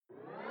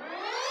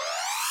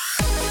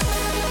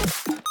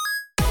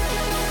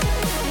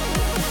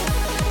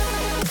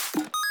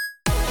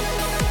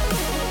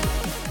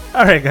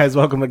All right, guys,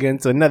 welcome again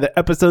to another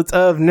episode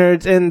of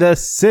Nerds in the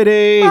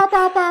City,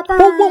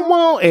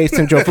 a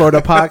Central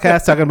Florida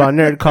podcast talking about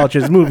nerd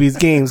cultures, movies,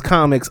 games,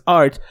 comics,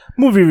 art,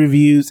 movie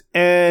reviews,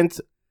 and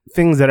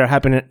things that are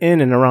happening in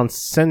and around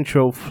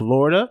Central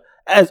Florida.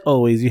 As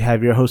always, you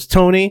have your host,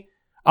 Tony,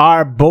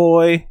 our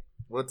boy.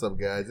 What's up,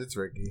 guys? It's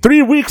Ricky.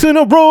 3 weeks in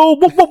a row.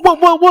 What?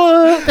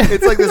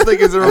 It's like this thing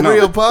is a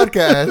real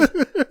podcast.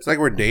 It's like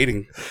we're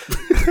dating.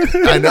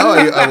 I know.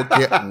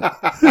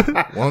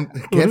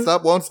 Can't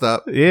stop, won't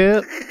stop.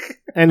 Yeah.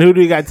 And who do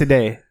we got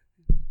today?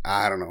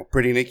 I don't know.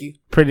 Pretty Nikki?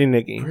 Pretty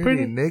Nikki.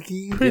 Pretty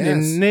Nikki? Pretty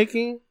Yes.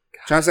 Nikki.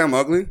 Trying to say I'm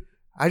ugly?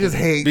 I just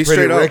hate Be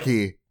Pretty straight up.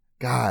 Ricky.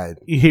 God.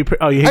 You hate, you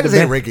hate I just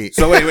hate Ricky.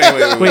 So wait.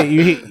 Wait,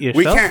 you hate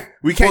yourself?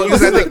 We can't Well, use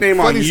that listen, nickname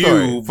on funny you.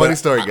 story. But Funny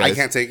story, I guys.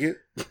 can't take it.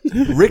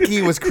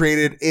 Ricky was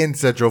created in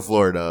Central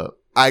Florida.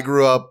 I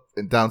grew up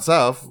in down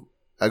south.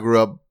 I grew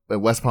up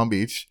in West Palm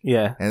Beach.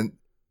 Yeah. And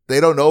they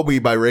don't know me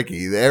by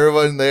Ricky.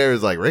 Everyone there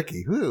is like,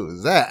 Ricky, who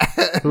is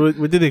that?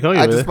 What did they call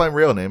you? I just my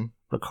real name.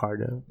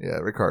 Ricardo. Yeah,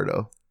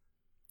 Ricardo.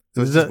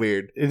 So Is it's just that-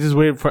 weird. It's just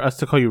weird for us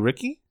to call you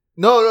Ricky?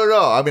 No.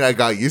 I mean, I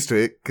got used to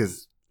it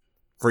because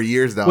for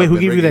years now. Wait, I've who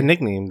been gave you that Ricky.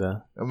 nickname,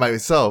 though?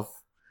 Myself.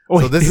 Oh,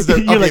 So this is the-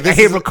 you're okay, like, I this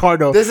hate is-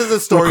 Ricardo. This is a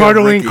story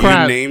Ricardo of ain't Ricky.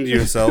 crap. You named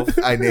yourself.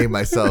 I named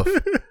myself.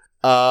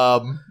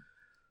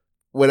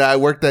 When I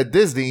worked at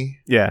Disney,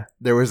 Yeah.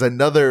 there was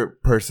another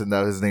person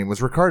that his name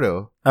was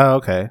Ricardo, Oh,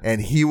 okay. and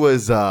he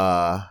was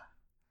a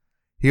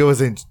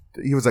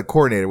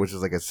coordinator, which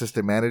is like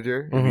assistant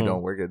manager if you Mhm.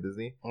 don't work at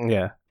Disney.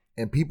 Yeah.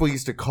 And people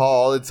used to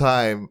call all the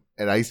time,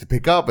 and I used to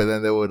pick up, and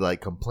then they would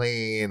like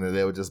complain, and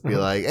they would just be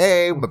like,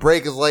 "Hey, my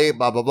break is late,"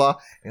 blah blah blah.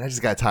 And I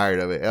just got tired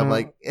of it. And I'm Mhm.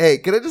 like, "Hey,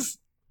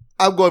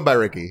 I'm going by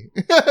Ricky."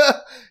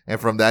 And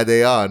from that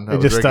day on, I It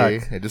was just Ricky.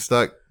 stuck. It just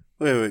stuck.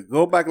 Wait.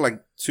 Go back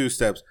like 2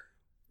 steps.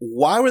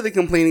 Why were they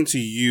complaining to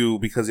you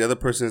because the other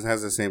person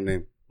has the same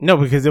name? No,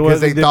 because it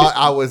Because was they thought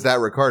I was that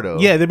Ricardo.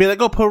 Yeah, they'd be like,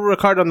 "Oh, put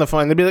Ricardo on the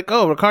phone." They'd be like,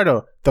 "Oh,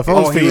 Ricardo, the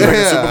phone's Oh, for he you." was like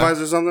Yeah. a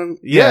supervisor or something?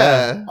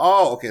 Yeah.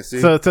 Oh, okay. See,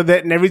 So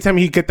that and every time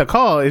he'd get the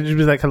call, it'd just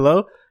be like,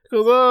 "Hello." He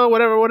goes, "Oh,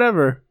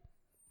 whatever."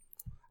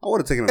 I would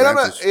have taken And I'm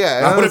not- advantage. yeah,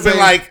 and I I'm would have been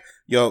saying- like,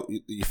 "Yo,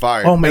 you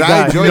fired." Oh my And I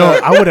god! enjoy No,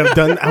 that. I would have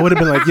done. I would have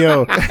been like, "Yo,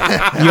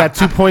 you got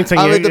 2 points on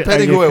I your." mean,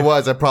 depending on who your- it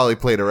was, I probably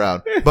played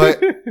around.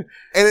 But and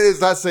it is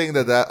not saying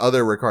that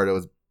other Ricardo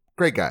was a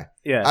great guy.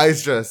 Yeah.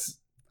 It's just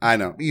I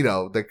know.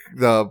 the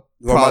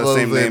Go by the problems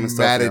same name in and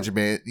stuff, yeah.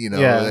 management.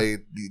 Yeah. It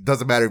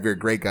doesn't matter if you're a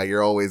great guy.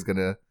 You're always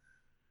gonna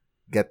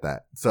get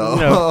that. So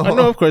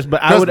no, of course,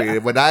 but I trust would. me,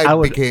 when I I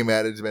would- became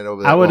management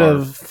over there, I would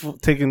have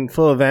taken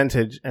full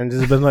advantage and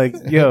just been like,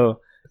 "Yo,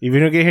 if you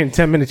don't get here in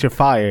 10 minutes, you're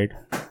fired."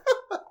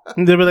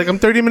 And they'd be like, "I'm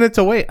 30 minutes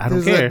away. I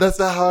don't care." That's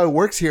not how it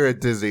works here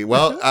at Disney.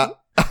 Well, I'm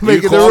You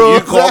making the call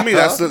rules. me.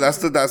 That's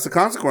the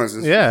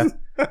consequences. Yeah,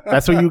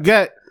 that's what you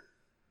get.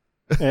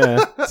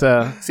 Yeah.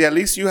 So See, at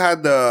least you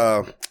had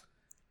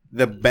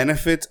the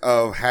benefit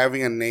of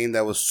having a name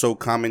that was so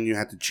common you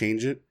had to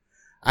change it.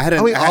 I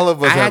mean, all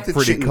of us I had have to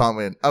pretty change-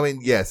 common. I mean,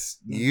 yes,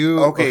 you.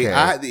 Okay,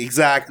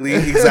 exactly.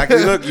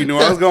 Look, you knew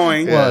where I was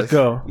going. Yeah. well,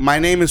 go. My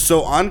name is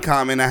so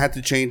uncommon, I had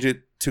to change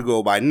it to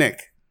go by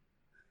Nick.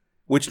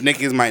 Which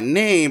Nick is my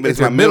name, but it's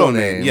my your middle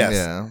name. Yes.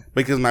 Yeah.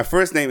 Because my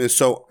first name is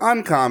so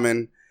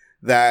uncommon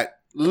that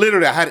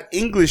literally I had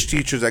English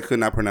teachers that could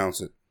not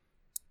pronounce it.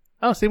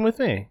 Oh, same with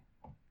me.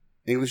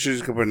 English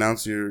teachers could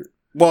pronounce your...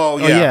 Well, Oh,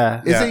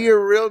 yeah. yeah. Is it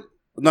your real?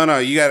 No,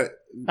 you got it.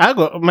 I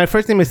go. My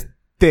first name is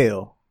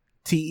Theo.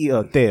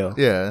 Theo. Theo.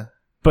 Yeah.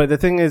 But the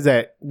thing is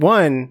that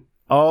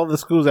all the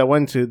schools I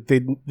went to,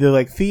 they're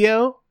like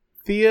Theo.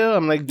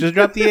 I'm like, just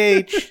drop the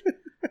H,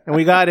 and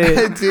we got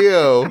it.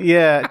 Theo.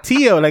 Yeah,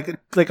 Tio, like an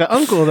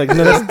uncle. Like,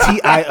 no, that's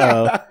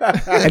Tio.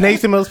 And they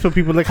used to most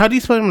people like, how do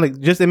you spell it? I'm like,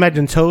 just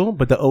imagine toe,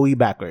 but the OE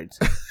backwards.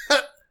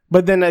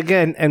 But then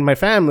again, and my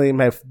family,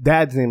 my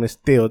dad's name is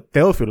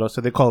Teofilo,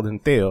 so they called him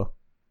Theo.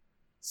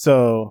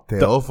 So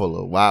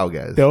Teofilo. Wow,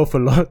 guys.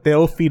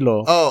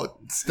 Teofilo. Oh,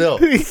 still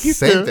He's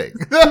same still- thing.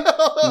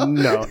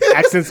 No,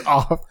 accent's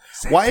off.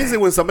 Why is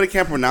it when somebody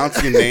can't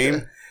pronounce your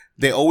name,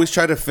 they always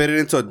try to fit it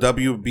into a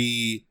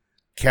WB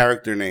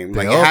character name?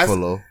 Like,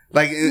 Teofilo.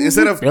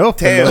 instead of Teofilo.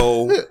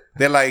 Teo,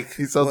 they're like...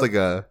 He sounds like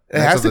a. It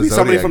has to be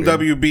somebody from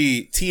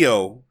WB,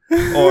 Tio,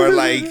 or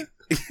like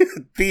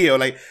Theo.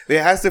 Like,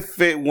 it has to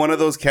fit one of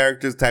those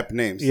characters type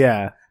names.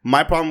 Yeah.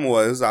 My problem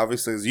was,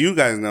 obviously, as you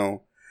guys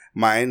know,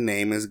 my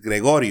name is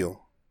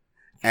Gregorio.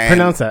 And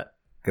Pronounce that.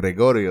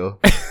 Gregorio.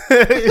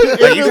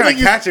 Like, you trying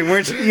to catch him,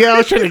 weren't you? Yeah, I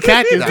was trying to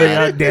catch this thing.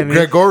 Oh, damn it.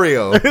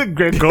 Gregorio.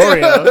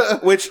 Gregorio.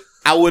 Which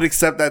I would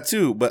accept that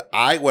too. But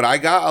what I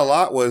got a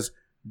lot was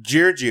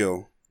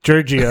Giorgio.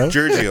 Giorgio.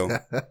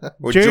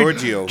 Or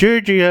Giorgio.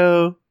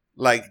 Giorgio.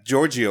 Like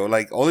Giorgio.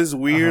 Like all these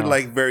weird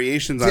like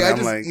variations on See, it.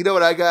 I'm like, you know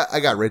what I got? I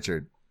got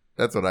Richard.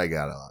 That's what I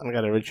got a lot. I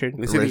got a Richard.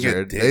 They didn't get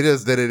Richard. Dick. They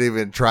just didn't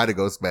even try to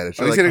go Spanish.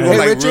 They They're didn't like, go "Hey,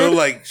 like Richard?" real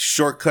like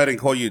shortcut and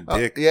call you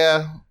Dick.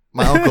 Yeah,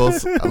 my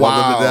uncles. I Wow,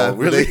 love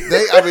them to death.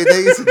 really?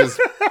 They used to just,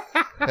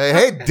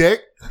 hey,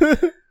 Dick.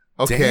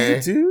 Okay.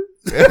 Dang, dude.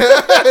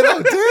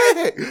 No,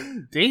 Dick.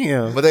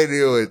 Damn. But they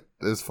knew it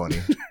was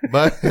funny.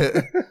 But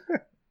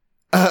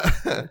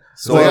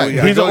So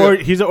yeah,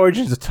 he's the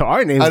origins to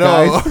our names, I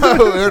know.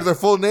 guys. There's their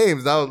full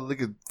names. Now they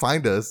can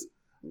find us.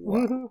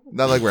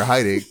 Not like we're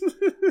hiding.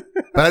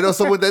 But I know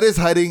someone that is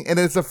hiding, and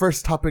it's the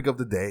first topic of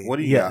the day. What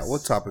do you got?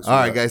 What topics? All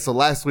right, guys. So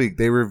last week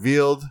they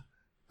revealed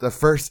the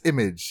first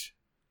image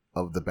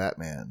of the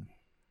Batman.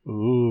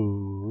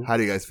 Ooh. How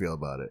do you guys feel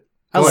about it?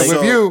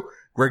 With you,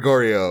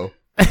 Gregorio.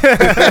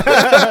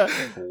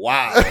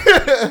 Wow.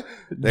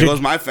 There goes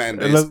my fan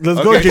base. Let's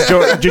go,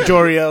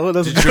 Giorgio.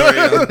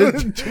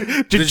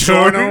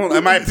 DiGiorno.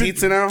 Am I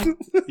pizza now?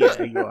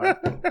 Yeah, you are.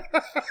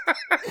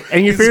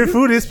 And your favorite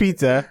food is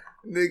pizza.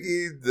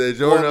 Nikki,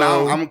 DiGiorno. Well,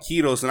 now I'm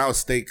keto, so now it's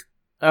steak.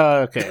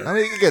 Okay. I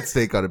mean, you can get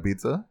steak on a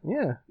pizza.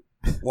 Yeah.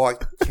 Well, I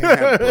can't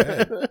have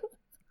bread.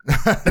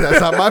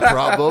 That's not my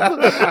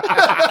problem.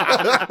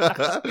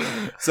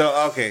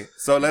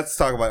 So let's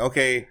talk about it.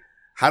 Okay,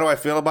 how do I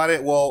feel about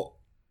it? Well,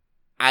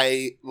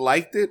 I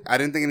liked it. I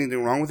didn't think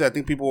anything wrong with it. I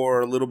think people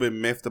were a little bit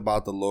miffed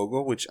about the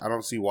logo, which I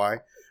don't see why.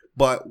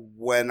 But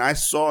when I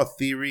saw a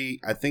theory,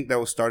 I think that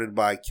was started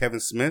by Kevin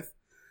Smith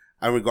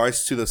in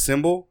regards to the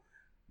symbol,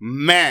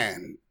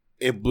 man,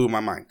 it blew my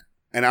mind.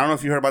 And I don't know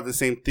if you heard about the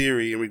same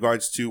theory in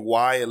regards to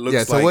why it looks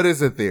like... Yeah, so what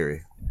is the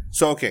theory?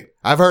 So, okay.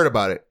 I've heard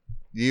about it.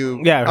 We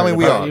all. We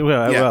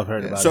have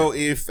heard about it. So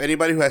if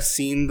anybody who has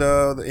seen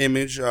the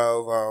image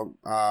of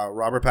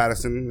Robert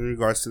Pattinson in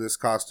regards to this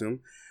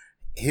costume,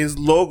 his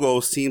logo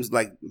seems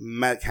like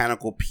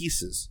mechanical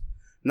pieces.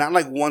 Not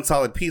like one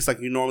solid piece like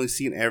you normally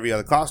see in every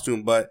other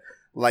costume, but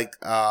like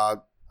a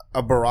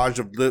barrage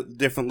of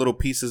different little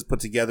pieces put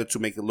together to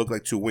make it look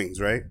like two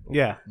wings, right?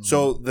 Yeah.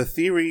 So the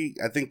theory,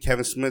 I think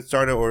Kevin Smith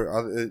started,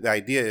 or the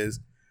idea is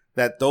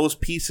that those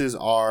pieces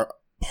are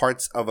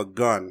parts of a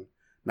gun.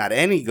 Not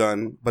any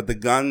gun, but the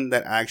gun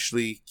that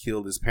actually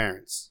killed his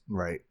parents.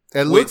 Right.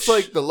 It looks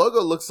like the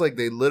logo looks like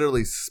they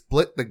literally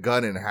split the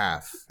gun in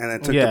half and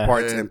then took the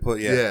parts and put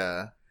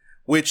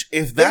Which,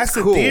 if that's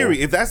the cool.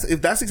 theory, if that's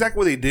exactly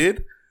what they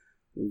did,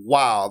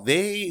 wow,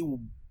 they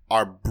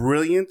are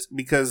brilliant.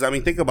 Because I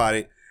mean, think about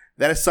it.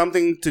 That is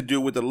something to do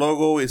with the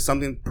logo. It's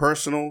something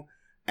personal,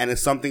 and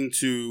it's something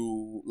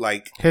to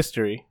like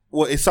history.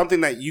 Well, it's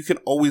something that you can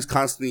always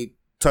constantly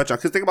touch on.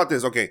 Because think about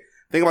this. Okay,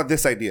 think about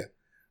this idea.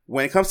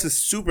 When it comes to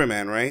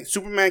Superman, right?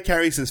 Superman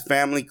carries his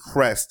family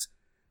crest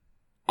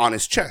on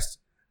his chest.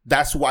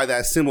 That's why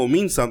that symbol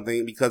means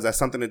something, because that's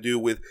something to do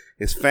with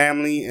his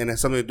family and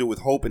has something to do with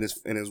hope in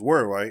his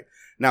world, right?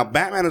 Now,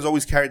 Batman has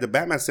always carried the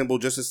Batman symbol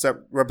just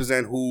to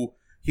represent who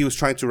he was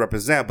trying to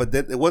represent, but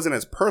it wasn't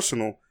as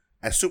personal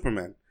as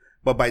Superman.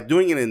 But by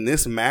doing it in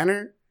this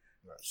manner,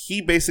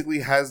 he basically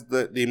has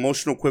the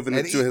emotional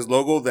equivalent to his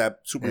logo that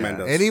Superman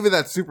does. And even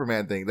that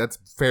Superman thing, that's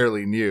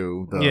fairly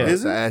new.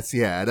 Is it?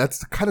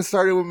 That's kind of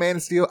started with Man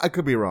of Steel. I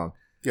could be wrong.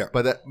 Yeah.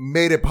 But that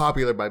made it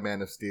popular by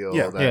Man of Steel.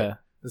 Yeah.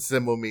 The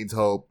symbol means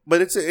hope.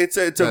 But it's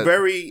a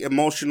very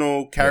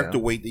emotional character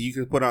weight that you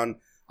can put on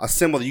a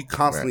symbol that you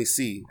constantly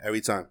see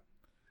every time.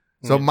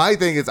 So my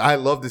thing is, I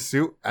love the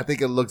suit. I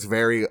think it looks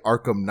very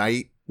Arkham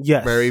Knight.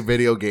 Yes. Very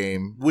video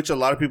game. Which a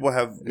lot of people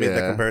have made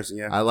that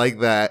comparison, I like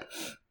that.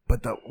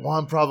 But the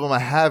one problem I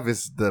have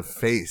is the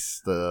face.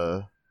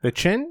 The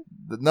chin?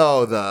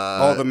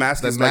 the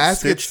mask. The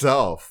mask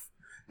itself.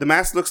 The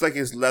mask looks like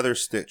it's leather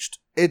stitched.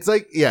 It's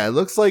like, it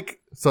looks like,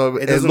 so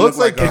it doesn't looks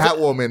look like like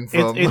Catwoman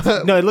from...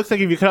 No, it looks like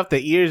if you cut off the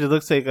ears, it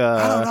looks like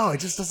I don't know, it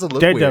just doesn't look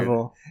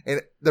Daredevil. weird.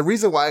 And the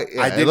reason why...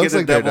 I did it looks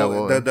get like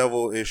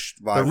Daredevil-ish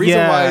vibe. The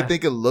reason why I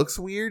think it looks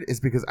weird is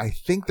because I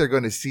think they're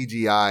going to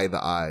CGI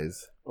the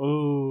eyes.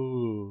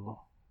 Ooh.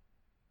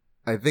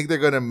 I think they're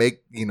going to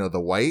make, the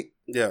white.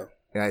 Yeah.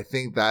 And I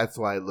think that's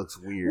why it looks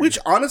weird. Which,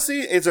 honestly,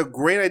 is a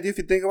great idea if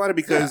you think about it,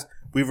 because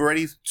we've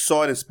already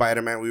saw it in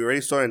Spider-Man. We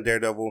already saw it in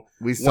Daredevil.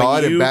 We saw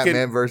it in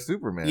Batman vs.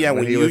 Superman. Yeah,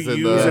 when you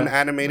use an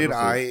animated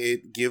eye,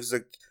 it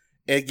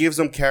gives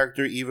them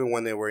character even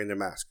when they're wearing their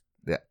mask.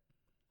 Yeah.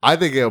 I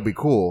think it'll be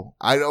cool.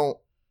 Imagine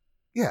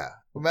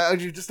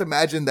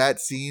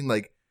that scene,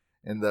 like,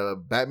 in the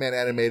Batman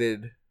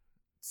animated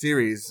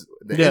series,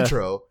 the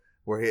intro,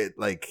 where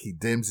he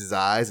dims his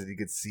eyes and you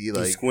could see,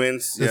 like... He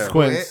squints.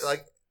 Squint,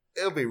 like...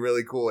 It'll be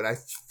really cool, and I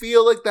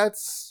feel like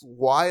that's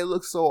why it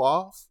looks so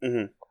off.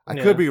 Mm-hmm. I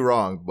could be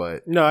wrong,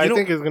 but no, I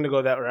think it's going to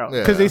go that route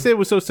because they said it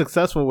was so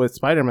successful with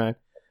Spider-Man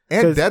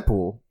and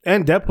Deadpool,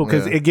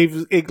 because it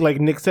gave it, like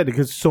Nick said, it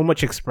gives so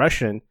much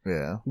expression.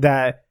 Yeah,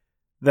 that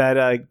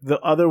the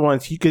other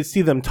ones you could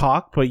see them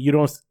talk, but you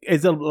don't.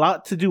 It's a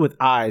lot to do with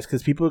eyes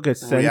because people could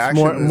sense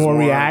more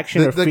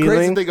reaction or feeling.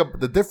 Crazy thing,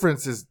 the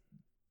difference is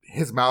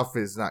his mouth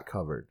is not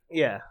covered.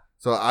 Yeah.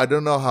 So I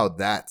don't know how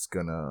that's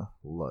gonna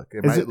look.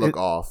 It might look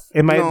off.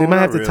 They might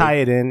have to tie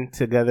it in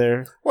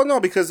together. Well, no,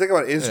 because think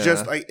about it. It's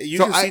just like you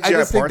can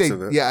CGI parts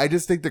of it. Yeah, I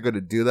just think they're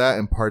gonna do that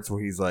in parts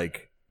where he's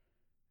like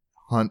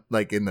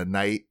like in the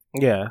night.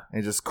 Yeah,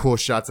 and just cool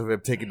shots of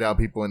him taking down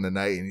people in the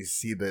night, and you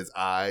see his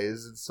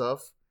eyes and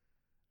stuff.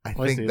 I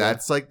think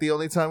that's like the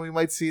only time we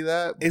might see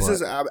that. It's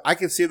just I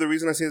can see the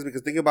reason I say is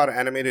because think about the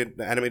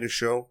animated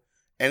show.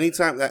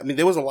 Anytime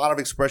there was a lot of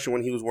expression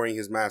when he was wearing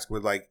his mask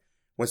with like.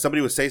 When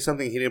somebody would say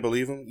something, he didn't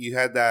believe him. You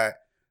had that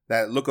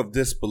look of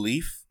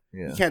disbelief,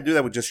 Yeah. You can't do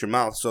that with just your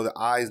mouth. So the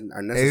eyes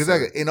are necessary.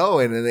 Exactly. You know,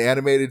 and in the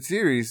animated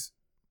series,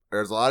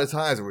 there's a lot of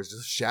times where it's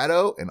just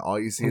shadow and all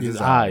you see is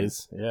his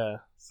eyes. Yeah.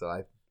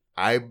 So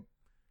I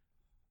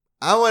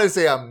want to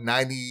say I'm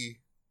 95%.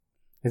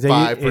 Is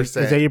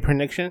that your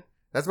prediction?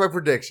 That's my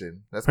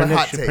prediction. That's my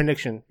hot take.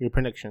 Prediction. Your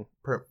prediction.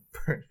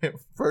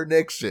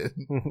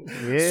 Prediction.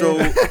 Yeah.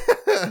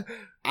 So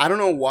I don't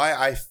know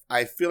why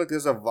I feel like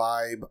there's a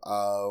vibe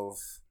of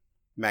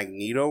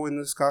Magneto in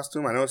this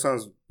costume. I know it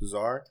sounds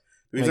bizarre.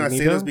 The reason I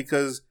say this is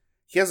because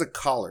he has a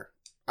collar.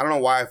 I don't know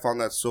why I found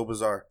that so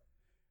bizarre.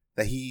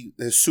 That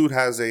his suit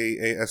has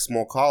a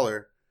small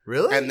collar.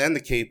 Really? And then the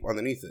cape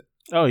underneath it.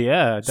 Oh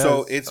yeah.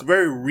 So it's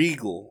very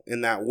regal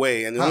in that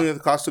way. And the only other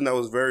costume that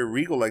was very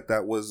regal like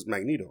that was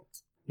Magneto.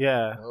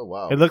 Yeah. Oh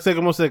wow. It looks like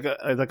almost like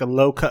a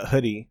low cut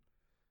hoodie.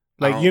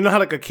 Like you know how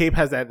like a cape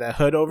has that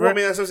hood over well, it? I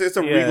mean, it's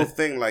a regal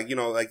thing. Like, you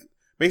know, like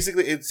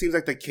basically it seems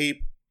like the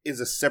cape is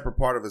a separate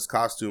part of his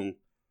costume.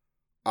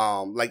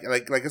 Like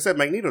I said,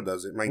 Magneto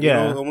does it.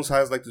 Magneto almost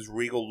has like this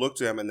regal look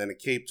to him, and then a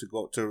cape to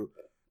go to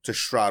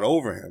shroud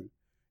over him,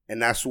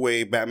 and that's the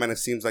way Batman. It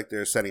seems like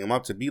they're setting him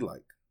up to be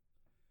like.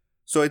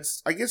 So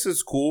I guess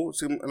it's cool.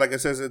 Like I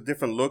said, it's a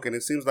different look, and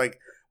it seems like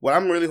what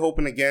I'm really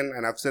hoping again,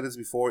 and I've said this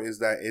before, is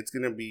that it's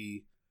gonna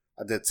be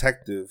a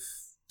detective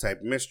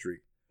type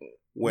mystery.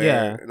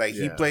 Where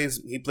he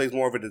plays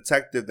more of a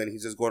detective than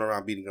he's just going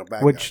around beating up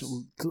bad which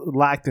guys.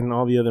 lacked in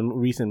all the other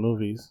recent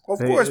movies. Of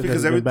course,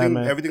 because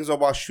everything's all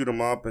about shoot 'em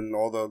up and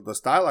all the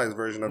stylized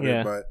version of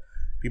it. But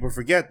people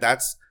forget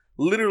that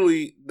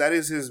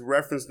is his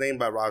reference name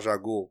by Ra's al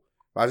Ghul.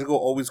 Ra's al Ghul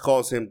always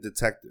calls him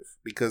detective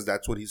because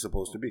that's what he's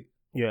supposed to be.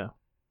 Yeah.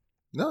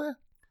 No, yeah.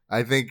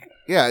 I think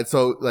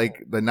so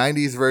like the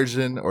 90s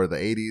version or the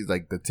 80s,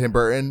 like the Tim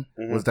Burton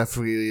was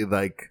definitely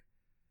like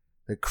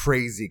the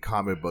crazy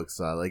comic book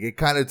style. Like it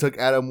kind of took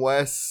Adam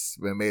West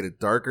and made it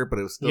darker, but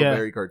it was still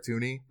very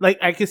cartoony. Like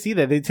I could see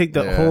that they take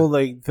the whole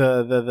like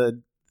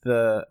the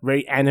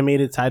very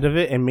animated side of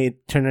it and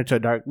turn it into a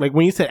dark. Like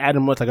when you said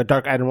Adam West, like a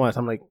dark Adam West,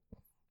 I'm like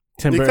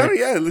Tim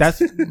Burton. That's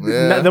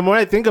the more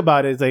I think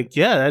about it, it's like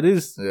that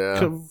is.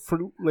 Yeah.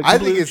 I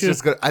think it's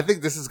just good. I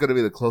think this is going to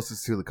be the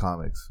closest to the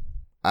comics.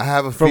 I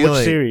have a feeling. For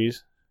which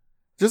series?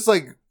 Just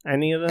like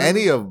any of them?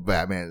 Any of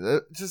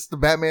Batman. Just the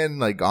Batman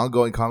like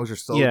ongoing comics are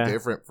so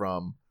different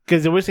from.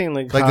 Because we're saying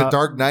like the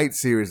Dark Knight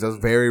series, that was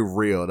very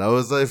real. That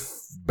was like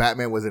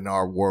Batman was in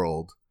our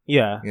world.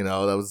 Yeah. You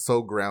know, that was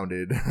so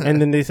grounded.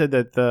 And then they said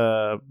that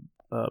the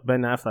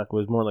Ben Affleck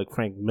was more like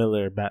Frank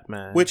Miller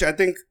Batman. Which I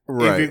think,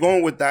 if you're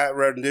going with that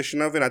rendition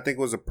of it, I think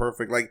was a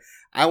perfect. Like,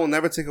 I will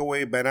never take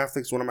away Ben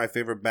Affleck's one of my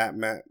favorite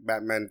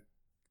Batman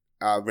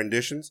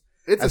renditions.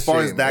 As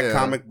far as that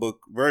comic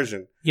book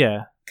version.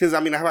 Yeah. Because,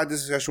 I mean, I've had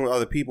this discussion with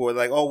other people where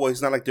like, oh, well,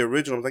 he's not like the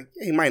original. I'm like,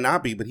 he might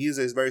not be, but he is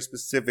a very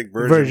specific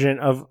version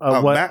of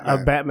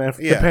Batman,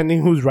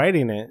 depending who's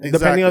writing it. Exactly.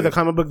 Depending on the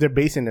comic book they're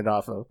basing it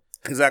off of.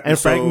 Exactly. And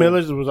Frank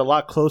Miller's was a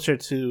lot closer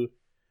to...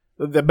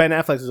 The Ben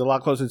Affleck's is a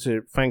lot closer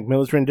to Frank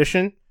Miller's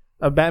rendition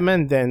of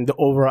Batman than the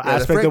overall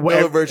aspect the Frank of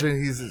Miller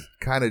version. He's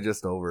kind of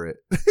just over it.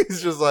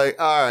 He's just like,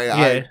 all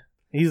right,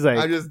 he's like,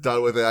 I'm just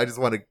done with it. I just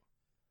want to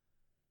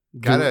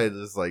kind of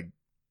just like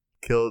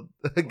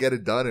get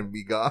it done and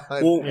be gone.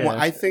 Well,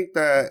 I think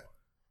that,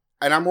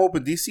 and I'm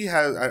hoping DC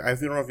has. I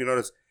don't know if you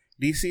noticed,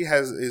 DC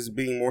is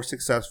being more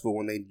successful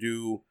when they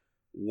do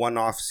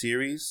one-off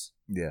series.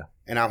 Yeah,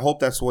 and I hope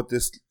that's what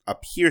this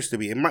appears to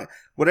be. It might,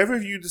 whatever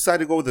you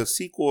decide to go with a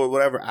sequel or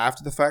whatever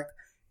after the fact,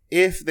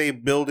 if they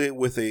build it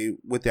with the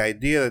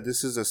idea that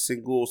this is a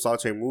single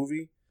solitary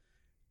movie,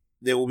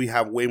 they will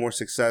have way more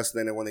success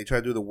than when they try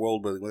to do the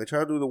world building. When they try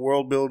to do the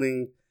world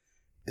building,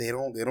 they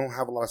don't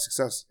have a lot of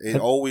success.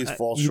 It always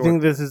falls short. You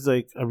think this is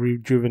like a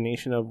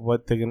rejuvenation of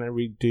what they're gonna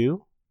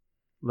redo?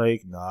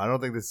 Like, no, I don't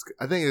think this.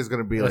 I think it's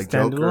gonna be like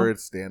Joker.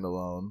 It's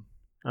standalone.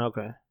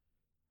 Okay.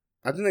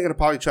 I think they're gonna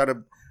probably try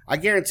to. I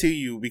guarantee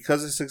you,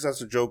 because of the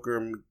success of Joker,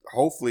 and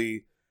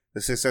hopefully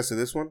the success of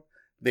this one,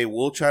 they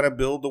will try to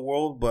build the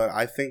world. But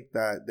I think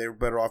that they're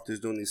better off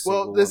just doing these.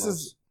 Well, this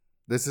is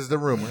the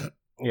rumor.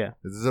 Yeah,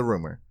 this is a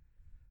rumor.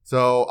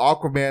 So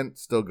Aquaman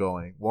still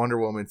going. Wonder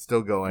Woman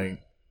still going.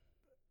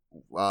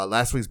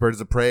 Last week's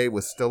Birds of Prey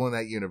was still in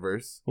that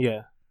universe.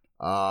 Yeah.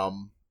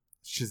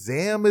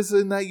 Shazam is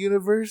in that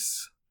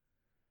universe.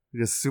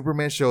 Because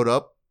Superman showed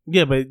up.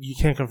 Yeah, but you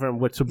can't confirm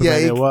what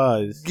Superman it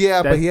was.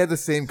 Yeah, but he had the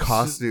same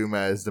costume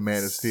as the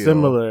Man of Steel.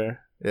 Similar.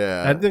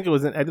 Yeah. I don't think it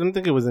was an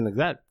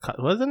exact.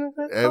 Was it an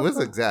exact? It was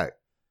exact.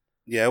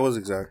 Yeah, it was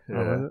exact. Yeah.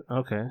 Oh, was it?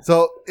 Okay.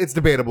 So it's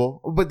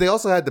debatable, but they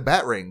also had the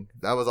Bat Ring.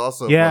 That was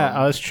also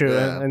that's true.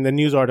 Yeah. And the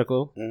news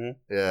article.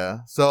 Mm-hmm. Yeah.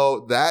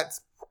 So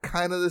that's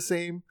kind of the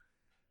same.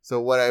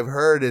 So what I've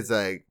heard is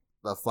like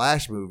the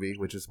Flash movie,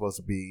 which is supposed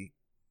to be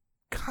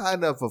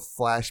kind of a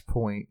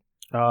Flashpoint.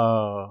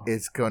 Oh.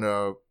 It's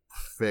gonna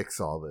fix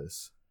all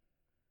this.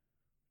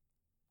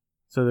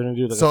 So they're gonna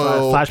do like a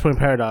Flashpoint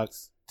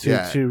paradox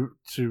to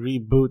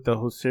reboot the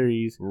whole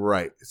series,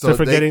 right? So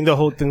forgetting the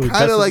whole thing,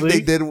 kind of like they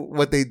did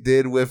what they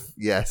did with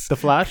the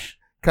Flash,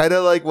 kind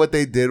of like what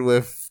they did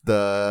with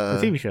The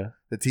TV show.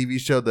 The TV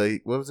show.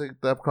 What was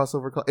it? That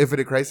crossover called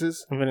Infinite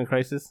Crisis. Infinite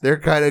Crisis. They're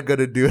kind of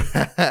gonna do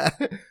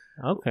that.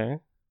 Okay.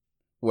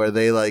 Where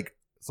they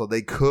so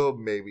they could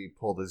maybe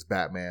pull this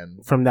Batman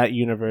from that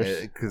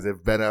universe, because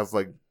if Ben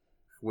Affleck,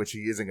 which he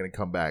isn't gonna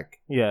come back,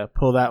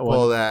 pull that one.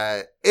 Pull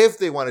that if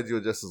they want to do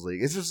a Justice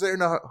League. It's just they're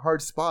in a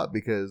hard spot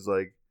because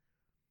all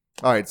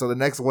right, so the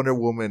next Wonder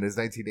Woman is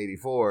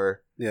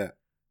 1984. Yeah.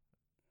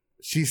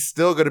 She's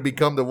still going to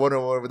become the Wonder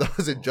Woman that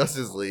was in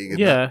Justice League.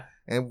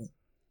 And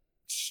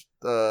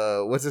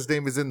what's his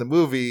name is in the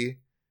movie.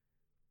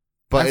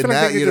 But in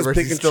that universe,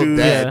 he's still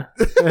dead.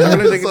 I feel like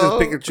they can just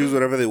pick and choose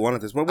whatever they want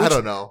at this point. I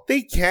don't know.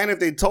 They can if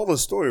they tell the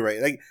story right.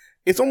 Like,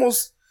 it's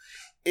almost...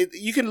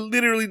 you can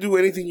literally do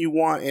anything you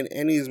want in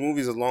any of these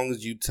movies as long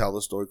as you tell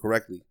the story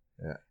correctly.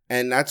 Yeah.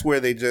 And that's where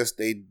they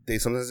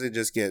sometimes they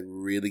just get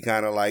really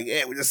kind of like,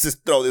 hey, we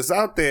just throw this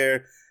out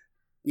there.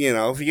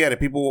 Forget it.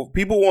 People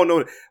won't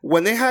know.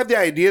 When they have the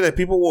idea that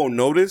people won't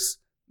notice,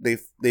 they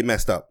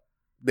messed up.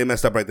 They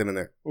messed up right then and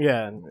there.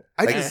 Yeah.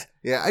 I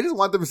just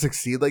want them to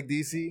succeed like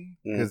DC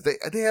because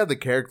they have the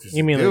characters.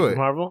 You mean to do like it.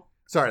 Marvel?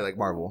 Sorry, like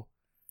Marvel.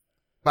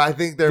 But I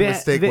think their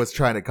mistake was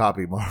trying to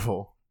copy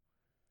Marvel.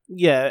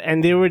 Yeah,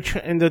 and they were,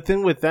 and the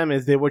thing with them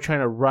is they were trying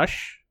to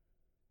rush.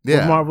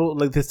 Yeah, Marvel,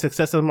 like the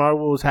success that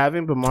Marvel was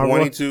having, but Marvel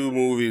 22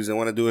 movies and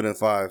want to do it in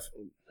 5.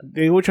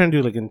 They were trying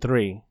to do in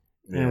 3.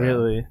 Yeah. And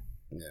really,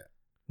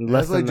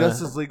 That's like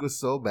Justice League was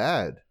so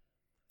bad.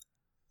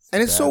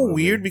 And it's so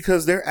weird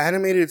because their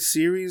animated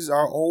series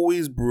are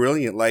always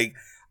brilliant. Like,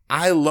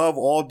 I love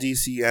all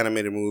DC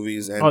animated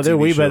movies. And they're TV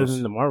way shows. better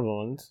than the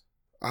Marvel ones.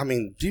 I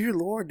mean, dear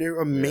Lord, they're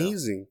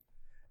amazing.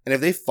 Yeah. And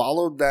if they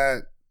followed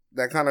that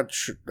kind of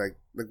like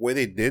way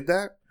they did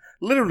that,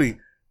 literally,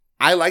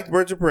 I liked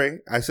Birds of Prey.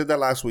 I said that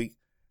last week.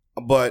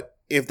 But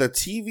if the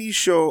TV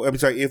show,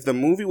 if the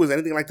movie was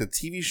anything like the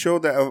TV show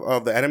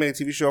of the animated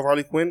TV show of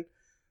Harley Quinn,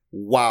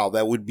 wow,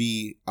 that would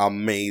be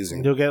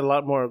amazing. You'll get a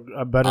lot more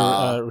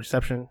better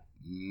reception.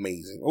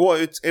 Amazing.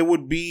 Well, it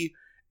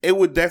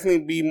would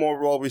definitely be more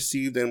well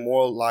received and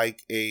more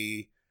like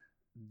a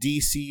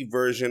DC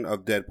version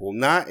of Deadpool.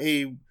 Not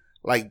a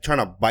trying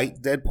to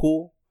bite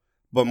Deadpool,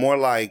 but more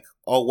like,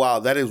 oh wow,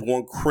 that is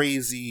one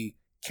crazy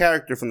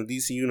character from the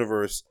DC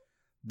universe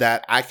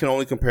that I can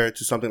only compare it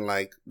to something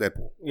like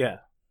Deadpool. Yeah.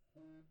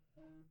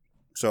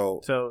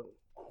 So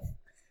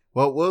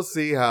well, we'll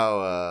see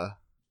how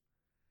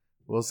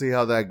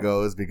that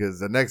goes because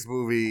the next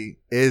movie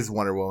is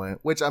Wonder Woman,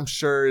 which I'm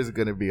sure is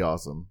going to be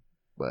awesome.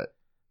 But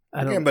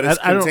but it's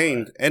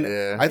contained, and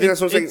I think that's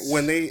what I'm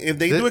saying. If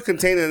they do it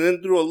contained and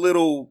then do a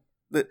little,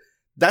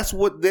 that's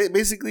what they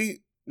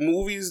basically.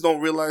 Movies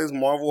don't realize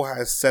Marvel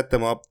has set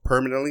them up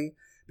permanently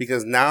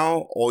because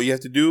now all you have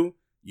to do,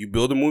 you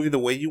build a movie the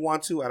way you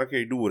want to. I don't care.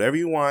 You do whatever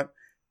you want.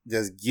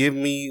 Just give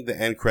me the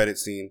end credit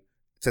scene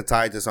to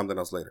tie to something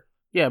else later.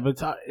 Yeah,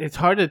 but it's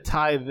hard to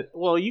tie.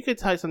 You could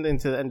tie something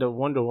to the end of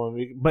Wonder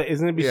Woman, but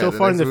isn't it be so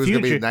far in the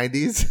future? Gonna be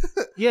 90s?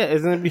 Yeah,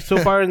 isn't it be so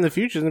far in the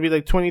future? It's going to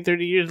be 20,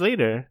 30 years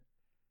later.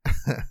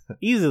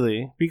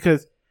 Easily.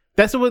 Because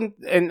that's what,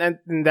 and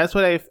that's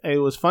what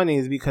it was funny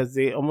is because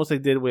they almost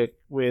did with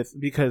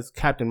because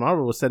Captain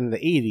Marvel was set in the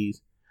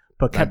 80s,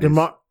 but Captain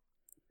Marvel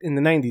in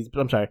the 90s.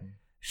 I'm sorry,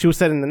 she was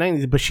set in the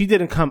 90s, but she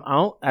didn't come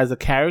out as a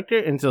character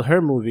until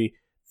her movie.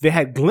 They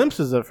had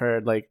glimpses of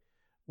her, like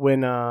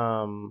when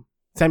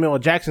Samuel L.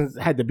 Jackson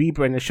had the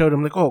beeper and it showed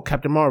him oh,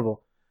 Captain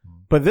Marvel.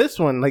 But this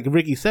one, like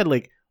Ricky said,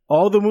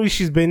 all the movies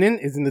she's been in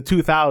is in the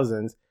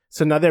 2000s.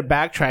 So now they're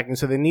backtracking,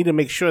 so they need to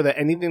make sure that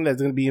anything that's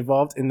going to be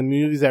involved in the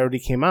movies that already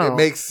came out, it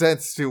makes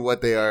sense to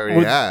what they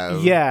already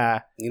have.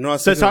 Yeah,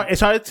 so it's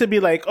hard to be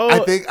I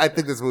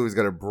think this movie's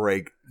going to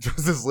break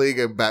Justice League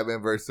and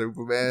Batman vs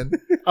Superman.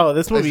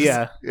 This movie,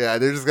 they're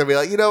just going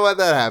to be you know what,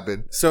 that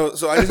happened. So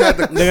I just had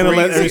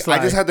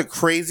the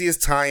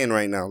craziest tie-in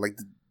right now,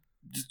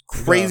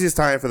 craziest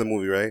tie-in for the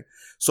movie, right?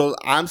 So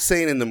I'm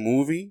saying in the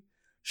movie,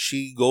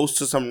 she goes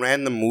to some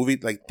random movie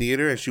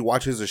theater and she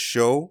watches a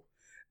show.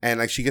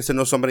 And she gets to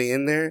know somebody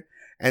in there,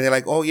 and they're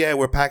like, "Oh yeah,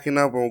 we're packing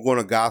up and we're going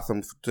to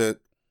Gotham to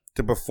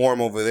perform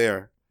over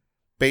there."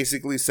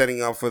 Basically,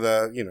 setting up for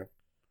the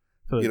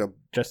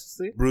Justice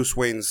League. Bruce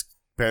Wayne's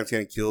parents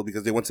getting killed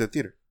because they went to the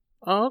theater.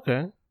 Oh,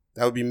 okay.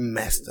 That would be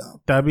messed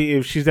up. That'd be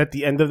if she's at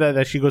the end of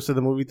that she goes to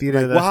the movie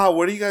theater. Wow,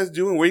 what are you guys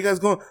doing? Where are you guys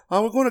going?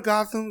 Oh, we're going to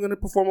Gotham. We're going to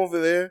perform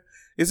over there.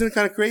 Isn't it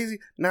kind of crazy?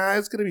 Nah,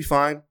 it's going to be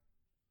fine.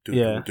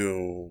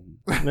 Doom.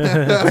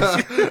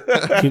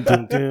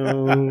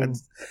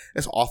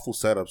 It's awful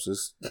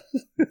setups.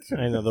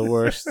 I know, the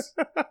worst.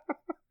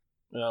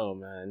 Oh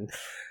man.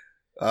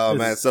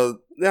 Man. So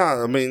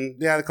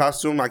the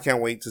costume. I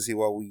can't wait to see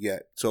what we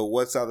get. So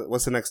what's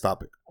the next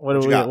topic? What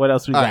else we got? All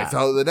right.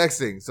 So the next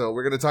thing. So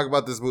we're gonna talk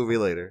about this movie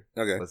later.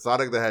 Okay. But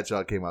Sonic the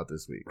Hedgehog came out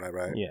this week.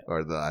 Right. Yeah.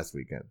 Or the last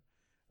weekend.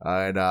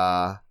 And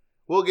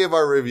we'll give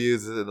our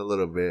reviews in a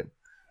little bit.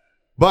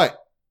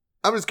 But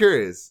I'm just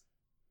curious.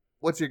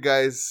 What's your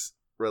guys'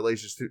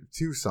 relationship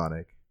to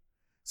Sonic?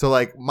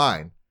 So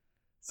mine.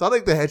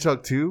 Sonic the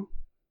Hedgehog 2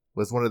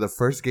 was one of the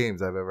first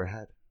games I've ever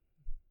had.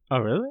 Oh,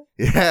 really?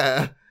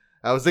 Yeah.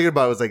 I was thinking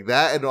about it was like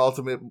that and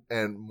Ultimate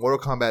and Mortal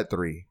Kombat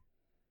 3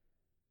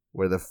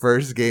 were the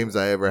first games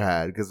I ever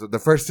had. Because the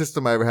first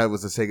system I ever had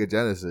was the Sega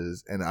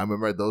Genesis. And I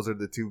remember those are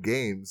the two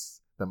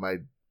games that my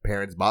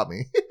parents bought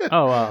me.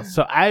 Oh, wow.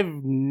 So I've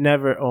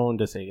never owned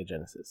a Sega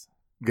Genesis.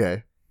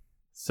 Okay.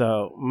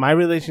 So my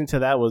relation to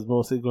that was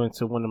mostly going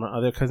to one of my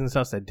other cousins'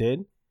 house that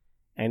did.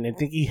 And I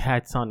think he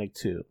had Sonic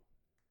 2.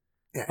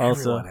 Yeah, Also-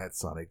 everyone had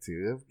Sonic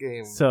 2. That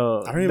game.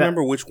 So I don't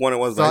remember which one it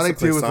was. but I Sonic used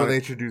to 2 play was when Sonic. they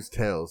introduced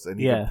Tails. And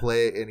you Yeah. could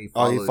play it and he Oh,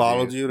 followed he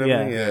followed you and Yeah.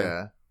 everything?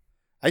 Yeah.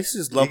 I used to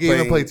just love You can playing.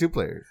 even play 2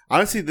 players.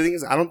 Honestly, the thing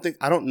is, I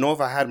don't know if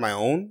I had my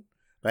own,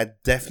 but I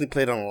definitely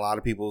played on a lot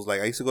of people's.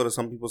 Like, I used to go to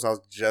some people's house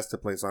just to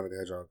play Sonic the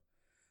Hedgehog.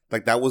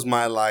 Like, that was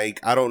my, like,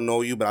 I don't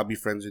know you, but I'll be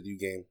friends with you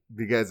game.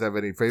 Do you guys have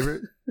any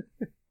favorite?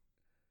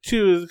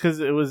 2 is because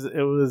it was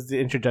the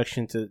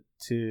introduction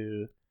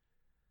to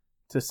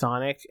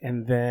Sonic,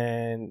 and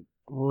then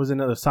what was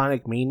another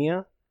Sonic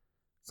Mania?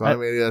 Sonic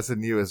Mania, that's the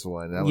newest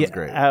one. That was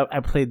great. I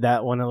played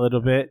that one a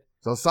little bit.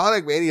 So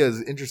Sonic Mania is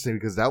interesting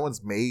because that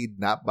one's made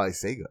not by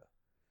Sega.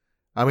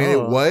 I mean,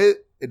 Oh. it was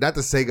not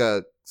the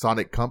Sega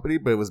Sonic company,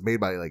 but it was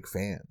made by like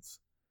fans.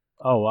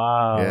 Oh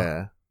wow!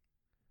 Yeah.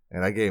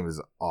 And that game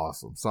is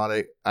awesome.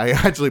 Sonic, I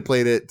actually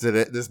played it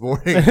this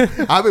morning.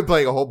 I've been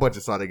playing a whole bunch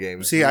of Sonic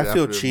games. See, I after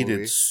feel the cheated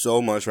movie.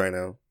 so much right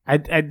now. I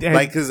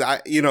Like, because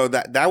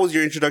that was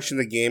your introduction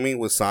to gaming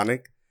was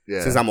Sonic.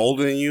 Yeah. Since I'm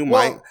older than you,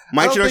 Well,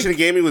 my I don't introduction think-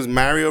 to gaming was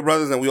Mario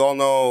Brothers, and we all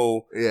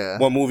know Yeah.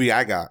 what movie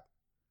I got.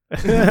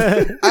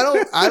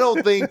 I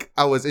don't think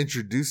I was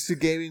introduced to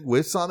gaming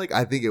with Sonic.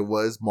 I think it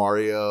was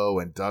Mario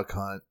and Duck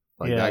Hunt,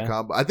 like that Yeah.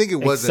 combo. I think it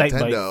was Excite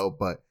Nintendo,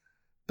 but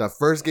the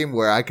first game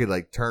where I could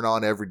like turn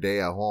on every day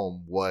at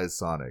home was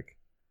Sonic.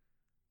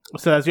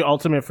 So that's your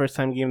ultimate first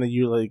time game that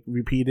you like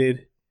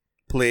repeated.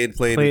 Played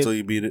Played. until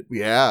you beat it.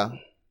 Yeah.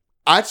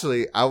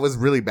 Actually, I was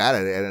really bad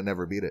at it and I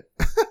never beat it.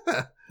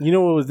 You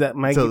know what was that?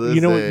 Till this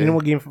You day. know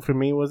what game for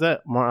me was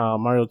that?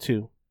 Mario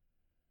 2.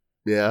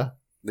 Yeah.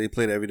 They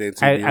played every day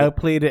until you beat I it.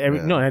 played it every.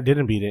 Yeah. No, I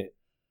didn't beat it.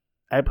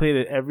 I played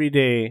it every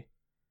day,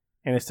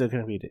 and I still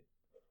couldn't beat it.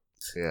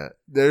 Yeah.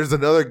 There's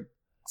another.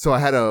 So I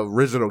had an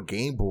original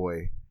Game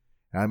Boy.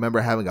 And I remember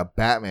having a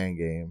Batman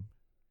game.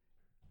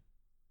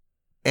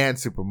 And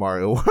Super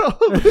Mario World.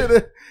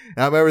 And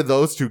I remember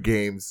those two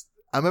games.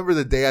 I remember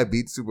the day I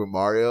beat Super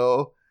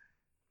Mario.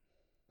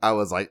 I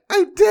was like,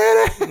 I did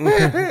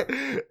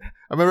it.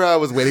 I remember I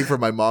was waiting for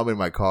my mom in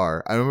my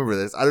car. I remember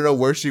this. I don't know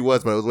where she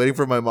was, but I was waiting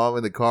for my mom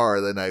in the car.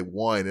 And then I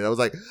won. And I was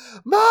like,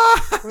 Mom!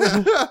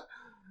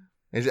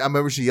 And I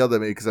remember she yelled at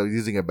me because I was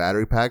using a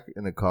battery pack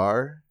in the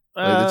car.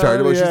 Like the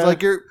charger. She's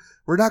like,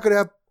 we're not going to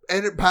have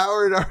any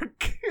power in our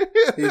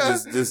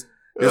He's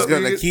just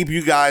going to keep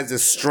you guys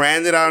just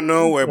stranded out of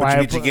nowhere, but Why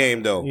you beat I your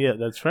game, though. Yeah,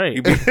 that's right.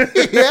 You beat-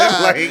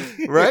 Yeah,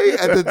 right?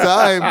 At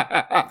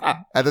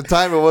the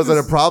time, it wasn't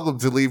a problem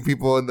to leave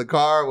people in the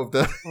car with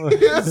the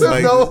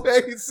Like, no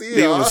AC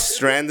He on. was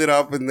stranded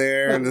up in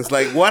there, and it's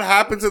like, what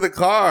happened to the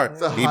car?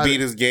 a He hot- beat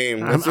his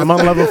game. I'm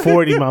on level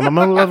 40, Mom. I'm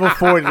on level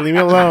 40. Leave me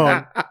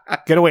alone.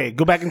 Get away.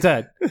 Go back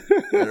inside.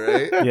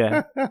 Right?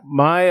 Yeah.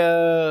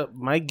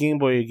 My Game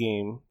Boy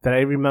game that I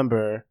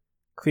remember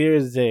clear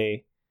as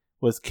day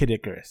was Kid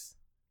Icarus.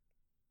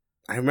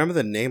 I remember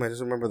the name. I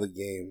just remember the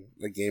game,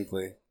 the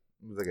gameplay.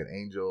 It was like an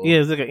angel. Yeah,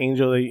 it's like an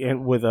angel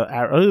and with an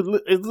arrow.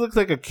 It looks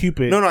like a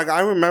Cupid. No,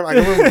 I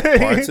remember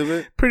parts of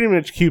it. Pretty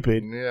much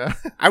Cupid. Yeah.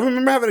 I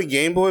remember having a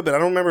Game Boy, but I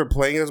don't remember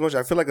playing it as much.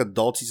 I feel like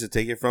adults used to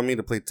take it from me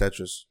to play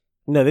Tetris.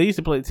 No, they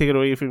used to take it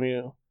away from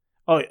you.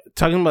 Oh,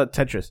 talking about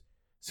Tetris.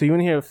 So you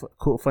want to hear a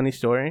cool, funny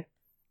story?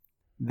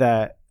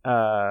 That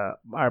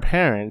our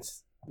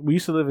parents, we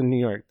used to live in New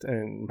York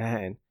and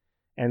Manhattan,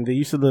 and they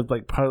used to live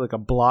like probably like a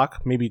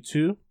block, maybe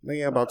two.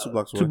 Yeah, about 2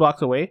 blocks away. 2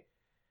 blocks away.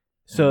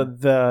 So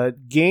the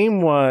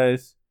game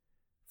was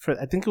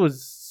I think it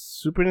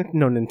was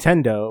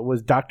Nintendo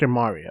was Dr.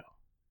 Mario.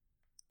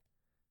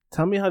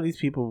 Tell me how these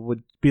people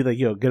would be like,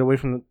 yo, get away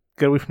from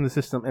the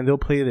system, and they'll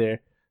play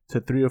there to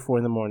 3 or 4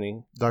 in the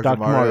morning. Dr.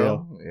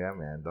 Mario. Yeah,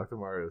 man. Dr.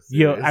 Mario.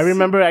 Yo, I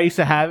remember he used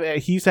to have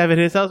it at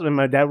his house when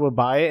my dad would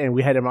buy it, and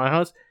we had it at my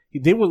house. We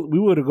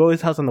would go to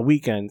his house on the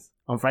weekends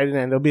on Friday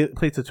night, and they'll be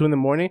played till 2 in the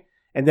morning,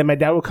 and then my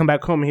dad would come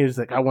back home, and he was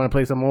like, I want to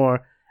play some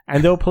more,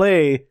 and they'll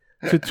play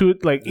to 2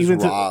 like Just even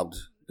to. robbed.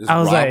 Just I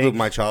was robbed like- of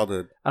my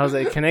childhood. I was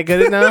like, can I get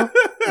it now?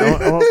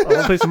 I want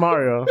to play some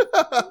Mario.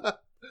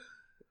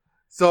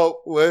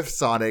 So with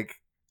Sonic,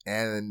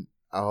 and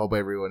I hope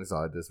everyone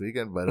saw it this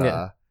weekend, but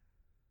Yeah.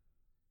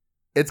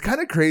 it's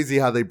kind of crazy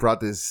how they brought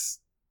this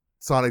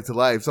Sonic to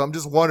life. So I'm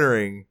just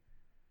wondering,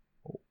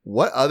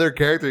 what other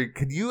character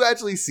could you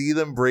actually see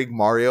them bring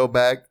Mario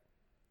back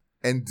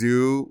and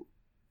do?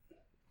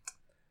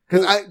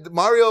 Because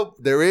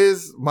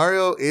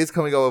Mario is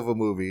coming out with a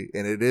movie,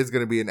 and it is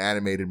going to be an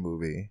animated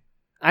movie.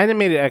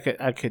 Animated, I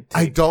could.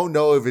 I Take. don't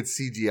know if it's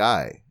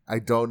CGI. I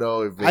don't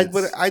know if it's.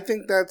 But I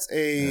think that's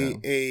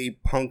a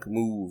punk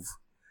move.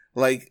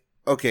 Like,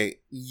 okay,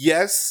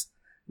 yes,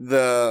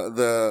 what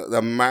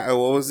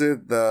was it?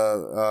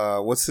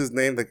 What's his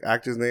name? The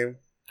actor's name?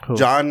 Who?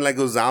 John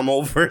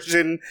Leguizamo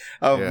version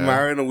of Yeah.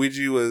 Mario and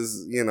Luigi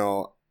was,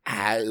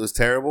 it was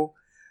terrible.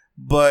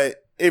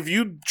 But if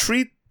you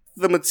treat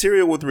the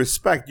material with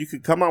respect, you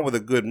could come out with a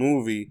good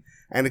movie.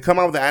 And to come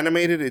out with the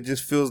animated, it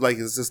just feels like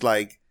it's just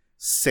like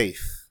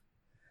safe.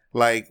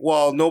 Like,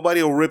 well,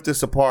 nobody will rip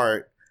this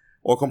apart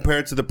or compare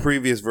it to the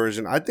previous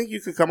version. I think you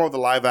could come out with a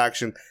live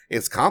action.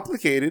 It's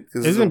complicated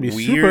because it's gonna be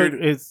weird.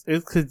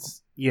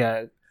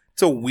 Yeah.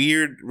 It's a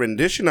weird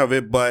rendition of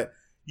it, but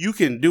you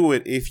can do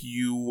it if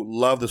you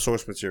love the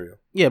source material.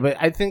 Yeah, but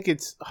I think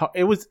it's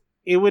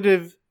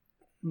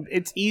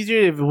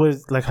easier if it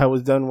was like how it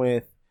was done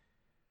with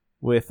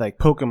like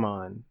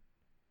Pokemon.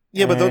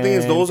 Yeah, but the thing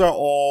is, those are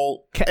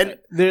all.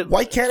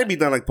 Why can't it be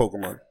done like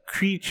Pokemon?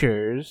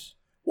 Creatures.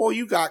 Well,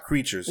 you got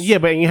creatures. Yeah,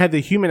 but you had the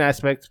human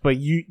aspect, but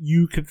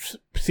you could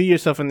see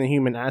yourself in the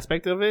human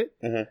aspect of it.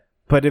 Mm-hmm.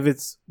 But if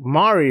it's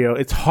Mario,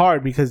 it's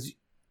hard because,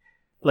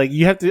 like,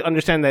 you have to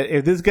understand that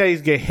if this guy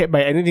get hit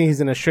by anything, he's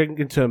gonna shrink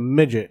into a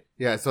midget.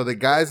 Yeah. So the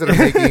guys that are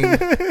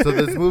making, so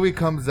this movie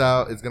comes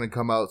out. It's gonna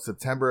come out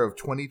September of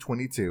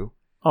 2022.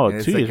 Oh, and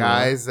it's 2 the years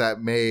guys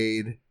that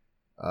made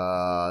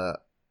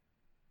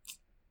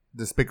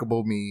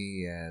Despicable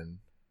Me and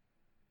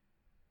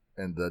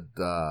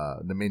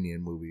the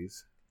Minion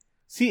movies.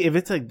 See, if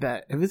it's like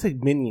that, if it's like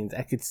Minions,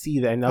 I could see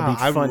that and that'll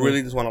be I funny.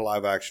 really just want a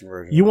live action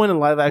version. You want a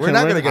live action? We're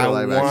not gonna version? get a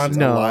live action. want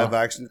No. a live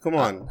action. Come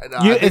on.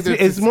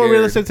 It's more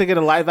realistic to get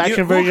a live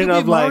action version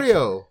of like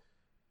Mario.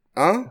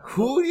 Huh?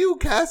 Who do you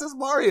cast as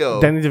Mario?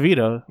 Danny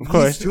DeVito, of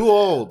course. He's too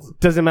old.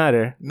 Doesn't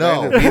matter.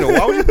 No. Danny DeVito.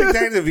 Why would you pick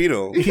Danny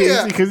DeVito?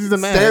 Because he's a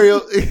man.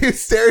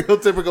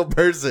 Stereotypical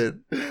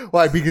person.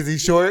 Why? Because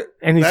he's short?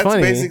 And he's That's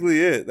funny. basically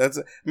it.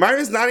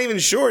 Mario's not even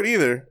short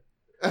either.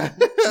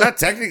 Not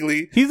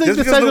technically. He's like Just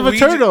the because size of a Luigi-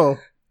 turtle.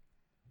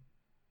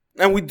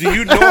 And do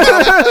you know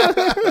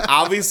how,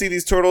 obviously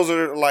these turtles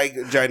are like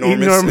ginormous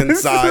in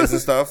Enormous. size and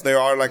stuff. They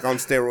are like on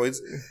steroids.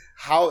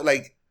 How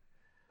like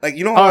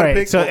you know how All to right,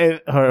 pick? so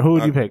who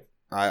would you pick?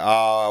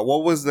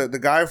 What was the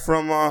guy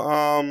from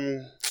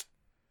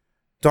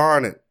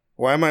darn it.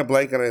 Why am I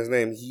blanking on his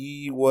name?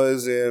 He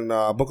was in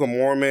Book of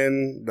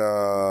Mormon.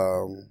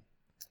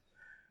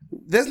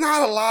 There's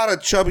not a lot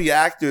of chubby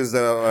actors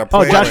that are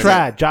playing.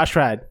 Josh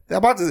Rad. They're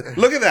about to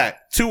look at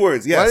that. 2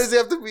 words. Yes. Why does he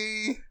have to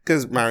be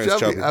Because Mario's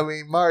chubby. I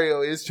mean,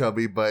 Mario is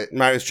chubby, but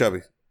Mario's chubby.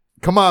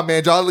 come on,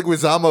 man. John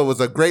Leguizamo was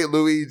a great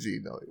Luigi.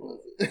 No, he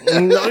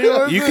wasn't. No, he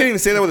wasn't. You can't even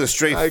say that with a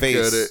straight I face.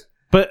 get it.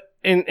 But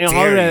in all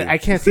Dare of that, you. I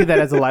can't see that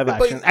as a live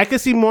action. I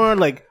could see more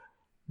like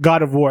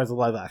God of War as a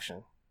live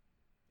action.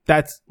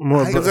 That's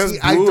more. I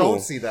brutal. don't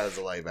see that as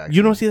a live action.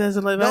 You don't see that as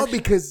a live No, action?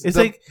 because It's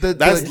the, like- the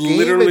That's game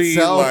literally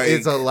itself like-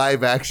 is a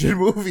live action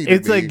movie. to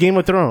It's me. like Game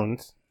of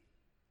Thrones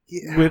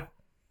Yeah. with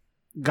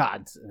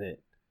gods in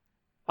it.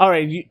 All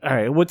right.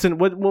 What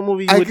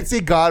movie? I would, could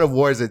see God of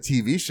War as a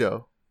TV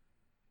show.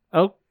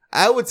 Oh,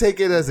 I would take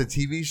it as a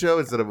TV show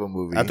instead of a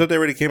movie. I thought they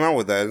already came out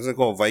with that. Isn't it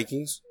called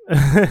Vikings?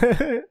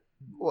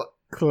 What?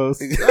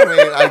 close. I mean,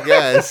 I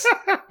guess.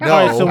 No.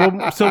 All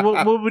right, so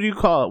what would you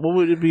call it? What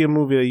would it be a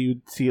movie that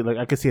you'd see? Like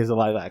I could see as a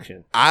live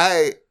action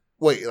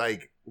Wait,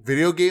 like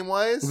video game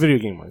wise? video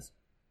game wise.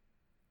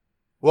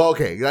 Well,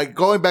 okay, like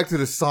going back to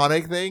the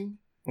Sonic thing,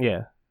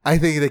 Yeah, I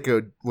think they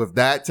could, with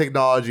that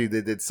technology,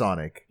 they did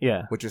Sonic,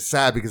 yeah. which is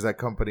sad because that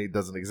company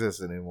doesn't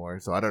exist anymore.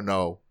 So I don't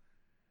know,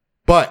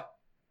 but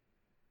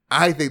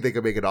I think they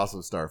could make it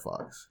also Star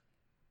Fox.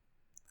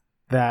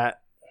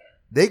 That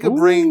They could Ooh.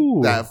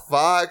 bring that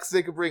fox.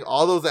 They could bring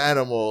all those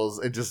animals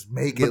and just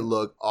make it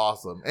look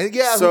awesome. And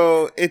yeah,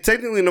 So it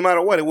technically, no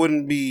matter what, it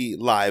wouldn't be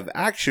live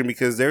action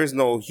because there is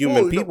no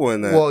human people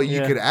in that. Well, you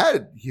Yeah. could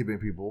add human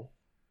people.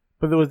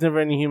 but there was never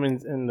any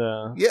humans in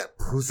the. Yeah,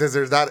 who says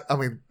there's not? I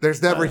mean,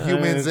 there's never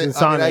humans in. in I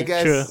mean, I Sonic,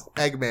 guess true.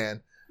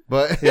 Eggman,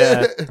 but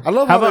Yeah. I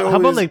love How they about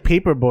always- like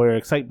Paperboy or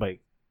Excitebike?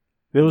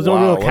 There was wow,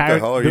 no real what character. the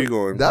hell are you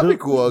going? that'd be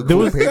cool. A There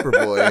cool was-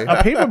 Paperboy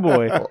A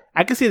Paperboy.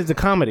 I could see it as a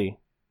comedy.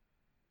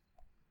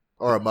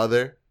 or a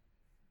mother.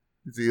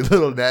 You see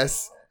little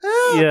Ness.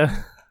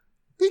 Yeah.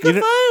 He You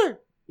can fire.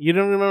 You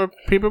don't remember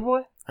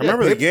Paperboy I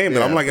remember the Yeah, game,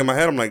 but I'm yeah. like in my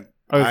head, I'm like,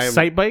 or I am-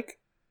 Excitebike?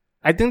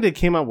 I think they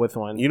came out with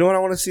one. you know what I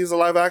want to see as a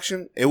live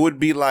action? It would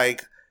be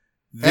like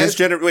this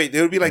Ed- Wait,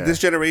 it would be like Yeah. this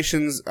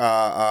generation's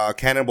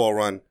Cannonball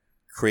Run,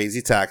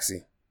 Crazy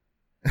Taxi.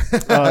 Oh,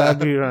 that'd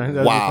be right.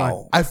 That'd be fine.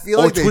 Wow. I feel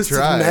Or like they Twisted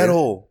tried.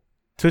 Metal.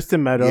 Twisted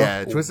Metal.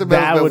 Yeah, Twisted That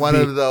Metal's been would one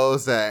be- of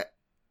those that.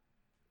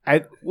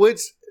 I-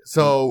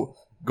 So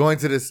going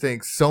to this thing,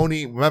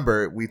 Sony.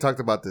 Remember, we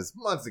talked about this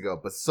months ago,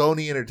 but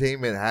Sony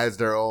Entertainment has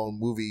their own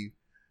movie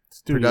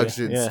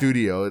production yeah.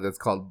 studio that's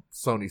called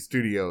Sony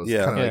Studios.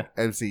 Yeah. Kind of like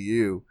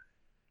MCU,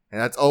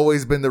 and that's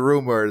always been the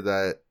rumor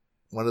that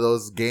one of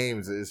those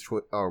games is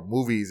or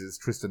movies is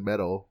Twisted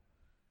Metal.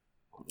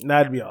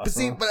 That'd be But awesome.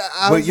 see, but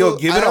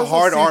Give it a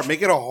hard art.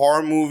 Make it a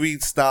horror movie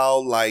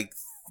style like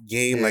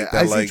game like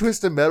that. I see Like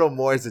Twisted Metal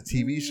more as a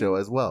TV show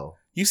as well.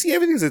 you see,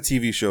 everything's a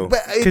TV show.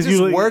 But it 'Cause just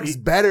you- works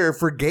better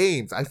for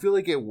games. I feel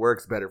like it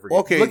works better for games.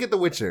 Okay. Look at The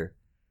Witcher.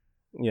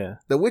 Yeah.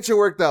 The Witcher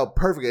worked out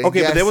perfectly.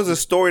 Okay, but there was a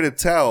story to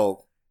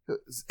tell.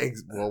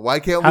 Well, why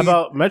can't How we?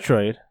 about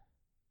Metroid?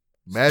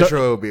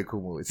 Metro would be a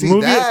cool movie. See,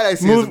 movie, that I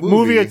see as a movie.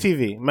 movie or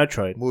TV?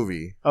 Metroid.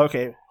 Movie.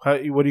 Okay.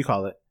 What do you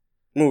call it?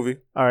 Movie.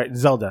 All right.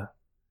 Zelda.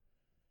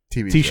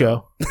 TV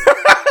T-show.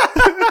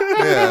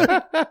 Yeah.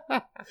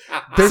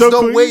 There's So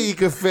no cool. way you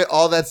could fit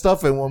all that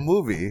stuff in one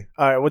movie.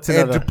 All right. What's And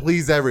another? to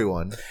please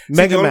everyone.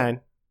 Mega don't-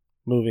 Man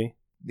movie.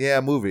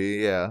 Yeah, movie,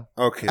 yeah.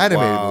 Okay. Animated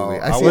wow. movie.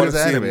 I I see it want as to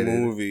see animated. a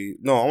movie.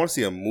 No, I want to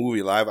see a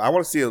movie live. I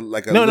want to see a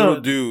No,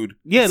 little dude.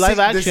 Yeah, live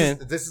See, action.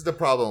 This is the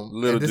problem.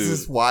 Little And this dude.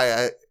 is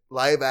why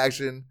live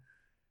action.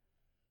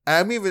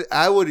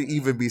 I would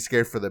even be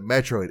scared for the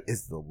Metroid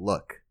is the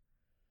look.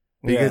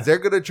 Because they're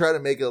gonna try to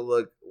make it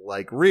look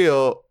like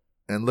real,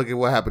 and look at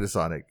what happened to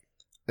Sonic.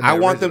 in the I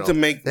want them to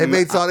original. make. They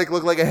made Sonic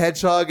look like a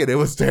hedgehog, and it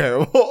was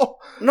terrible.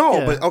 No,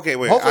 Yeah. but okay,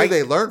 wait. Hopefully,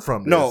 they learn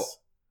from this. No.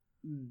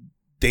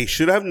 They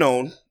should have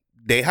known.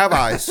 They have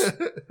eyes.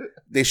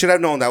 They should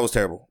have known that was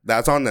terrible.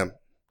 That's on them.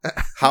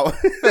 How?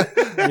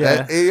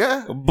 Yeah.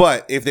 Yeah.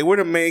 But if they were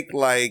to make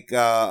like,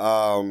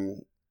 oh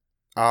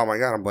my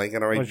god, I'm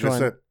blanking already. Which You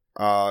just one?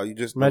 said, you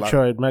just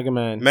Metroid, Mega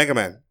Man. Mega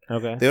Man.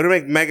 Okay. They were to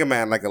make Mega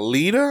Man like a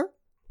leader.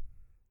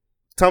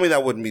 Tell me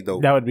that wouldn't be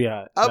dope. That would be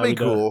hot. That'd be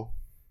dope. cool.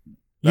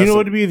 You know That's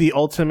what would be the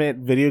ultimate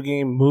video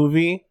game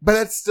movie? But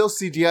that's still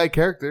CGI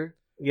character.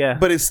 Yeah.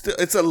 But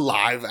it's a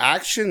live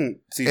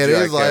action CGI. It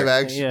is live character.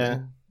 action. Yeah.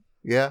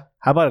 Yeah.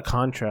 How about a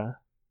Contra?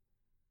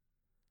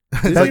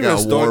 It's Isn't like even a a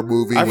story- war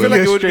movie. I feel with-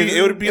 like it would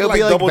It'd be It'll like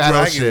be like Double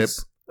Battleship.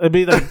 Dragons. It'd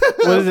be like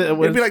what is it?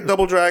 It'd be like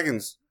Double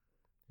Dragons.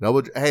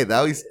 Hey,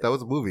 that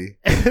was a movie.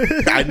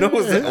 I know it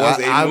was a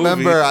I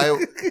movie.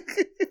 remember.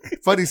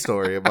 Funny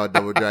story about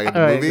Double Dragon the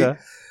All right, movie. go.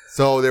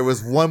 So there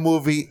was one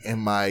movie in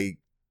my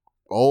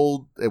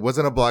it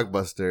wasn't a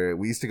Blockbuster.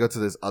 We used to go to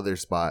this other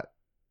spot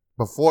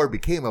before it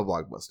became a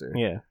Blockbuster.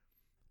 Yeah.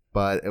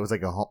 But it was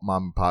like a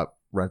mom and pop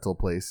rental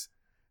place.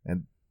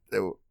 And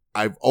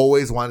I've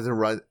always wanted to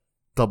run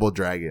Double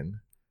Dragon.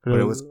 But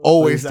it was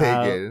always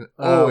out. taken.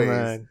 Oh, Always.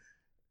 man.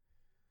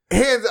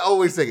 Hands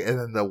always taken. And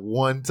then the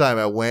one time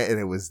I went and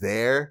it was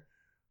there,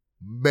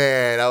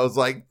 man, I was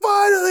like,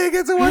 finally I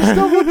get to watch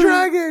Double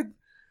Dragon.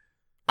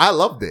 I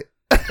loved it.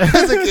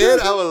 As a kid,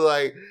 I was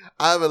like,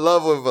 I'm in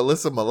love with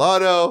Alyssa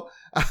Milano.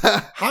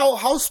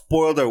 How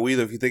spoiled are we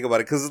though, if you think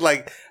about it? Because it's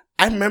like,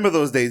 I remember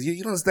those days. You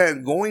don't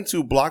understand. Going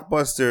to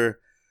Blockbuster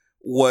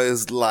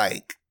was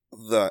like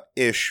the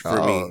ish for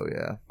me. Oh,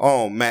 yeah.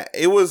 Oh man,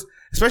 it was,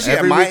 especially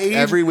Every at my week- age.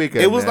 every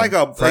weekend, it was man. like you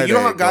know Friday,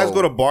 how guys go.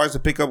 go to bars to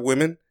pick up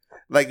women.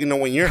 Like, you know,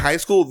 when you're in high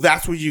school,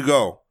 that's where you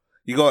go.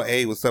 You go,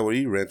 hey, what's up? What are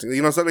you renting?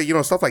 You know,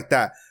 stuff like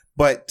that.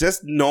 But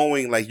just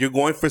knowing, like, you're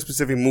going for a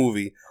specific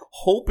movie,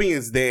 hoping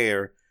it's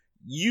there,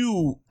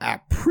 you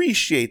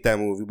appreciate that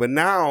movie. But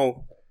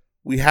now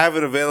we have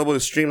it available to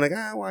stream. Like,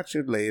 I'll watch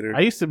it later.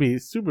 I used to be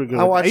super good.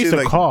 I watch I used it,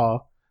 to like-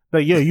 call.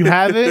 Like, yo, you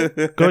have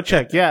it? Go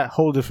check. Yeah,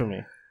 hold it for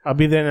me. I'll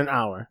be there in an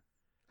hour.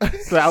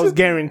 So I was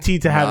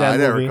guaranteed to have Nah, that I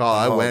never movie. call.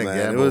 I Oh, went man,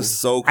 again. it was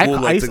so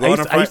cool. I to go on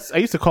a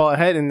Friday. used to call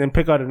ahead and then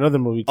pick out another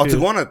movie too. Oh, to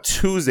go on a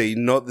Tuesday, you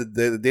know, the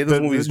day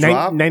those movies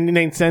drop.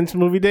 99 cents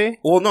movie day.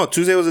 Well, no,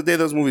 Tuesday was the day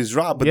those movies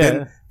dropped. But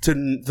Yeah.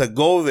 then to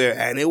go there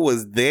and it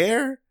was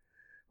there,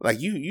 like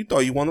you thought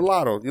you won the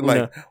lotto. You're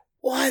like,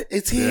 what?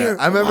 It's here.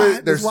 I remember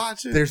What? Let's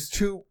watch it. there's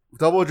two.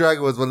 Double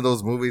Dragon was one of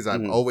those movies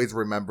I've Mhm. always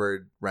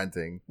remembered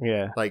renting.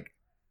 Yeah. Like,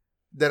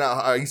 then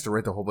I used to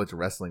rent a whole bunch of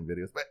wrestling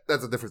videos, but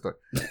that's a different story.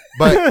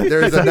 But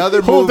there's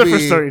another whole movie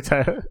different story,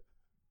 Tyler.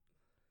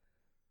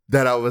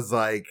 that I was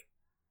like,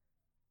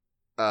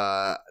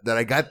 that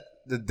I got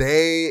the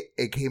day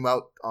it came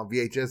out on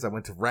VHS. I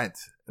went to rent.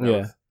 And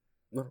Yeah.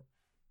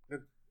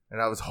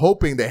 I was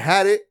hoping they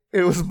had it.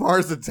 It was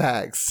Mars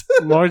Attacks.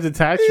 Mars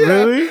Attached, Yeah,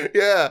 really?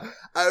 Yeah.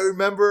 I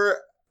remember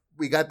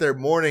we got there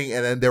morning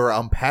and then they were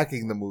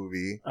unpacking the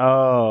movie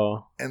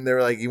Oh. and they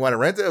were like, you want to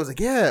rent it? I was like,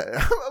 yeah.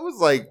 I was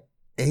like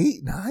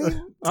 8,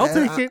 9. I'll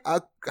 10. take it. I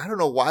don't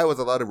know why I was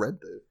allowed to rent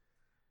it.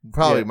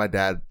 Probably Yeah. my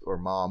dad or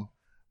mom.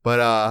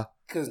 But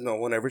Because no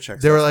one ever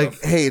checks. they were that like,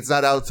 stuff. hey, it's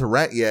not out to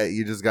rent yet.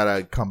 You just got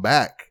to come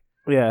back.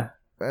 Yeah.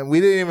 And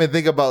we didn't even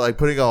think about like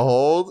putting a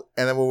hold.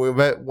 And then when we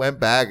went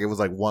back, it was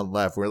like one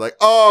left. We were like,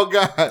 oh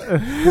God.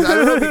 'Cause I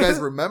don't know if you guys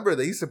remember.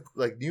 They used to,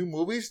 like, new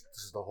movies,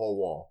 this is the whole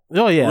wall.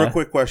 Oh, yeah. Real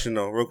quick question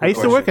though. Real quick I used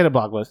to question. work at a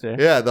Blockbuster.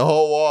 Yeah, the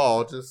whole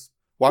wall. Just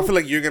Well, I feel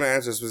like you're gonna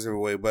answer a specific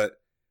way, but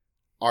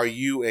are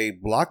you a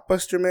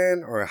Blockbuster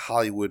man or a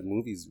Hollywood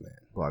movies man?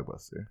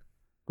 Blockbuster.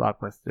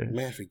 Blockbuster.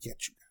 Man, forget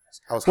you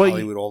guys. I was Well,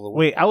 Hollywood all the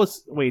way.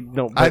 Wait,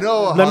 no. I but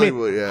know let me-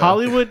 Hollywood, yeah.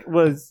 Hollywood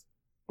was,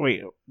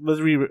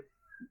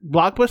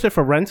 Blockbuster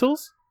for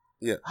rentals?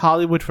 Yeah.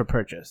 Hollywood for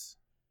purchase.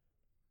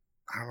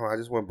 I don't know. I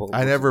just went both.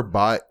 I never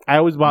bought. I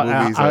always bought,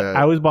 Movies,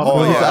 I always bought Oh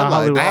movies yeah, at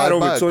Hollywood. I had I over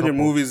bought a 200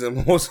 couple. movies,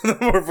 and most of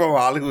them were from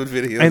Hollywood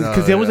videos. And No,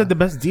 because they always yeah. had the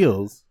best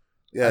deals.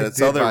 yeah, I that's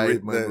did other buy the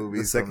my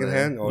movies from second there.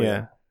 hand. Oh yeah.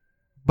 yeah.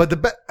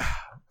 But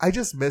I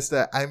just miss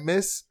that. I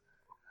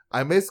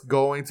miss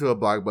going to a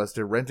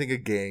Blockbuster, renting a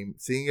game,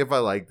 seeing if I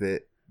liked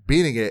it,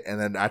 beating it, and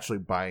then actually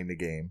buying the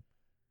game.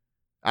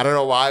 I don't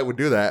know why I would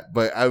do that,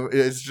 but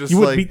it's just You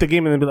would like, beat the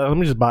game and then be like, let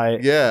me just buy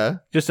it. yeah.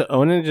 Just to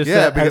own it? Just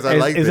Yeah, to- because I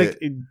liked it's it.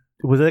 Like,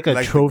 was it like a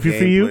Like the trophy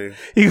for you? gameplay.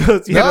 He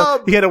goes,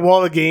 No. he had a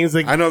wall of games.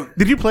 Like, I know.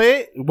 did you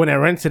play it? When I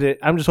rented it,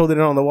 I'm just holding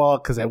it on the wall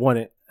because I won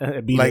it.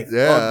 I beat Like, it.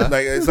 Yeah.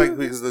 like it's like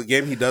because the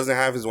game he doesn't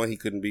have is one he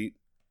couldn't beat.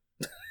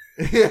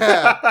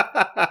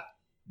 Yeah.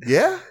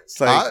 Yeah. It's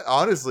like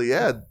Honestly,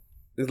 yeah.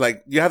 it's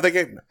like you have that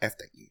game. F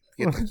that game.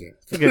 Get that game.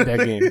 Forget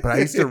that game. But I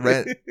used to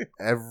rent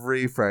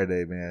every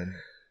Friday, man.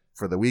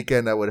 For the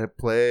weekend, I would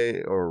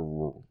play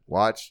or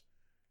watch.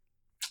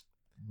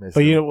 Miss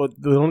But you them. know what?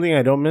 The only thing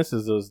I don't miss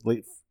is those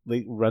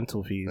late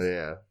rental fees. Oh,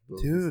 yeah.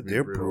 Those used to Dude, be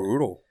they're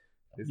brutal.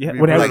 Used to Yeah, be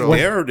when I- Like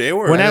brutal. they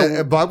were. when I-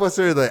 And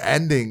Blockbuster, the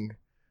ending,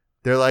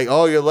 they're like,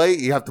 "Oh, you're late.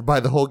 You have to buy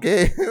the whole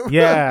game."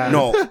 Yeah.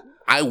 no,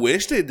 I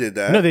wish they did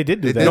that. No, they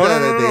did do They that. did No, that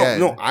no, no, at the no, end.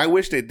 no. I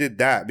wish they did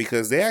that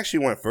because they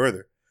actually went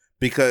further.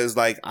 Because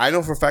like I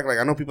know for a fact, like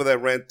I know people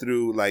that rent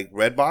through like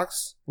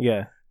Redbox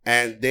Yeah.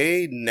 and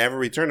they never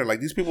return it. Like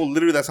these people,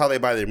 literally, that's how they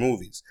buy their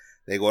movies.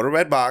 They go to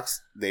Redbox,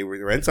 they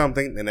rent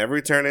something, they never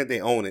return it, they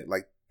own it.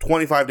 Like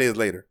 25 days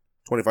later,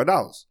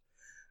 $25.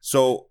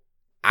 So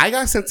I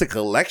got sent to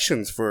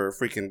collections for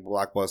freaking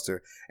Blockbuster,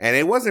 and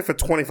it wasn't for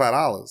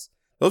 $25.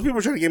 Those people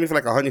were trying to get me for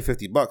like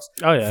 $150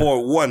 Oh yeah.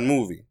 for one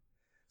movie.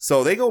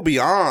 So they go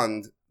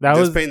beyond That just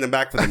was paying them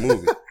back for the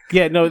movie.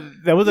 yeah. No,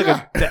 that was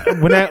like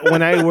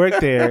when I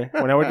worked there,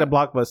 when I worked at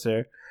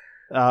Blockbuster,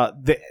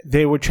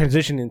 they were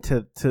transitioning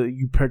to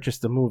you purchase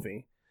the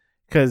movie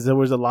because there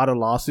was a lot of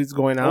lawsuits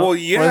going out. Oh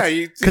yeah,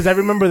 Because I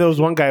remember there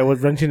was one guy who was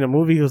renting a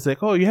movie. He was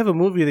like, "Oh, you have a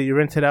movie that you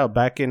rented out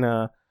back in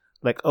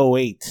like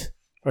 08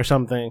 or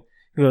something."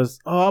 He goes,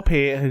 "Oh, I'll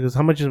pay it." He goes,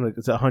 "How much is it?"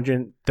 It's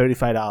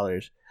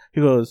 $135.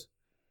 He goes,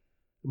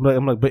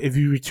 I'm like, but if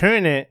you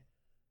return it,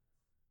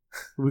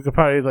 we could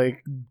probably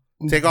like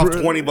take off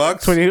 $20. 20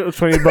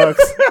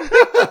 bucks.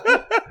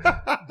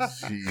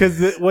 Jeez.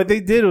 Because what they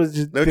did was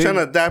just They're trying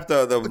to adapt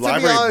the to be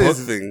library honest-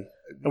 book thing.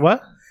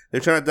 what?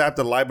 They're trying to adapt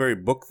the library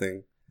book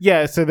thing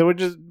Yeah, so they were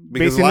just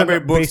because basing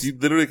library it- books base- you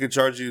literally could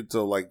charge you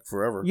till like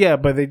forever. Yeah,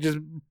 but they just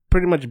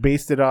pretty much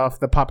based it off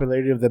the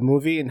popularity of the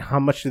movie and how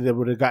much they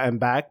would have gotten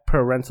back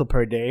per rental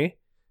per day,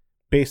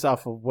 based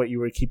off of what you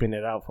were keeping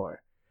it out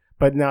for.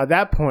 But now at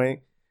that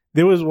point,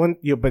 there was one.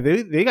 But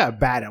they got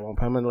bad at one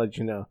point. I'm gonna let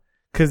you know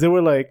because they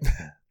were like,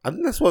 I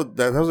think that's what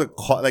that was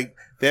like.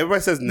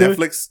 Everybody says There-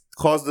 Netflix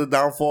caused the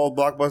downfall of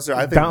Blockbuster.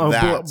 I think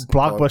that's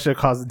Blockbuster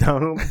caused it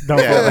down. Yeah,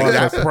 like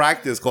that Blockbuster.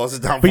 practice caused the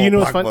downfall But you know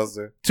of what's fun?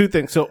 Blockbuster. Two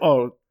things.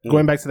 So,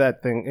 going back to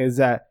that thing is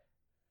that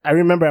I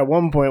remember at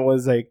one point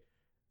was like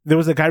there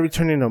was a guy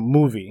returning a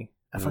movie.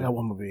 I forgot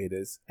what movie it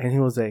is, and he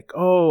was like,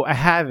 "Oh, I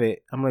have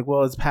it." I'm like,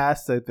 "Well, it's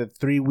past like the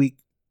 3-week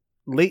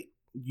late.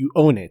 You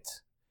own it."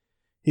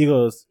 He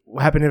goes,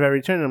 "What happened if I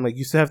return it?" I'm like,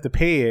 "You still have to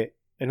pay it,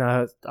 and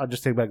I'll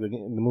just take back the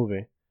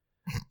movie."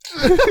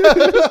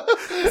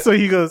 So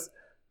he goes,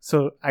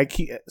 I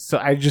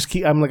just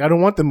keep. I'm like, "I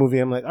don't want the movie."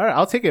 I'm like, "All right,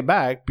 I'll take it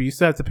back, but you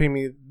still have to pay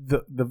me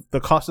the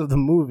cost of the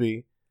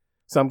movie."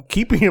 So I'm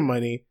keeping your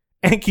money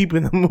and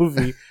keeping the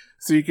movie,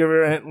 so you can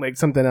rent like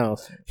something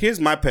else. Here's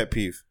my pet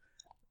peeve.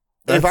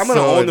 That's if I'm gonna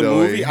so own the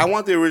annoying. movie, I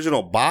want the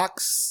original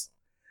box.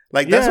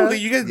 Like that's Yeah. what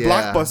you get. Yeah,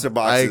 Blockbuster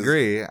boxes. I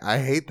agree. I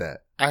hate that.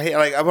 I hate.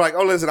 Like I'm like,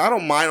 oh, listen, I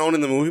don't mind owning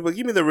the movie, but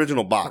give me the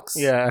original box.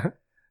 Yeah,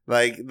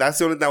 Like that's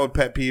the only thing that would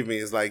pet peeve me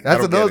is like I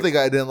That's don't another get it.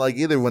 thing I didn't like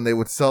either. When they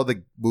would sell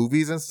the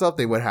movies and stuff,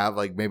 they would have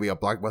like maybe a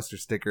Blockbuster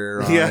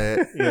sticker on Yeah.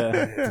 it.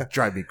 yeah. It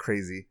drive me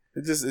crazy.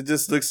 It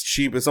just looks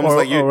cheap. It's almost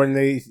like Or you. when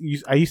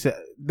I used to.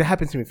 That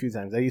happened to me a few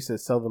times. I used to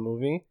sell the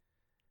movie,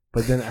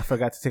 but then I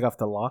forgot to take off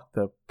the lock,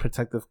 the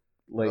protective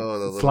Oh, the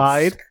little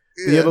slide,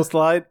 the Yeah. yellow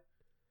slide.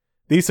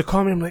 They used to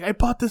call me. I'm like, I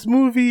bought this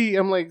movie.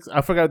 I'm like,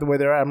 I forgot the way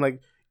they're at. I'm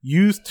like,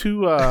 use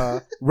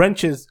 2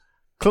 wrenches,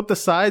 clip the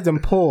sides,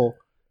 and pull.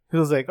 He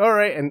was like, all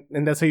right,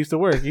 and that's how it used to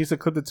work. He used to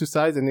clip the 2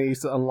 sides, and they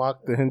used to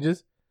unlock the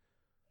hinges.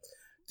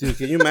 Dude,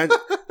 can you imagine?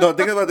 No,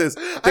 think about this. I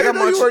Think didn't how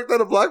know much. you worked at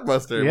a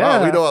Blockbuster. Yeah.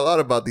 Wow, we know a lot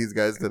about these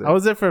guys today. I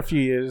was there for a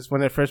few years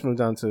when I first moved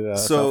down to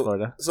South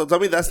Florida. So tell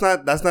me that's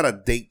not a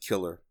date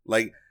killer.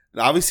 Like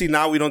obviously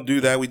now we don't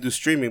do that. We do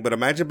streaming. But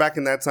imagine back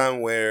in that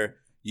time where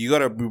you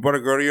brought a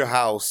girl to your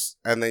house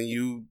and then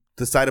you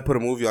decide to put a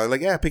movie on.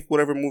 Like, yeah, pick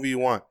whatever movie you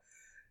want.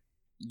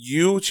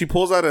 She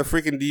pulls out a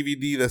freaking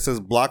DVD that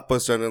says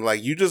Blockbuster and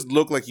like you just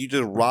look like you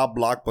just robbed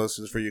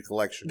Blockbusters for your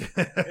collection.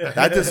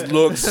 That just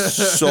looks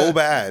so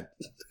bad.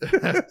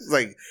 It's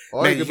like,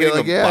 Or man, you you could be can't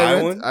like, even yeah, buy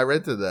I one?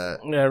 rented that.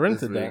 Yeah, I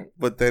rented This that.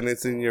 but then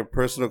it's in your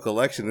personal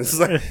collection. It's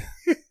like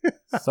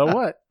So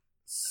what?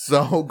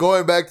 So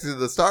going back to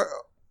the start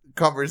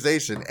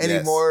conversation, any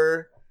Yes.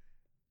 more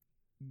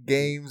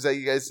games that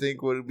you guys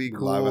think would be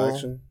cool? live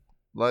action.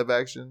 Live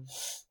action?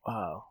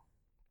 Wow.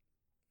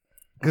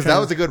 Because that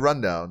was a good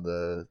rundown.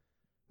 The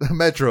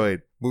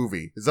Metroid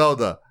movie,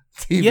 Zelda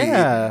TV.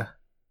 Yeah,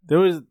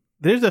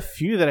 there's a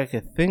few that I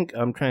could think.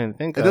 I'm trying to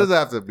think It of. doesn't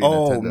have to be.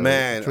 Oh Nintendo.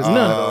 man. Just No.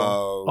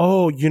 Nintendo.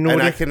 Oh, you know and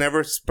what? I can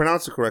never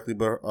pronounce it correctly,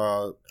 but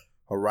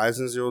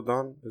Horizon Zero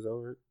Dawn, is that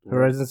right?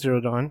 Horizon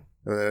Zero Dawn.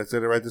 I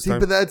said it right this See, time.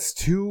 but that's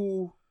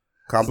too.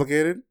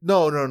 Complicated.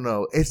 No.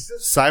 It's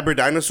just. Cyber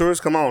dinosaurs,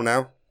 come on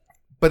now.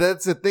 But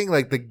that's the thing.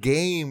 Like the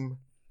game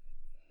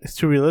It's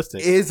too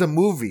realistic. is a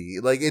movie.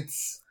 Like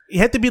it's. You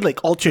have to be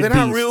like Altered They're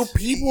Beast. not real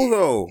people,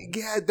 though.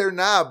 Yeah, they're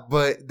not,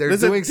 but they're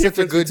There's a doing such a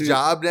difference good between-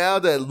 job now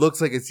that it looks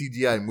like a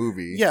CGI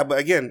movie. Yeah, but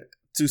again,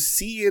 to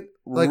see it,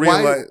 Like, real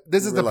why? life,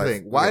 This is the real life.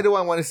 thing. Why Okay. do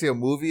I want to see a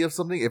movie of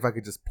something if I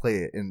could just play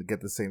it and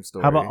get the same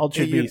story? How about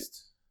Altered Yeah, you-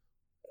 Beast?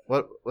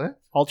 What?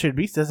 Altered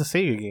Beast, that's a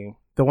Sega game.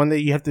 The one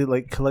that you have to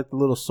like collect the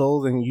little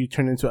souls and you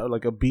turn into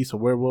like a beast, a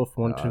werewolf,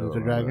 one turns into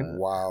a dragon.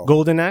 Wow.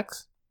 Golden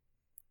Axe.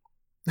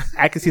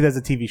 I can see that as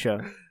a TV show.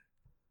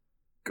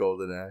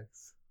 Golden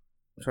Axe.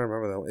 I'm trying to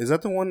remember that one. Is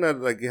that the one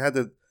that like you had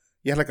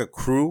like a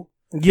crew?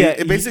 Yeah,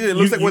 It basically it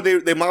looks like what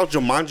they modeled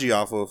Jumanji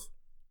off of.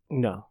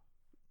 No,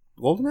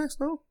 Golden Axe,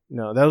 no?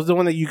 that was the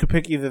one that you could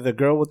pick either the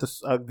girl with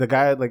the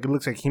guy like it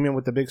looks like He-Man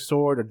with the big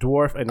sword, a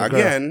dwarf, and a girl.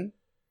 Again,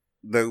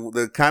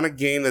 the kind of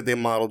game that they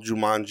modeled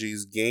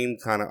Jumanji's game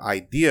kind of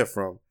idea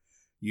from.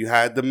 You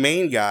had the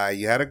main guy,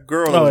 you had a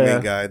girl that was the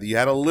main guy, you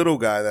had a little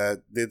guy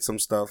that did some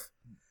stuff.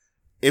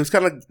 It was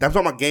kind of, that's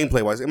what my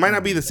gameplay was. It might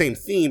not be the same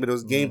theme, but it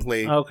was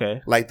gameplay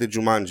Okay, like the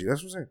Jumanji.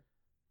 That's what I'm saying.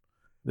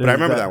 But I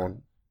remember that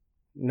one.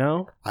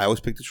 No, I always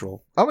picked the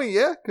troll. I mean,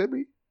 yeah, could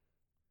be.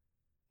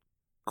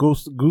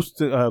 Ghost and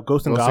Ghosts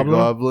and Goblin.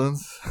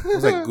 Goblins. It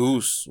was like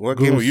Goose. What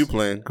Goose. game were you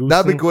playing? Goose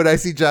That'd be and- good. I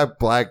see Jack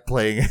Black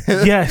playing.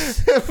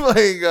 Yes.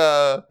 playing.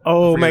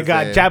 Oh I my forget God,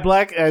 his name. Jack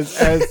Black as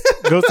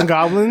Ghosts and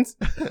Goblins.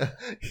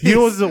 You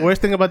know what's the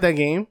worst thing about that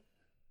game?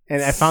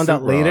 And I found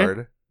out Super later.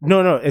 hard.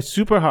 No, it's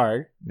super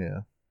hard.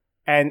 Yeah.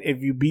 And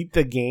if you beat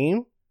the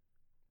game,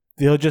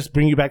 they'll just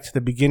bring you back to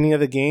the beginning of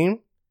the game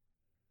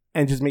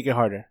and just make it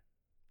harder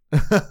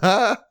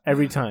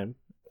every time.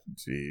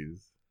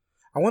 Jeez.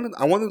 I want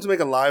them to make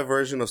a live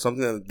version of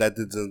something that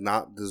does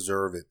not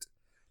deserve it.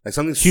 Like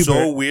something so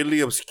Q*bert.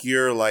 weirdly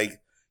obscure,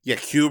 like, yeah,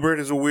 Q*bert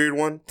is a weird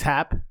one.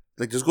 Tap.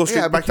 Like, just go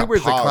straight Yeah, but back to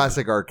Cubert's a Pog.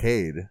 classic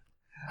arcade.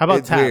 How about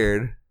It's Tap?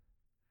 weird.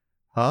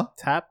 Huh?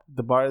 Tap,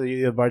 the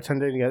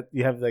bartender,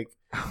 you have like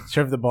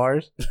serve the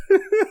bars.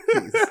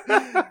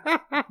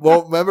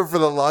 Well, remember for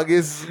the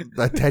longest,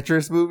 the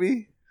Tetris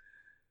movie?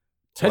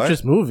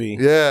 Tetris movie.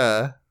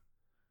 Yeah.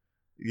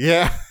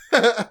 Yeah.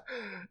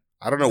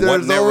 I don't know what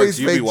There's networks always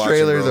you be fake watching,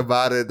 trailers bro.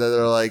 about it that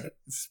are like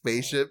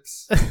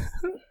spaceships.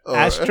 Or-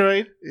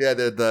 Asteroid. Yeah,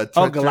 the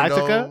Oh, Galactica.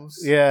 Tetranomes.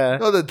 Yeah.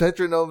 No, the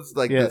Tetranomes,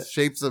 like Yeah. the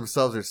shapes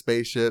themselves are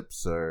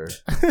spaceships, or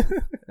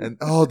and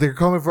they're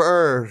coming for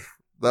Earth.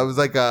 That was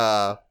like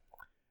I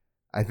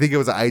think it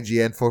was an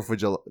IGN 4th of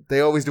July.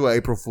 They always do an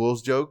April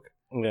Fool's joke,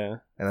 Yeah.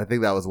 and I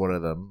think that was one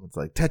of them. It's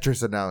like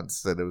Tetris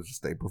announced, and it was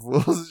just April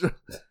Fool's joke.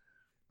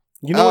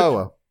 You know what?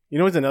 Well. You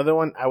know what's another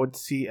one I would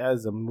see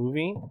as a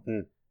movie? Hmm.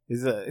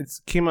 It's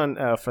came on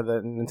for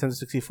the Nintendo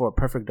 64,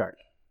 Perfect Dark.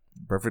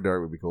 Perfect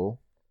Dark would be cool.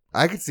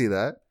 I could see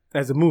that.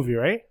 As a movie,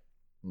 right?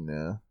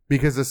 Yeah,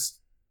 because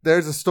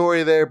there's a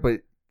story there, but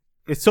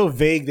It's so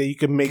vague that you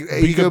can make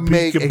You could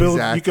make- build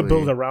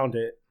exactly. around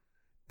it.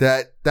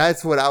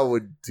 that's what I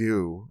would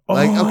do.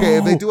 Like, okay,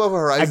 if they do have a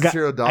Horizon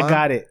Zero Dawn, I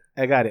got it.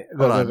 Go,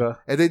 Hold go, on. go.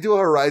 If they do a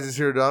Horizon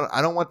Zero Dawn,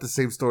 I don't want the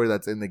same story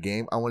that's in the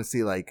game. I want to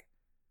see like,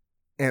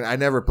 and I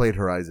never played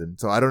Horizon,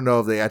 so I don't know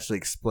if they actually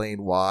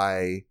explain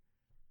why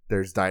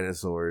there's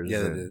dinosaurs. Yeah,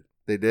 they and- did.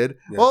 They did?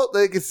 Yeah. Well,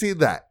 they can see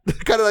that.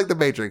 Kind of like the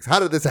Matrix. How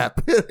did this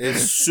happen?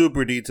 It's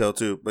super detailed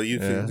too, but you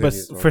Yeah. can. But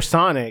for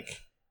Sonic,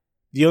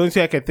 the only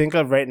thing I can think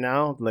of right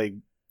now, like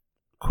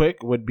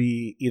quick, would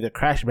be either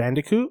Crash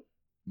Bandicoot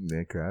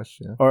Yeah, Crash,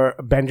 yeah. or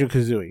Banjo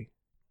Kazooie.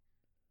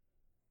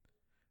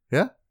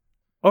 Yeah.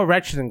 Or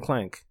Ratchet and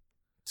Clank.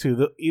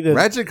 Either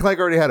Ratchet and Clank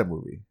already had a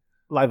movie.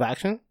 live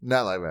action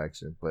Not live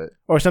action, but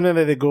or something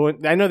that they go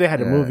in. I know they had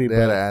a yeah, movie, They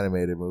but had an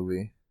animated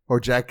movie. Or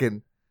Jack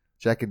and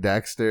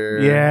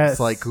Daxter. Yes.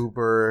 Sly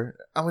Cooper.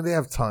 I mean, they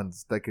have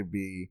tons that could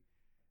be.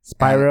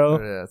 Spyro.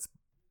 Yeah,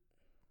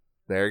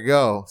 there you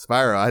go.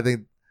 Spyro. I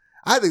think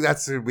that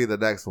should be the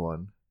next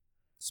one.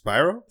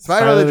 Spyro?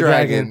 Spyro the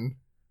Dragon.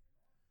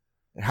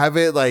 Have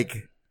it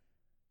like,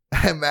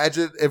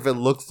 imagine if it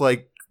looks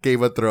like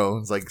Game of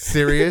Thrones, like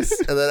serious,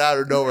 and then out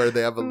of nowhere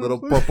they have a little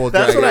purple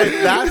That's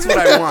dragon. that's what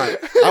I want.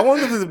 I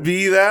want them to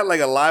be that, like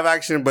a live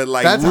action, but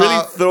like That's really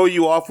how- throw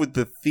you off with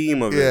the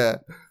theme of it. Yeah,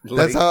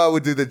 that's how I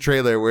would do the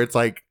trailer, where it's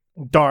like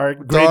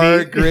dark,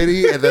 dark,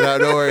 gritty, and then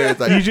out of nowhere it's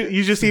like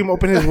you just see him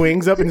open his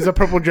wings up and he's a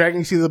purple dragon.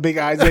 You see the big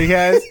eyes that he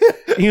has.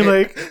 And you're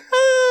like,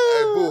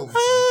 and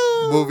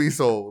boom, movie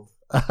sold.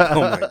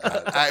 Oh my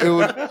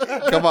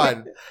god. Come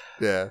on,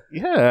 yeah.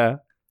 yeah.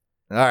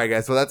 All right,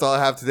 guys. So that's all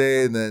I have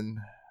today, and then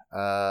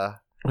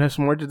We have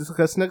some more to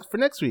discuss for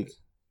next week,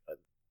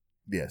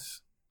 yes,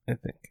 I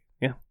think.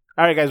 Yeah.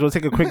 All right, guys. We'll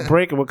take a quick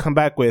break and we'll come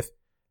back with,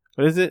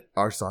 what is it?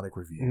 our Sonic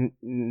review.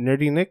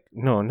 Nerdy Nick?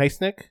 No,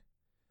 Nice Nick?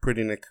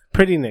 Pretty Nick.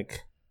 Pretty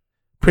Nick.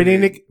 Pretty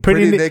Nicky.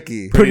 Pretty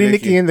Nicky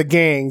Nicky. and the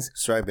gangs.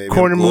 That's right, baby.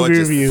 Corner I'm movie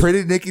gorgeous. review.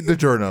 Pretty Nicky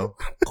DiGiorno.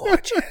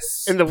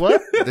 Gorgeous. In the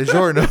what?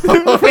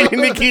 DiGiorno. Pretty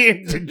Nicky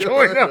and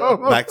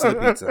DiGiorno. Back to the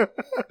pizza.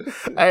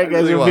 All right,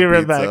 guys. Really We'll be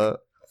want right back.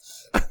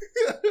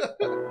 pizza.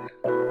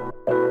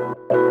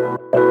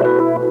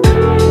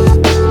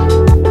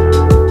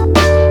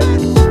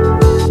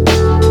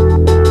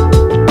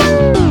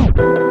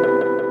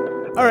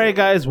 All right,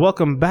 guys.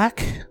 Welcome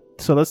back.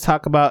 So let's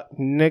talk about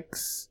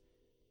Nick's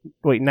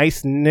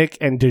Nice Nick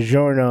and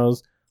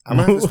DiGiorno's. I'm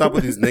gonna have to stop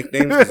with these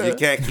nicknames because you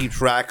can't keep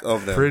track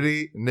of them.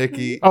 Pretty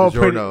Nicky Oh,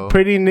 DiGiorno.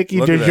 pretty Nicky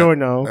Look at that.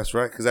 DiGiorno. That's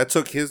right, because I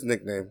took his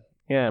nickname.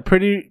 Yeah,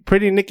 pretty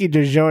Nicky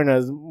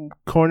DiGiorno's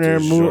corner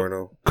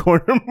DiGiorno.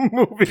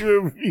 movie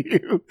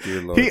review.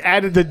 Dear Lord. He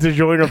added the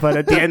DiGiorno part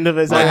at the end of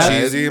his. My Yeah.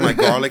 cheesy, my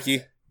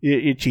garlicky,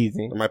 You're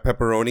cheesy. my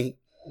pepperoni.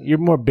 You're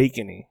more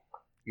bacony.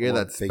 You're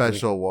Well, that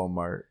special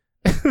Walmart.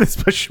 The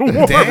special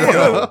one. Damn.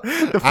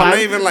 The I'm not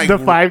even like the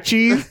 5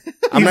 cheese.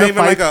 I'm He's not a even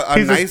five- like a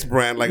he's nice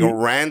brand like a you-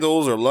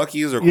 Randall's or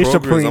Lucky's or You're Kroger's.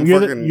 supreme. I'm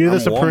You're fucking, the I'm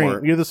supreme.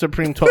 Walmart. You're the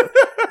supreme.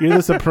 You're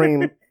the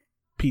supreme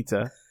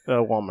pizza.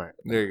 Walmart.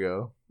 There you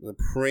go.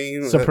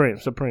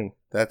 Supreme.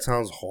 That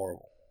sounds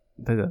horrible.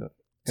 That doesn't.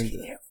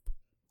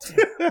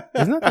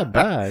 It's not that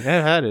bad. I've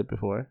had it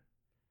before.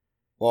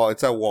 Well,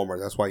 it's at Walmart.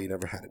 That's why you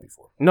never had it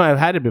before. No, I've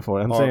had it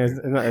before. I'm Oh, saying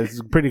okay. it's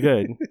pretty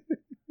good.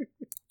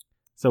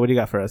 So what do you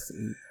got for us?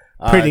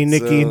 Pretty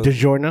Nicky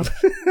DiGiorno.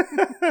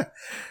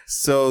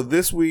 So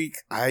this week,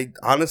 I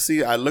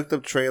looked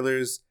up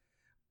trailers.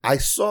 I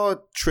saw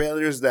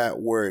trailers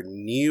that were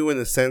new in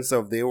the sense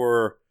of they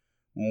were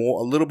a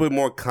little bit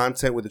more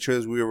content with the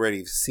trailers we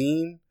already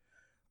seen,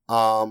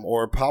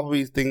 or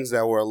probably things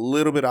that were a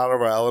little bit out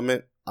of our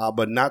element,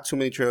 but not too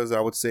many trailers that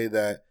I would say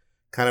that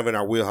kind of in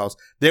our wheelhouse.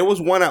 There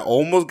was one that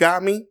almost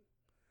got me.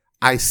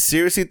 I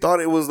seriously thought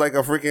it was like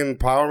a freaking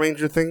Power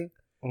Ranger thing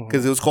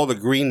because it was called the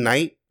Green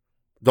Knight.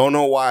 Don't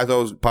know why I thought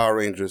it was Power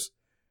Rangers.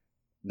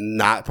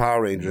 Not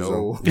Power Rangers.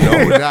 No, though.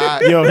 no,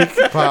 not Yo,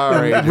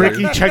 Power Rangers.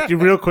 Ricky checked you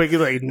real quick. He's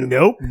like,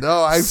 nope.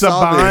 No, I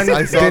saw Saban this.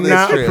 I saw did this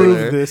not trailer.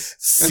 approve this.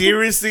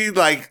 Seriously,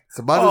 like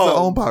Saban doesn't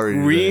own Power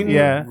Rangers. Green, anymore.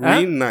 Yeah.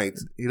 Green Knight.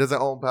 He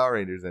doesn't own Power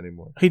Rangers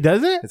anymore. He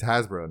does it? It's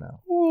Hasbro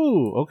now.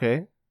 Ooh,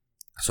 okay.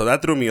 So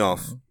that threw me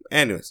off.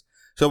 Anyways,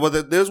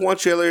 but there's one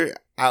trailer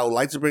I would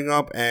like to bring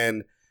up,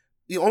 and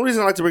the only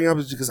reason I like to bring it up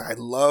is because I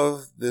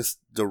love this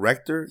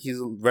director. He's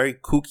very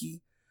kooky.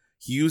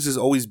 He uses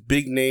always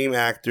big name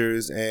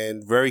actors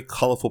and very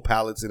colorful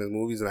palettes in his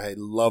movies, and I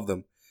love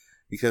them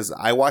because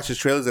I watch his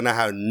trailers and I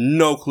have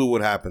no clue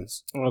what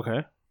happens.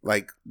 Okay.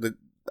 Like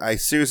I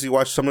seriously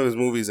watch some of his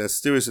movies and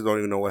seriously don't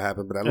even know what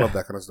happened, but I love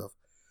that kind of stuff.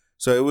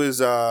 So it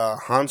was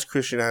Hans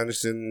Christian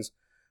Andersen's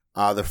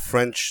The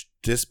French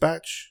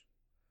Dispatch.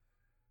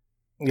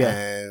 Yeah.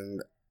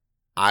 And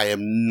I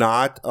am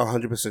not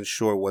 100%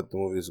 sure what the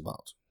movie is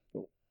about.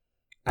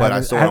 But I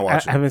still want to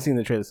watch I it. haven't seen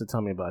the trailer, so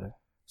tell me about it.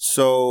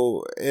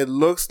 So it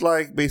looks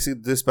like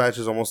basically Dispatch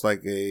is almost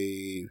like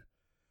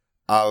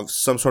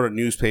some sort of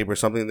newspaper,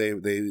 something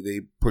they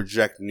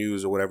project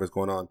news or whatever's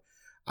going on.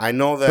 I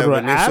know that So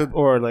an app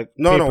or like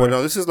no,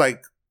 paper? this is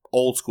like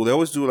old school. They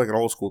always do like an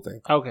old school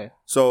thing. Okay.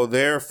 So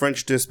they're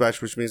French Dispatch,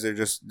 which means they're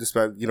just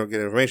dispatch, get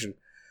information.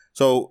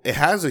 So it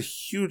has a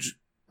huge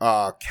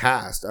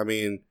cast. I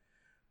mean,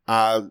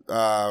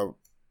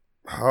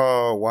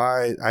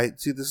 why?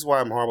 This is why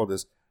I'm horrible at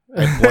this.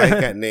 I blank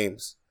at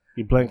names.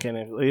 You blank in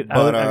it.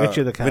 But I'll get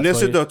you the cast. Benicio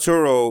for you. del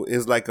Toro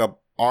is like a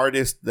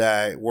artist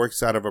that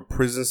works out of a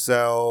prison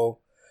cell.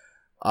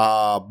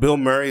 Bill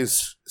Murray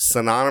is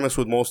synonymous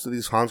with most of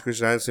these Hans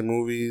Christian Andersen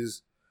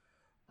movies.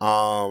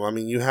 I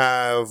mean, you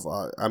have,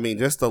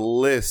 just a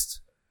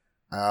list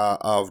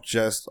of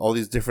just all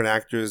these different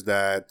actors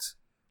that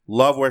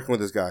love working with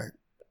this guy.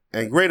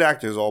 And great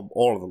actors, all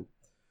of them.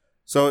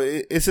 So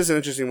it's just an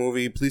interesting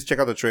movie. Please check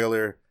out the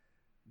trailer.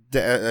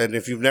 And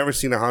if you've never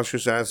seen a Hans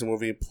Christian Andersen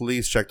movie,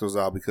 please check those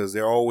out because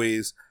they're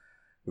always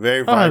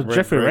very vibrant.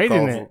 Jeffrey very Wright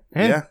in colorful.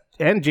 it.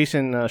 And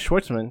Jason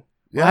Schwartzman.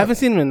 Yeah. I haven't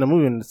seen him in the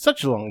movie in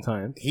such a long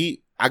time.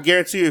 I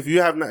guarantee you, if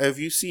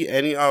you see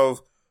any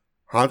of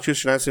Hans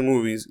Christian Andersen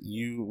movies,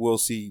 you will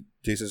see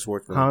Jason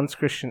Schwartzman. Hans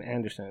Christian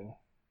Andersen.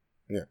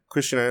 Yeah,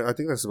 Christian. I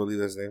think that's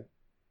his name.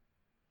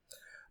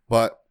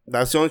 But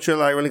that's the only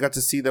trailer I really got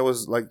to see that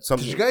was like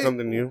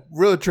something new.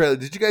 Real trailer.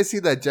 Did you guys see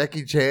that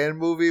Jackie Chan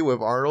movie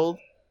with Arnold?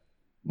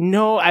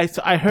 No, I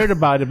heard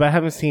about it, but I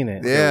haven't seen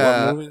it.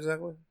 Yeah. What movie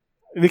exactly?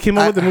 They came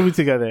up with the movie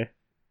together.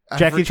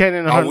 Jackie Chan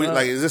and Arnold.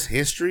 Is this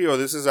history or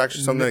this is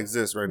actually something that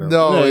exists right now?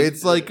 No,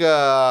 it's like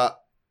hold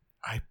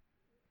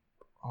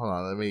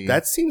on, let me.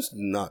 That seems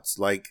nuts.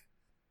 Like,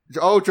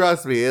 oh,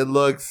 trust me, it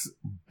looks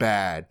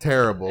bad,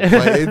 terrible,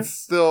 but it's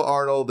still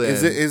Arnold. And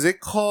is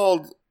it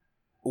called?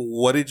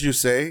 What did you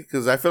say?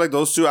 Because I feel like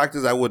those two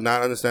actors, I would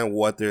not understand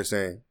what they're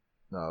saying.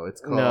 No,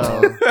 it's called.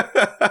 No.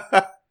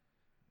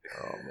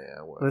 Oh man,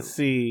 Let's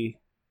see.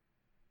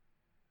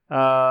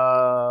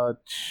 What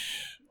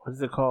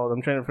is it called?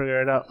 I'm trying to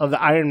figure it out. Oh, the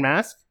Iron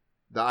Mask.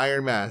 The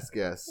Iron Mask.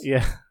 Yes.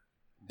 Yeah.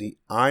 The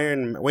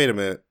Iron. Wait a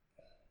minute.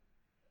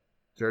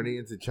 Journey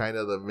into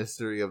China: The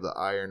Mystery of the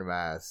Iron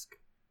Mask.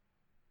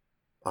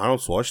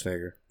 Arnold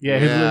Schwarzenegger.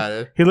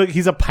 Yeah.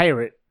 He's a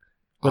pirate.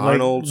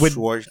 Arnold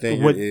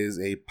Schwarzenegger is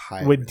a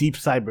pirate with deep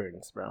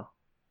sideburns, bro.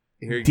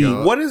 Here you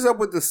go. What is up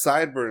with the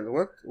sideburns?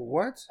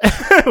 What?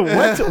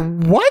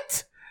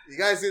 What? You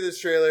guys see this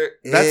trailer?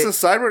 That's a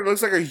sideburn. It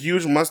looks like a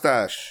huge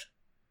mustache.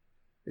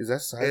 Is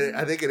that sideburn?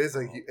 I think it is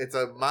it's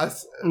a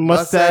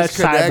mustache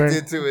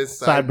connected to his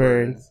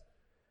sideburns.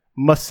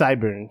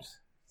 Sideburns.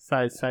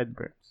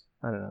 Sideburns.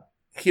 I don't know.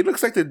 He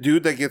looks like the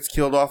dude that gets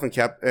killed off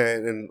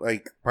in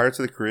like Pirates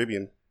of the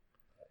Caribbean.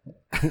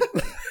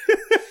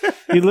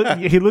 He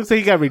looks like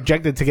he got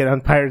rejected to get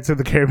on Pirates of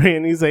the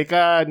Caribbean. He's like,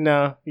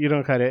 no, you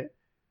don't cut it.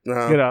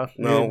 No, Get off.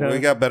 No, Yeah, no. we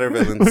got better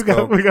villains.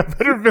 we got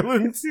better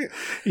villains.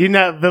 You're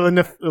not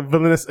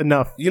villainous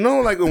enough. You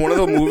know, like in one of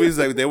those movies,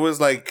 like there was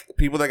like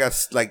people that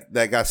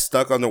got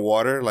stuck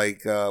underwater.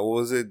 Like what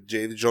was it?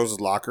 J.D. Jones's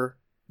locker.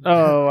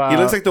 Oh, wow. He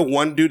looks like the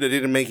one dude that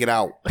didn't make it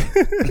out.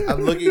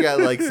 I'm looking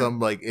at like some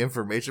like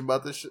information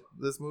about this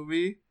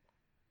movie,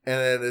 and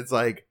then it's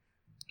like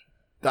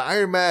the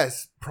Iron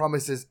Mask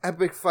promises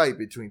epic fight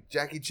between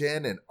Jackie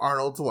Chan and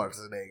Arnold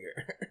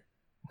Schwarzenegger.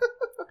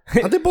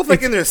 Are they both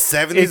like in their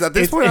 70s? At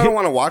this point, I don't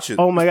want to watch it.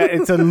 Oh my god,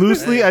 it's a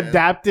loosely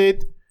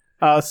adapted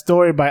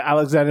story by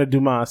Alexander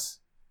Dumas.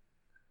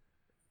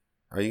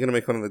 Are you gonna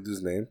make fun of the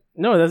dude's name?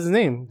 No, that's his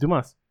name,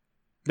 Dumas.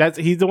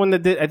 He's the one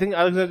that did. I think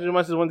Alexander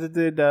Dumas is the one that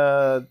did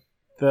the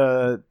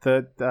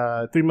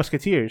Three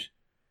Musketeers.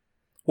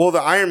 Well,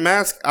 the Iron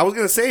Mask. I was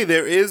gonna say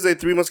there is a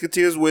Three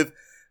Musketeers with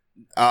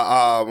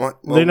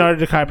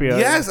Leonardo DiCaprio.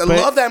 Yes, I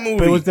love that movie.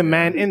 But it was the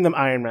man in the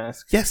Iron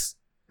Mask. Yes,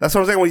 that's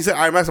what I'm saying. When you said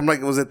Iron Mask, I'm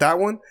like, was it that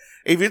one?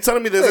 If you're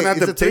telling me there's an Is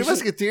the Three adaptation,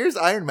 Musketeers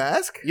Iron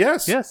Mask?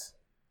 yes, Yes.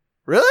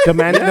 Really? The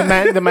man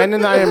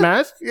in the Iron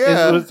Mask.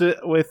 Yeah. was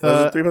with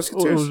Those are Three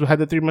Musketeers. had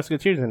the Three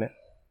Musketeers in it.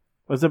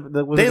 Was they it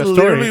a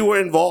literally story? were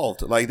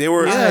involved. Like they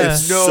were Yeah. No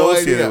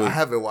associated idea. I with.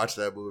 haven't watched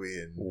that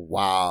movie.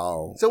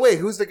 Wow. So wait,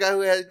 who's the guy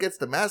who gets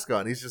the mask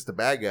on? He's just a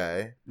bad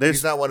guy. There's-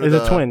 He's not one of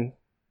There's the a twin.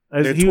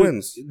 They're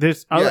twins.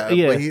 There's Yeah,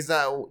 yeah. but he's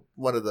not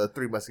one of the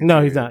Three Musketeers.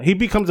 No, he's not. He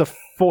becomes a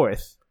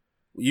fourth.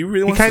 You really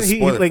He want kind to he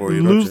spoil it like for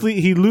you, don't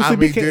you? loosely I mean,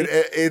 became. dude,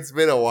 it's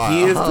been a while.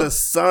 He is the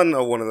son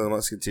of one of the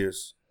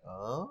Musketeers.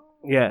 Oh.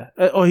 Yeah.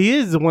 He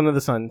is one of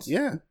the sons.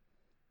 Yeah.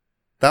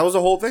 That was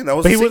the whole thing. That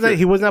was But the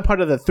he was not part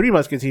of the Three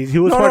Musketeers. He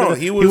was No, part no, of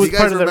the. he was- You guys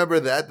part of the. remember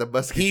that? The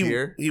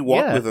Musketeer? He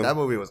walked Yeah. with him. That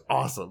movie was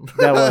awesome.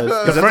 That was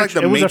Is that French.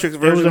 like the it was Matrix It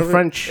version was of a it?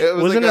 French. It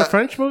was Wasn't like it a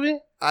French movie?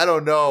 I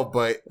don't know,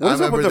 but What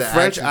is I up with remember the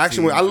French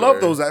action movies? I love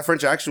those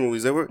French action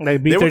movies. They were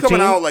Like they were B-13?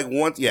 coming out like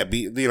once. Yeah,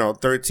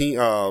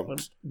 13.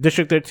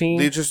 District 13.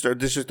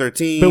 District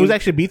 13. But it was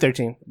actually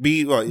B-13.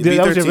 B. That was the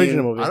B-13.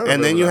 original movie. I don't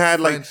And know then if you it was a had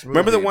like French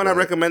remember the movie, one I but-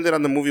 recommended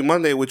on the Movie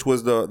Monday, which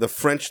was the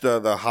French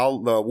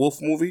the Wolf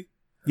movie.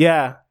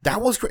 Yeah.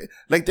 That was great.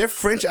 Like their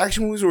French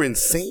action movies were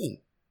insane.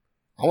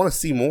 I want to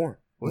see more.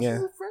 Was Yeah.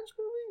 this a French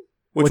movie?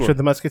 Which Which one? was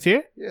the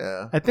Musketeer?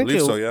 Yeah. I think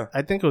believe it, so, yeah.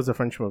 I think it was a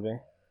French movie.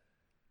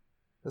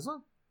 This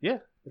one? Yeah.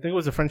 I think it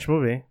was a French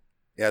movie.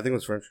 Yeah, I think it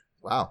was French.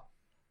 Wow.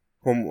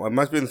 It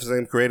must be the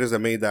same creators that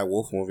made that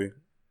Wolf movie.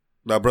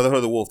 The Brotherhood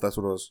of the Wolf. That's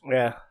what it was.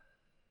 Yeah.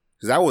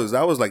 Because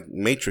that was like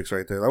Matrix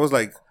right there. That was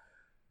like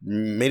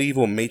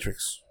medieval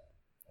Matrix.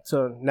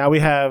 So now we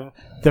have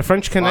the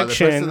French Wow, the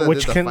Connection, person that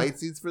which did can the fight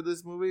scenes for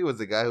this movie was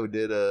the guy who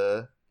did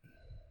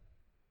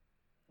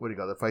what do you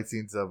call the fight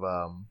scenes of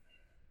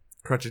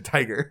Crouching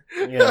Tiger.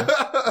 Yeah.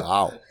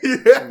 Wow.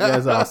 Yeah.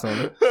 That's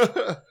awesome.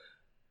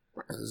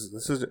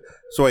 This is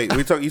so. Wait,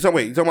 you talking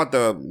about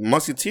the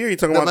Musketeer? You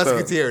talking The about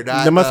Musketeer,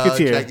 not The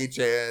Musketeer. Jackie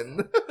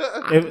Chan.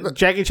 If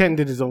Jackie Chan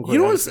did his own You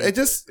know what? choreography. It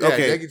just Yeah,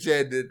 okay. Jackie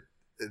Chan did.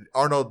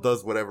 Arnold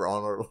does whatever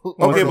Arnold.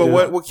 Okay, but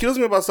Yeah. what kills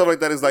me about stuff like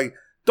that is like,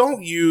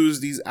 don't use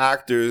these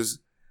actors.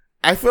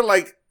 I feel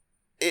like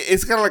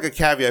it's kind of like a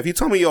caveat. If you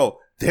tell me, yo,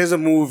 there's a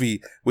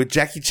movie with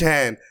Jackie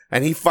Chan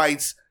and he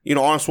fights,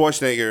 Arnold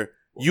Schwarzenegger,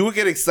 you would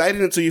get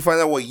excited until you find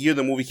out what year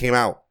the movie came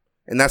out.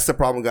 And that's the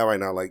problem we got right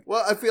now. Like,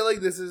 Well, I feel like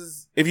this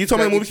is if you told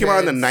me the Jackie movie came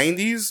out in the Chan's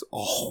 90s,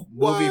 oh,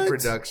 movie what?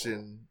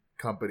 production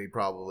company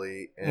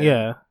probably. And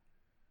Yeah.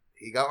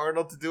 he got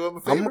Arnold to do him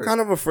a favor. I'm kind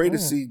of afraid to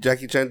Yeah. see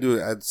Jackie Chan do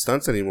it at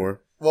stunts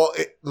anymore. Well,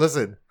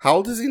 listen, How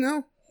old is he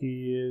now?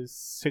 He is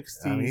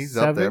 67. I mean, he's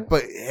up there.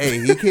 But hey,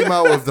 he came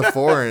out with The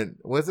Foreign.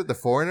 Was it The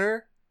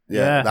Foreigner?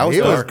 Yeah. that was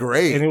He good. was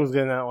great, And he was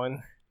good in that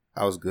one.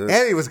 That was good.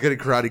 and he was good at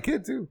Karate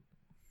Kid too.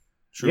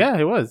 True. Yeah,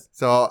 he was.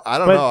 So I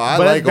don't But- know. I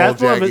but like old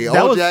that's more of a- Jackie. that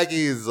Old was-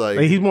 Jackie is like,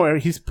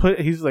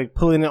 He's like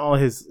pulling all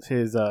his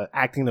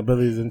acting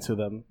abilities into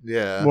them.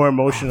 yeah, More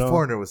emotional.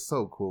 Foreigner was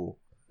so cool.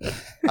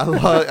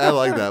 I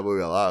like that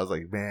movie a lot. I was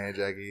like, man,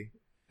 Jackie,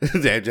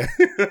 Damn, Jack.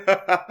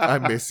 I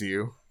miss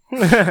you.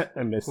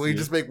 I miss Will you you.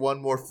 just make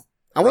one more?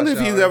 I wonder if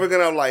Rush he's Hour? ever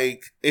gonna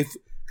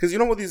because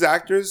with these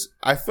actors,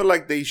 I feel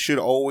like they should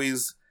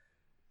always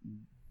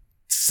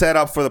set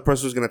up for the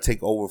person who's gonna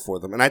take over for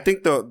them. And I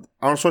think the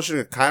Arnold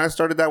Schwarzenegger kind of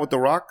started that with The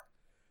Rock,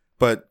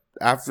 but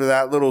after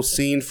that little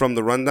scene from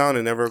The Rundown,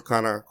 it never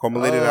kind of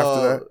culminated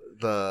after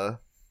that.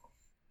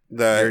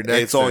 You're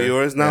next, It's all sir.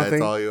 yours now Yeah, thing.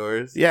 it's all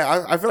yours.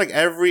 Yeah, I feel like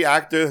every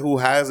actor who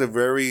has a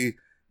very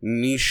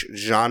niche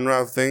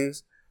genre of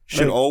things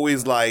should Like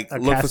always look a for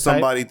cast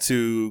somebody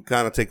to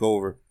kind of take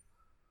over.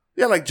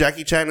 Yeah, like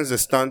Jackie Chan is a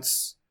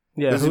stunts.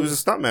 Yeah. He was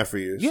a stuntman for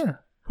years. Yeah.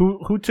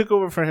 Who took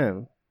over for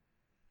him?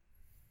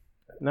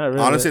 Not really.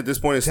 Honestly, at this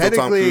point, it's still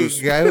Tom Technically, Cruise.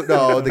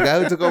 the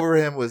guy who took over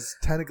him was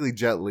technically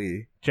Jet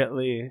Li. Jet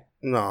Li.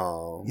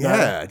 No.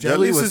 Yeah, Jet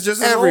Li Li's was is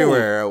just as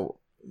everywhere.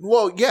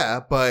 Well, yeah,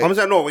 but I'm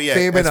saying no, but yeah.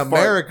 Fame in as far-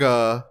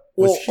 America,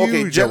 was Well, okay,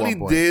 huge Jet at Li one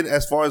point. did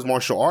as far as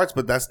martial arts,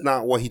 but that's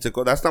not what he took.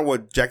 That's not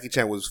what Jackie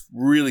Chan was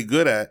really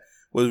good at.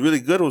 What was really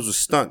good was the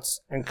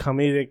stunts. And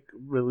comedic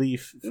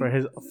relief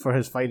for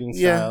his fighting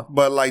Yeah, style.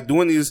 but like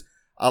doing these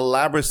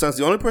elaborate stunts.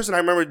 The only person I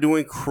remember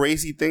doing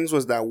crazy things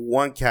was that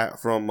one cat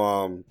from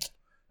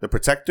The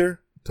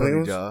Protector.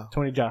 Tony Jaa.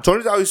 Tony Jaa.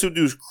 Tony Jaa used to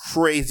do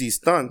crazy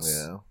stunts.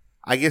 Yeah.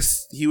 I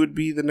guess he would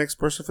be the next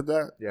person for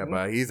that. Yeah,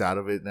 but he's out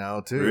of it now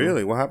too.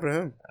 Really? What happened to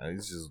him?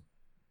 He's just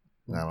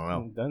I don't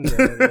know. Done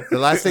that. The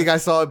last thing I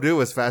saw him do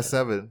was Fast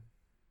 7.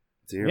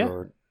 Dear Yeah.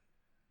 Lord.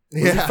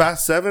 Was it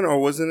Fast 7 or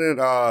wasn't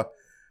it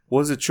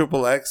was it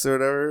Triple X or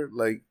whatever?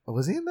 Like,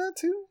 Was he in that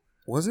too?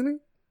 wasn't he?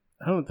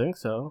 I don't think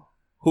so.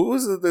 Who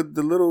was the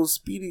little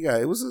speedy guy?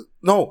 It was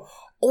no.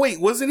 Oh wait,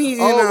 wasn't he in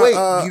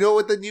Wait, you know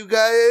what the new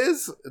guy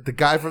is? The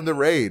guy from the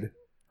Raid.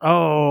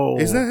 Oh,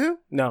 Isn't that him?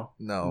 No,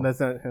 No. that's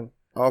not him.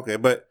 Okay,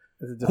 but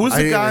It's a different- who's I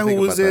the didn't guy even who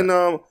think was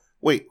about in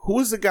wait, who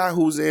was the guy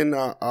who's in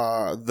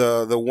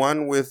the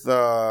one with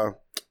the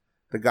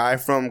guy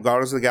from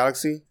Guardians of the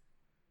Galaxy?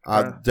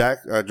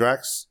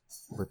 Drax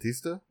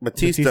Batista?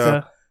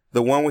 Batista,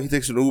 the one where he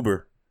takes an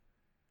Uber.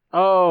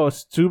 Oh,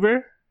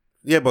 Stuber.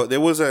 Yeah, but there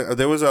was a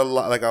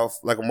like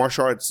a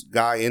martial arts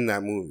guy in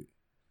that movie.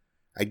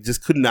 I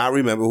just could not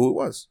remember who it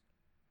was.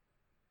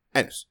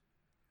 Anyways,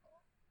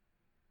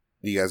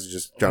 you guys are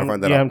just trying to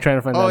find that Yeah, out. I'm trying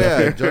to find Oh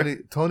that out. yeah,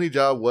 Tony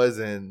Jaa was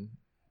in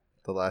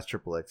the last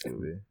Triple X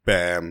movie.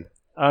 Bam.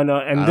 Oh no,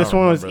 and I this don't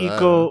one was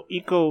remember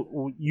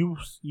Iko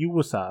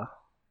Uwasa,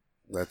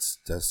 That's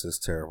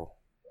just terrible.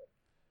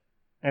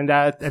 and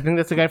I think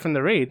that's the guy from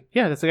the Raid.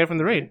 Yeah, that's the guy from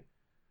the Raid.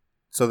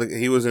 So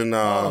he was in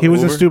He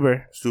was in Uber?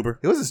 Stuber. Stuber.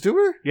 He was a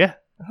Stuber? Yeah.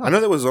 I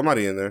know there was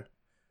somebody in there.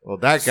 Well,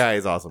 that guy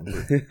is awesome.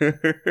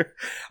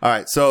 All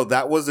right, so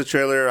that was the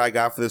trailer I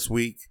got for this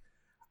week.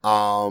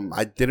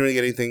 I didn't really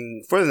get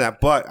anything further than that,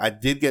 but I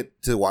did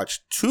get to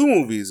watch 2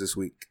 movies this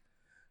week.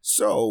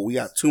 So we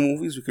got 2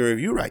 movies we can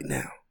review right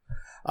now.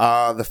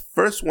 The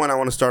first one I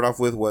want to start off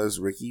with was,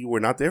 Ricky, you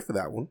were not there for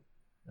that one.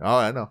 Oh,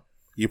 I know.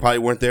 You probably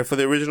weren't there for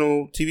the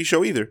original TV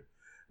show either,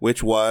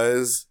 which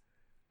was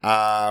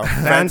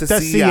Fantasy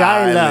Fantasy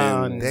Island.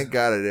 Island. Thank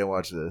God I didn't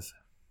watch this.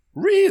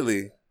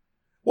 Really?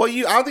 Well,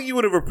 I don't think you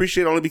would have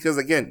appreciated it only because,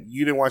 again,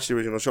 you didn't watch the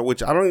original show,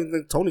 which I don't even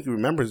think Tony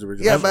remembers the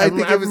original Yeah, show. but I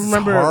think I it was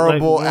remember,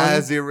 horrible like, one-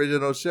 as the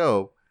original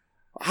show.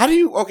 How do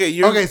you? Okay,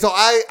 you're Okay, so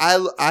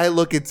I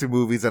look into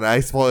movies and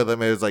I spoil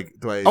them. It was like,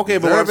 do I? okay,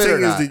 but what I'm deserve it or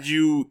saying is, not? did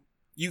you?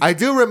 I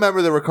do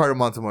remember the Ricardo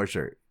Montemor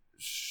shirt.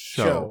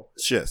 Show.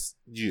 Yes.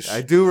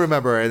 I do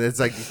remember, and it's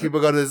like these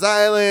people go to this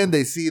island,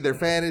 they see their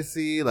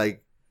fantasy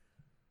like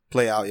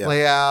play out. Yeah.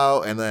 play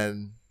out, and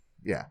then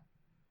yeah.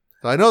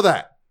 So I know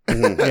that.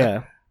 Mhm.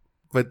 Yeah.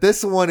 But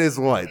this one is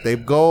what? They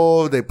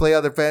play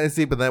out their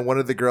fantasy, but then one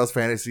of the girls'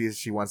 fantasies,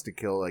 she wants to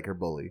kill like her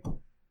bully.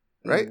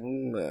 Right?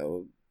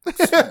 No.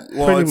 Pretty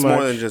Well, it's more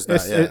much. than just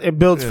that. Yeah. It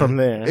builds Yeah. from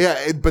there.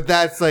 Yeah, but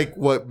that's like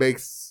what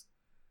makes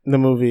The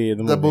movie.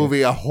 the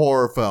movie a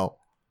horror film.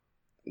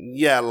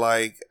 Yeah,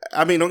 like,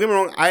 I mean, don't get me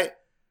wrong.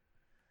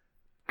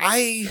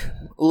 I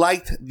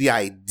liked the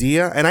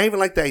idea, and I even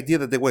liked the idea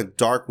that they went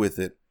dark with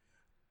it.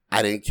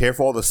 I didn't care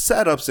for all the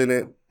setups in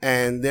it,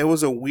 and there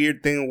was a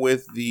weird thing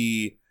with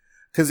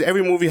because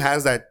every movie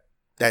has that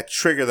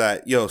trigger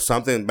that,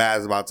 something bad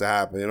is about to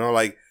happen. You know,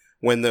 like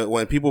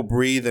when people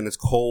breathe and it's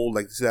cold,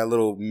 like you see that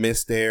little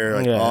mist there,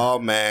 like, Yeah. oh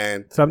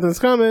man, Something's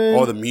coming.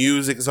 or the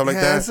music and stuff like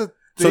that. that's a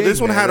So thing, this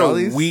one man. had All a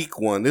these- weak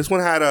one. This one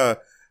had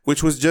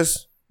which was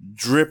just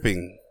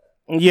dripping.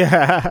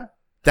 Yeah.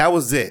 That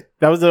was it.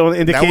 That was the only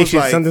That indication was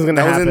like, something's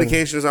gonna that happen. was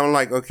indications. I'm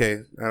like,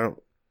 okay, I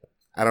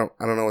don't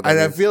know what that And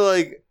I is. feel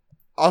like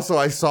also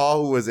I saw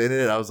who was in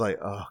it. I was like,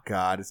 oh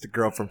god, it's the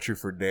girl from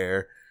Truth or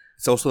Dare.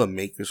 It's also the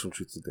makers from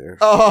Truth or Dare.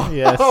 Oh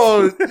Yes.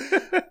 oh,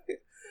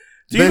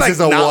 Do you this like is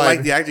a not one.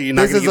 like the actor? You're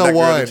not this gonna is give a that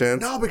girl a one.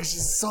 chance. No, because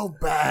she's so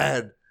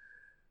bad.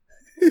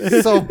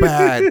 So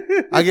bad.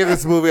 I give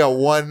this movie a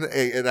 1,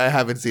 and I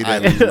haven't seen I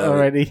it love it.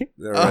 Already.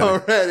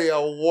 already. A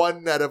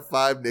 1 out of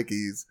 5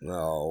 Nickies.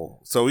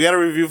 No. So we got a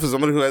review for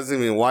somebody who hasn't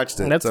even watched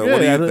it. That's so good. what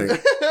do I you don't-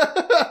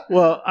 think?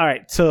 Well, all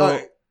right. So, All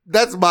right,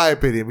 that's my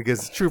opinion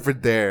because Truth or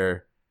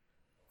Dare.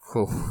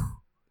 Whew.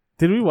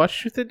 did we watch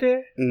Truth or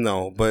Dare?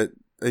 No, but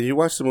you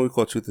watched the movie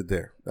called Truth or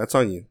Dare. That's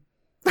on you.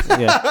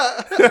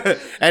 Yeah.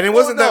 And it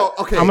wasn't no,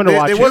 that. okay. I'm gonna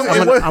watch it. wasn't-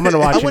 I'm gonna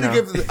watch I'm it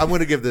gonna now. I'm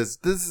gonna give this.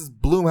 This is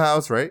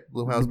Blumhouse, right?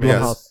 Blumhouse.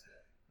 Blumhouse.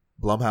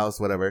 Blumhouse,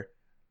 whatever.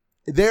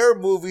 There are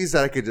movies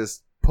that I could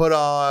just put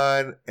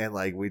on and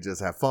like we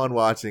just have fun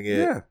watching it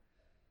Yeah.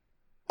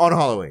 on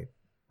Halloween.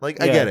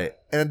 Like I Yeah. get it,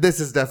 and this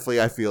is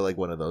definitely I feel like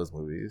one of those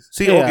movies.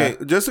 See, Yeah.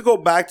 okay, just to go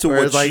back to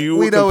Whereas, what like, you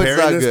we were know it's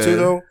comparing not this to, good.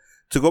 though,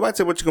 to go back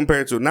to what you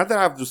compare it to, not that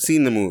I've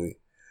seen the movie,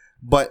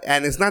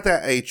 and it's not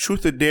that a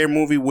Truth or Dare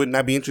movie would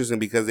not be interesting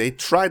because they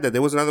tried that.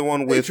 There was another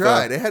one They with,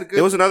 tried. They had good.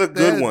 there was another they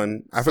good had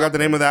one. I forgot the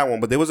name of that one,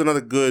 but there was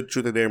another good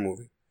Truth or Dare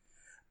movie.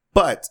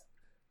 But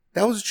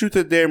that was a Truth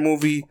or Dare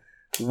movie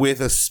with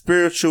a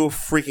spiritual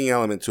freaking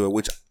element to it,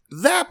 which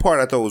that part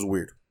I thought was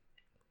weird.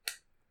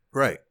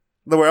 Right.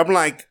 Where I'm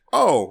like,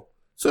 oh,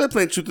 so they're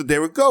playing Truth or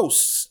Dare with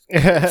ghosts.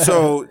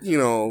 So,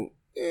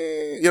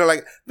 You know,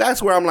 like,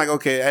 that's where I'm like,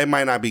 okay, it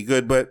might not be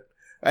good, but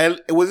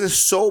it was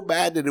just so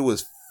bad that it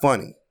was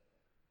funny.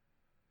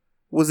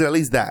 Was it at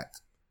least that?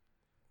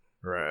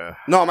 Bruh.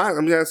 No, I'm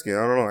asking. I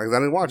don't know. 'Cause I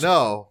didn't watch it.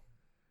 No.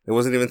 It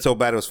wasn't even so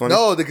bad. It was funny.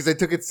 No, because they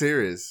took it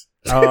serious.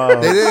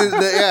 Oh. They didn't.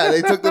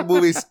 They took the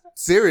movie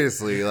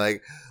seriously.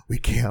 Like, we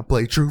can't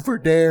play Truth or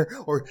Dare,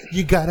 or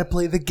you gotta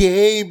play the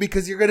game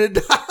because you're gonna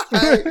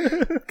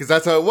die. Because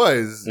that's how it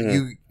was.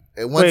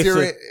 Mm-hmm.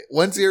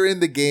 Once you're in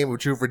the game of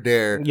Truth or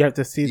Dare, You have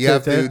to see. you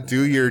have to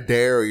do your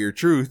dare or your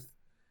truth,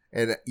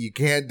 and you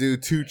can't do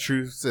 2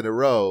 truths in a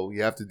row.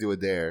 You have to do a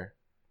dare.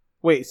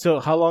 Wait, so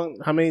how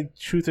many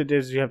truth or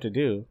dares do you have to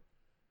do?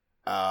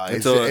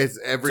 It's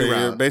every So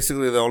round. you're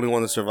basically the only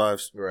one that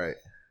survives. Right.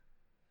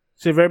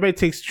 So if everybody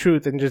takes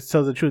truth and just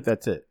tells the truth,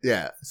 that's it.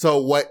 Yeah. So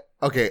what?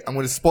 Okay, I'm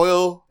going to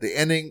spoil the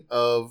ending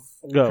of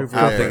Go. Truth or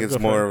I don't Dare. think it's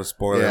more of a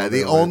spoiler. Yeah,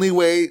 the only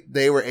way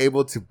they were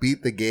able to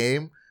beat the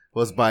game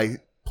was by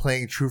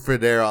playing Truth or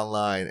Dare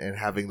online and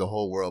having the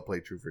whole world play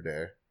Truth or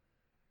Dare.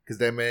 Because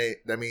that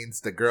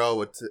means the girl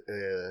would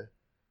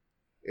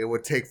it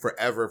would take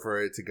forever for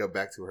it to go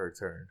back to her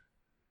turn.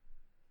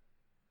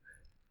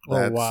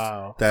 Oh,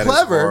 wow. That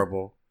Clever. is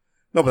horrible.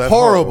 No, but that's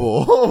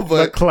Horrible,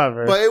 But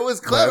clever. but it was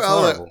clever. That's I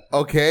was like, horrible.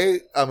 okay,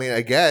 I mean,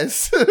 I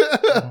guess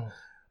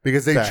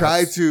because they That's-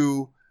 tried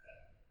to.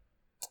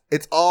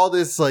 It's all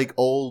this like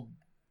old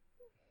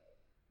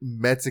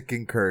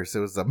Mexican curse. It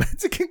was a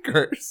Mexican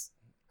curse.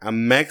 A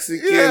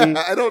Mexican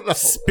Yeah, I don't know.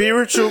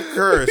 spiritual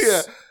curse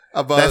Yeah,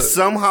 about that's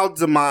somehow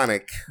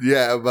demonic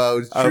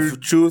about of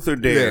truth or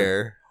dare.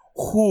 dare.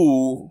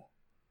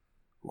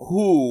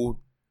 Who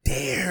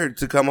dared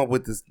to come up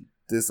with this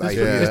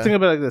idea? Yeah. Just think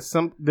about it like this.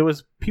 There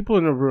was people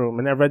in the room,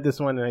 and I read this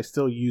one, and I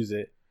still use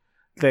it.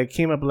 That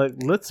came up like,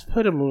 let's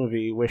put a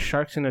movie with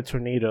sharks in a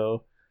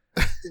tornado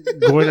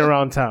going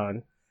around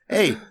town.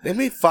 Hey, they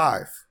made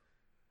 5.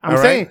 I'm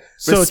All saying right?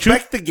 so.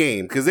 Respect the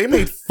game because they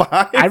made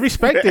 5. I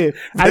respect it.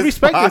 I There's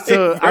respect it.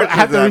 So 5 I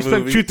have to versions of respect that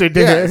movie. truth or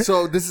dare. Yeah,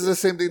 so this is the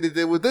same thing they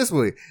did with this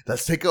movie.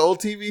 Let's take an old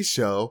TV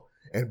show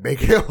and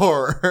make it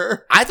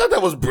horror. I thought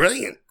that was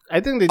brilliant. I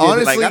think they did.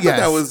 Honestly, Like, I thought yes,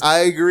 that was- I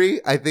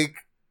agree. I think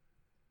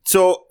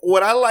So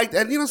what I liked,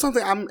 and you know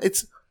something,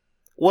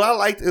 what I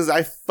liked is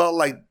I felt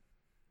like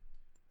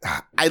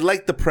I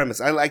liked the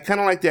premise. I kind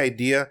of liked the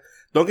idea.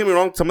 Don't get me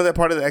wrong, some of that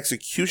part of the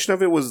execution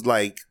of it was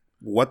like,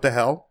 what the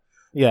hell?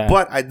 Yeah,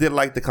 But I did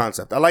like the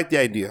concept. I like the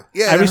idea.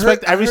 yeah. I and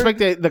respect. I heard- respect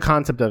the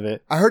concept of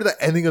it. I heard the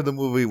ending of the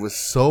movie was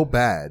so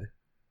bad.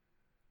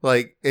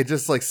 Like, it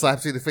just like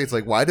slaps you in the face.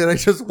 Like, why did I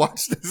just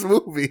watch this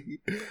movie?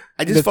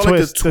 I just The felt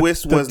twist- like the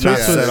twist the was twist not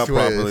was- set up the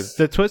twist. properly.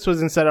 The twist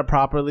wasn't set up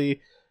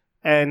properly,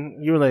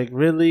 and you were like,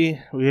 "Really?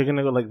 We're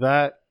gonna go like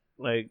that?"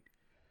 Like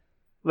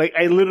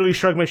I literally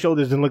shrugged my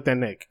shoulders and looked at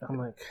Nick. I'm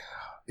like,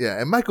 Yeah,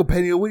 and Michael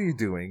Pena, what are you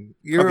doing?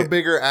 You're Okay. a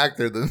bigger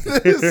actor than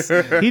this.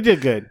 he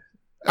did good.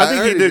 I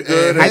think he did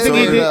good. I think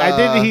he so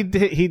did.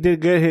 did, He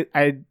did good.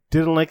 I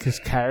didn't like his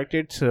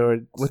character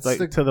to What's like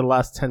the- to the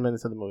last 10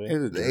 minutes of the movie.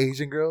 The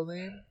Asian girl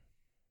name?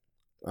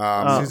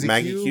 Susie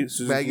Maggie Q. Q?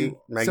 Susie Maggie, Q.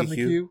 Maggie something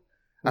Q. Q.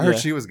 I heard Yeah.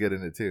 she was good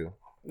in it too.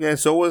 Yeah,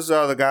 so was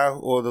the guy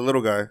or the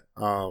little guy.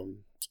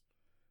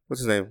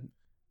 What's his name?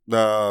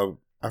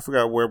 I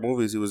forgot where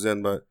movies he was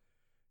in, but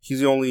he's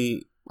the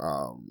only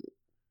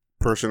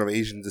person of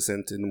Asian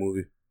descent in the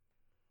movie.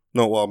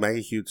 No, well,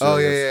 Maggie Q too. Oh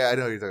I yeah, guess. yeah, I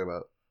know what you're talking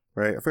about.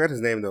 Right, I forgot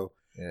his name though.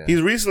 Yeah.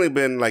 He's recently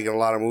been like in a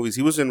lot of movies.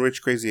 He was in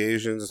Rich Crazy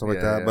Asians and stuff like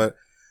Yeah, that. yeah.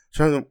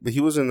 But he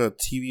was in a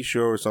TV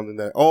show or something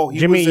that. He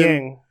Jimmy was in,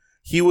 Yang.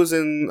 He was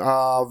in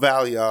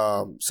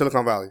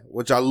Silicon Valley,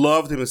 which I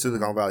loved him in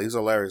Silicon Valley. He's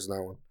hilarious in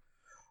that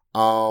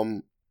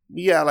one.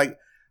 Yeah, like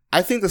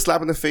I think the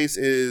slap in the face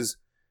is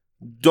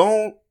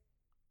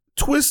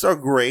twists are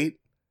great,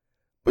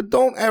 but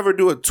don't ever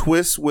do a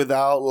twist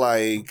without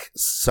like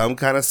some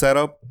kind of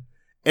setup.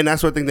 And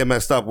that's what I think they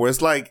messed up. Where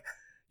it's like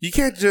you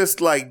can't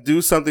just like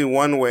do something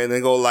one way and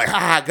then go like,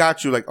 "Ha, I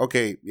got you." Like,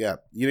 okay, yeah,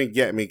 you didn't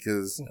get me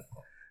because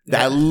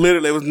that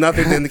literally it was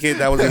nothing to indicate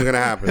that was even gonna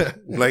happen.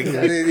 Like, I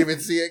didn't even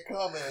see it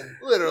coming.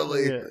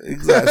 Literally. Yeah.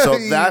 exactly.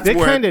 So that's They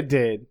where. kind of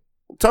did.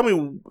 Tell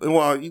me.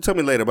 Well, you tell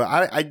me later, but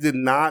I did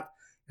not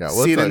Yeah,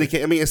 see it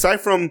indicate. I mean,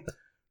 aside from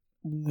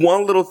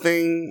one little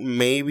thing,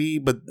 maybe,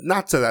 but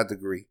not to that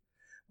degree.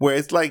 Where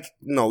it's like,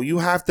 no, you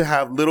have to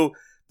have little.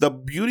 The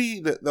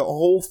beauty, the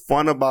whole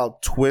fun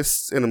about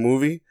twists in a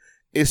movie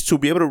is to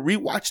be able to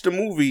rewatch the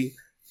movie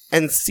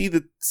and see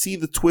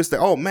the twist that,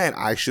 oh man,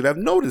 I should have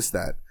noticed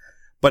that.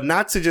 But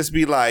not to just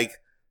be like,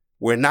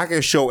 we're not going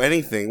to show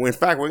anything. In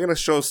fact, we're going to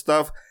show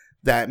stuff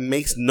that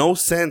makes no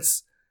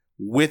sense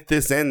with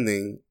this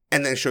ending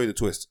and then show you the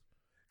twist.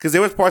 Because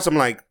there was parts I'm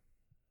like,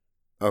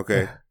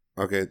 okay,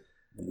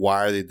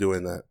 why are they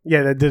doing that?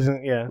 Yeah, that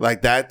doesn't. Yeah,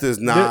 Like that does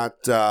not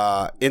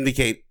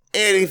indicate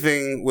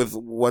anything with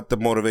what the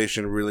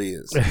motivation really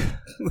is.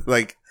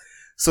 Like,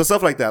 so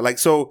stuff like that. Like,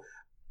 so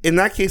in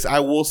that case, I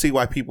will see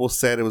why people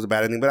said it was a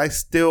bad ending, but I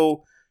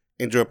still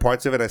enjoy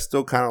parts of it. I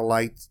still kind of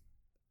liked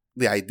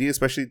the idea,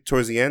 especially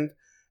towards the end.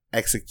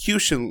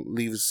 Execution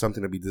leaves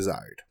something to be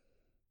desired.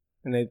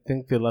 and I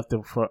think they left it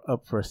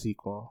up for a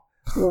sequel.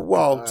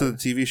 Well, to the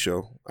TV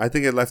show. I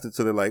think it left it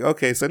to the like,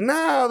 okay, so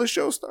now the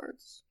show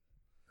starts.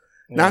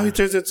 Now he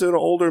turns into an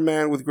older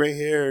man with gray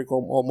hair,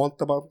 como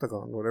Montalban,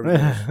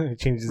 whatever. He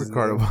changes his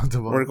Ricardo name.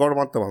 Montalban. Ricardo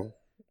Montalban.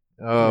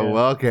 Oh, Yeah.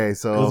 well, okay.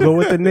 So Let's go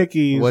with the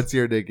Nickies. what's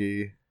your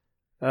Nicky?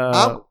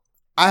 Uh,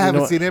 I you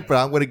haven't know seen it, but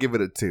I'm going to give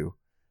it a 2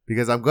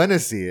 because I'm going to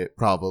see it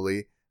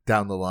probably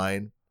down the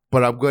line,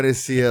 but I'm going to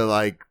see it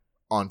like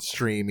on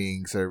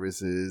streaming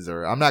services,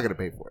 or I'm not going to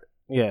pay for it.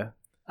 yeah.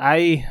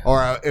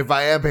 Or if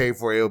I am paying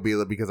for it, it'll be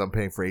because I'm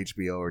paying for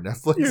HBO or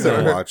Netflix. You're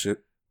going to Or, watch it.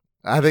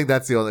 I think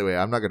that's the only way.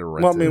 I'm not going to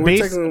rent Well, I mean,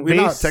 it. we're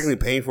not Based- technically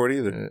paying for it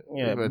either.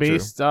 Yeah, True.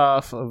 based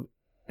off of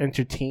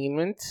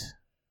entertainment,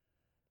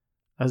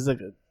 I was like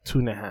a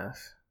 2.5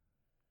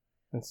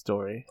 in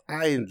story.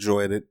 I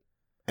enjoyed it,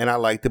 and I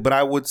liked it, but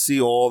I would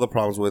see all the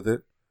problems with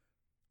it.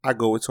 I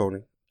go with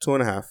Tony.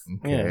 2.5.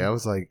 Okay, Yeah. I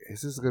was like,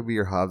 is this going to be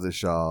your Hobbs and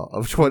Shaw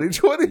of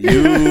 2020?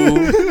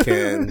 You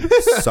can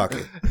suck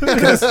it.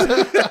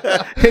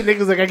 Hey,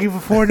 niggas like, I give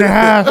it 4.5.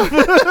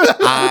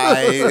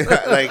 I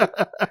like.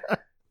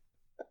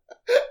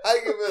 I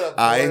give it a 4.5.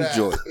 I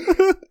enjoy.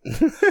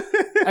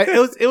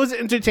 It was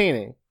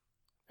entertaining.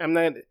 I'm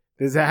not.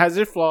 It has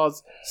their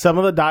flaws. Some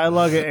of the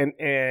dialogue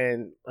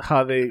and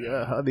how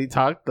they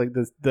talked, like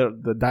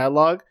the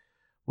dialogue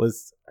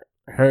was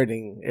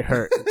hurting. It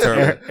hurt.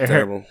 Terrible. It hurt.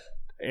 Terrible.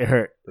 It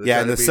hurt.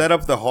 Yeah, and the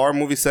setup, the horror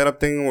movie setup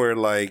thing, where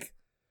like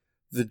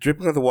the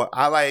dripping of the water.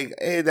 I like.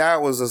 Hey,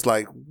 that was just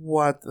like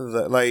what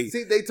the like.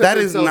 See, they took that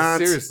is themselves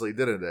not seriously,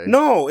 didn't they?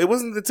 No, it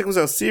wasn't. They took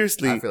themselves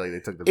seriously. I feel like they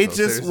took It themselves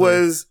just seriously.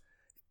 was.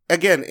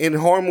 Again, in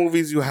horror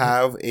movies, you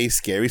have a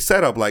scary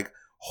setup. Like,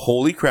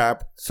 holy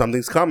crap,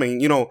 something's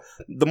coming. You know,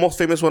 the most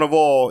famous one of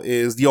all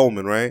is The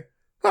Omen, right?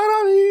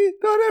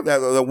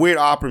 The weird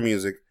opera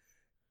music.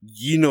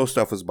 You know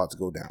stuff is about to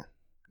go down.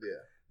 Yeah.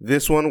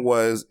 This one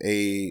was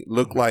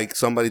looked like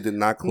somebody did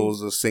not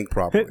close the sink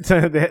properly.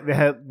 So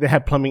they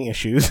had plumbing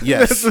issues.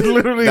 Yes. That's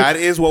literally That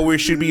is what we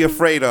should be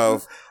afraid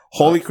of.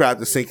 Holy crap,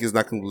 the sink is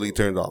not completely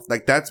turned off.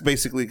 Like, that's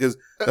basically, because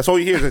that's all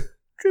you hear is like,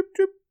 drip,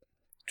 drip,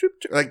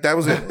 drip, drip. Like, that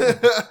was it.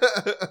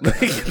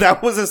 Like, that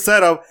was a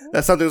setup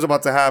that something was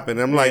about to happen.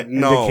 And I'm like,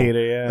 no,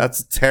 indicator, yeah. that's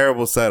a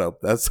terrible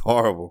setup. That's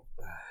horrible.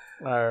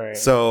 All right.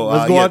 So,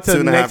 let's go yeah, on to the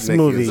 2.5 next Nickies.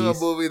 movie. This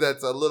is a movie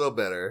that's a little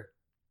better.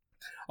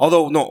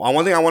 Although, no,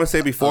 one thing I want to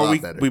say before lot we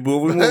better.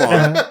 move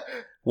on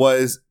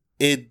was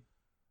it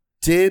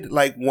did,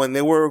 like, when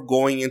they were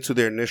going into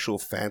their initial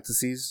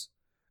fantasies,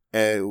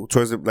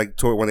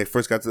 toward when they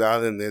first got to the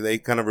island, they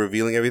kind of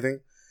revealing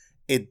everything.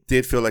 It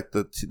did feel like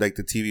the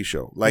TV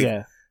show. Like,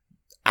 yeah.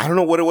 I don't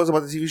know what it was about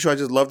the TV show. I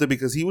just loved it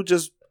because he would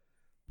just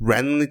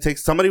randomly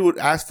somebody would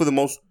ask for the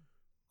most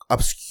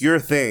obscure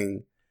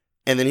thing,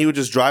 and then he would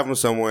just drive them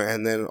somewhere,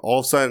 and then all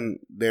of a sudden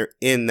they're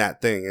in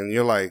that thing, and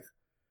you're like,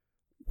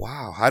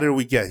 wow, how did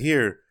we get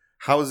here?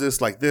 How is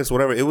this like this?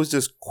 Whatever. It was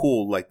just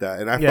cool like that,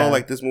 and I Yeah. felt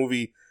like this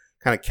movie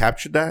kind of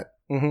captured that.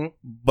 Mm-hmm.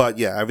 But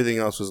yeah, everything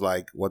else was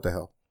like, what the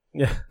hell?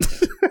 Yeah.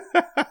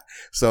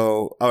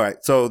 So, all right.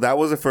 So that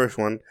was the first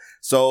one.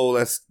 So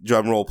let's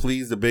drum roll,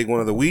 please. The big one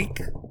of the week,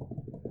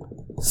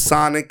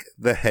 Sonic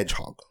the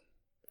Hedgehog.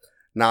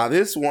 Now,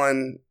 this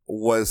one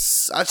was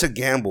such a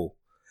gamble.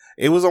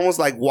 It was almost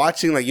like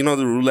watching, like, you know,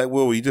 the roulette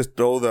wheel where you just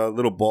throw the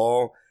little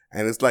ball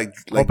and it's like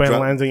Hope it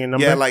lands on your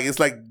number. yeah, like it's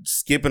like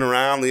skipping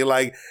around. You're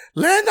like,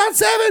 land on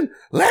 7,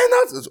 land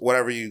on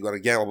whatever you got to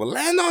gamble, but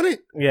land on it.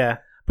 Yeah.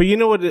 But you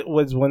know what it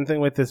was one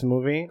thing with this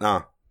movie?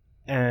 Nah,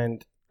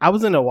 And I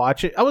was going to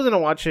watch it. I was going to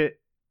watch it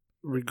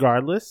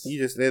regardless. you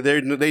just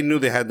they knew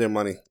they had their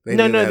money. They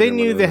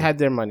knew they had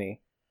their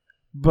money.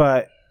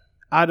 But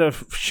out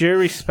of sheer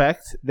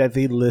respect that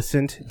they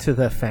listened to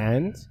the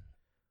fans,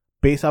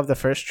 based off the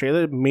first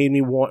trailer, made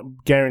me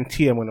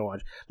guarantee I'm going to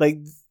watch. Like,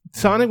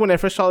 Sonic, when I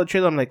first saw the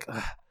trailer, I'm like,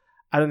 ugh,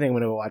 I don't think I'm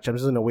going to watch. I'm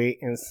just going to wait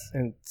and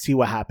see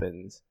what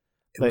happens.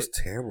 It was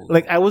terrible.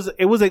 Like, it was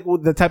like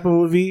the type of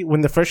movie,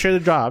 when the first trailer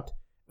dropped,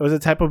 it was the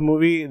type of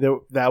movie that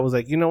I was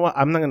like, you know what?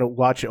 I'm not going to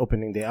watch it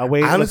opening day. I'll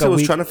wait. I honestly like a was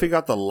week. trying to figure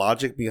out the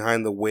logic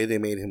behind the way they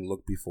made him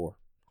look before.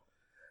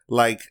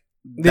 Like,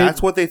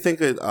 that's what they think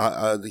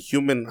the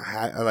human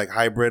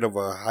hybrid of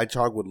a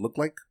hedgehog would look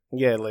like.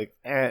 Yeah, like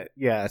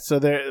yeah. So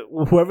they're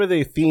whoever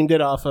they themed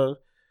it off of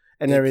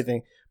and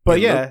everything.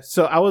 But yeah,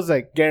 so I was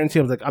like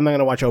guaranteed. I was like, I'm not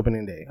gonna watch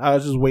opening day. I'll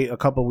just wait a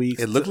couple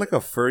weeks. It looked like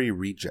a furry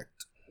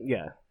reject.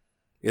 Yeah.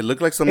 It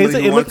looked like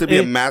somebody who wanted to be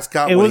a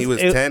mascot when he was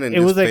 10 and it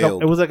was just like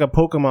failed. it was like a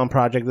Pokemon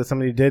project that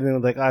somebody did, and it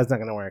was like, it's not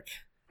gonna work.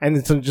 And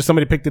then so just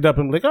somebody picked it up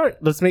and like, all right,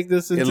 let's make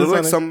this. Into It looked like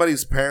Sonic.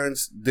 somebody's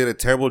parents did a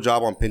terrible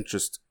job on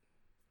Pinterest.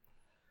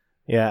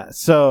 Yeah.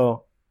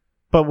 So,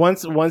 but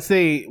once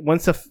they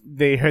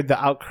heard the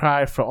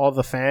outcry for all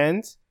the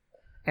fans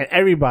and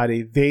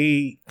everybody,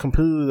 they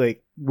completely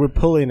like we're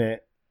pulling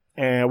it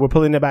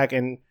back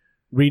and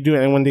redoing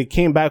it. And when they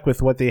came back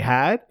with what they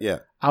had, Yeah.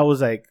 I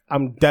was like,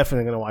 I'm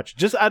definitely gonna watch it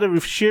just out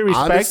of sheer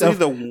respect,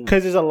 Honestly,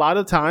 because there's a lot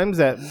of times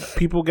that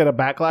people get a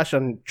backlash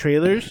on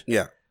trailers.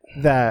 Yeah.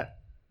 That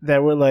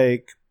were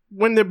like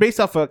when they're based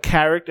off an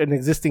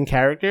existing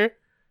character,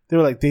 they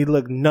were like they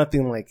look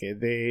nothing like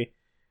it.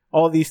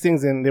 all these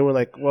things, and they were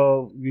like,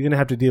 well, you're gonna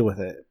have to deal with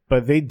it.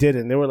 But they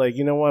didn't. They were like,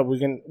 you know what, we're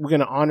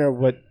gonna honor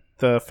what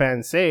the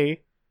fans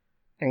say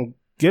and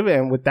give it.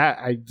 And with that,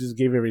 I just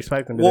gave it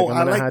respect and be Well, like,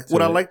 I'm gonna have to.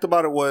 what I liked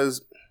about it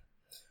was,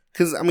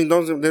 because I mean,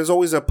 there's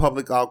always a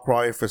public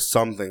outcry for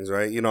some things,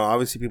 right? You know,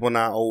 obviously people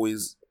not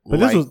always. But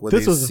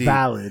this was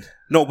valid.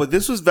 No, but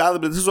this was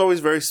valid. But this was always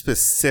very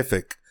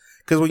specific.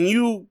 Because when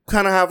you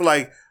kind of have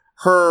like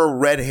her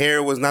red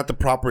hair was not the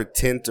proper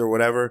tint or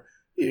whatever,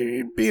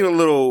 you're being a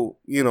little,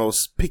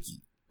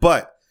 picky.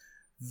 But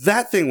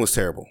that thing was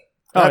terrible.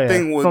 That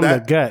thing was from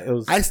that. The gut, it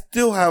was. I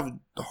still have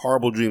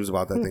horrible dreams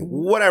about that thing,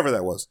 whatever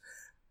that was.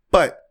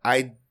 But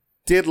I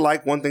did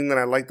like one thing that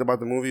I liked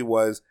about the movie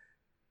was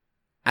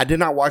I did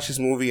not watch this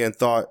movie and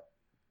thought.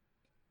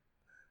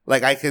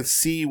 Like, I could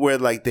see where,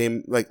 like, I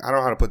don't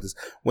know how to put this.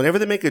 Whenever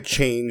they make a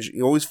change,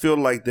 you always feel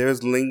like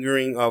there's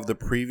lingering of the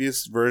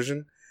previous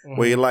version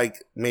where you're like,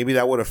 maybe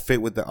that would have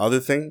fit with the other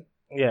thing.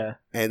 Yeah.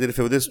 And it didn't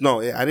fit with this. No,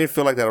 I didn't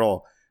feel like that at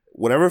all.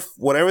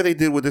 Whatever they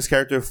did with this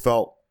character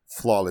felt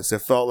flawless.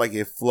 It felt like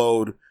it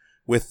flowed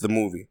with the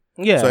movie.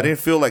 Yeah. So I didn't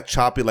feel like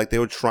choppy, like they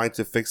were trying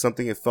to fix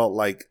something. It felt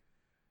like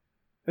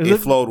it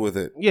flowed with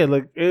it. Yeah,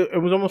 like,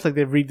 it was almost like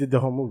they redid the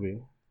whole movie.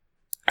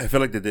 I feel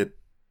like they did.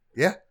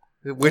 Yeah.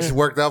 Which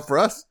worked out for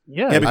us.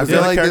 Yeah. I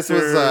feel like this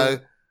was because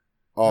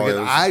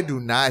I do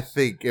not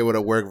think it would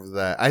have worked with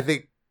that. I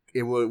think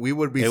it would. We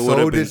would be it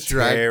so been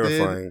distracted.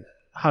 Terrifying.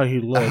 How he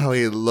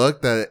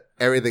looked that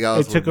everything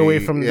else. It took away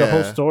from the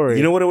whole story.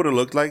 You know what it would have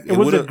looked like? It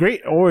was a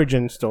great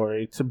origin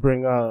story to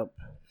bring up.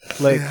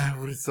 Like, yeah, it would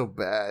have been so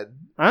bad.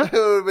 Huh? It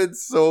would have been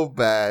so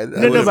bad.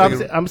 No,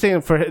 but I'm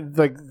saying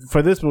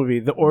for this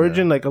movie, the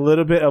origin, like a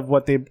little bit of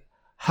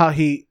how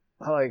he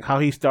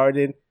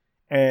started.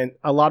 And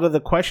a lot of the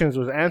questions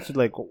was answered,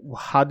 like,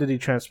 how did he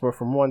transfer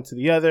from one to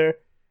the other?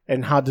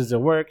 And how does it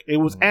work? It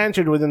was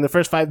answered within the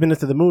first 5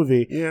 minutes of the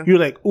movie. Yeah. You're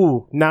like,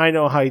 ooh, now I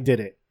know how he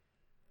did it.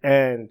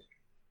 And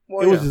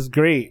it was just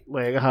great.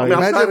 Like, how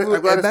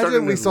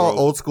imagine we saw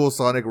old school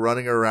Sonic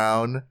running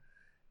around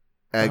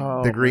at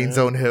the Green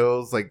Zone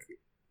Hills. Like,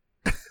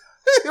 it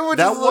would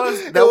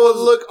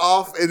look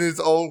off in its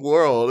own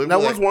world.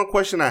 That was one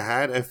question I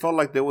had. I felt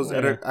like there was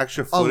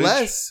extra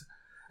footage.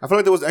 I feel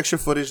like there was extra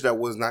footage that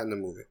was not in the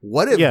movie.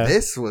 What if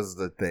this was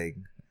the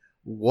thing?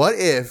 What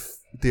if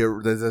the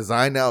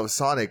design now of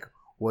Sonic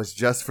was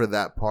just for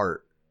that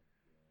part?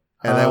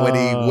 And then when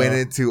he went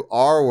into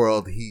our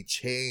world, he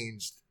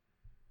changed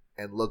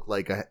and looked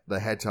like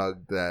the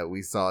hedgehog that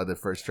we saw in the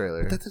first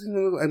trailer. That doesn't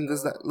even look. And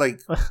does that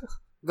like?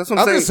 That's what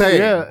I'm saying. Just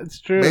saying. Yeah, it's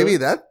true. Maybe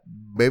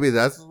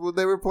that's what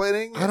they were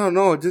planning. I don't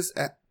know.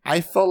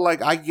 I felt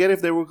like I get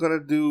if they were gonna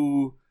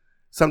do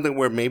something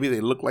where maybe they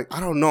look like, I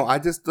don't know. I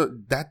just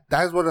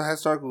that's what a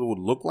historical would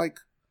look like.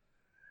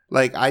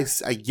 Like I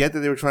get that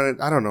they were trying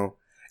to. I don't know.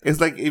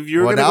 It's like if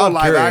you're gonna go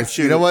live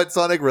action. You know what?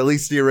 Sonic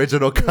released the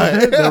original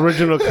cut. The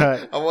original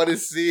cut. I want to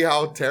see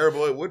how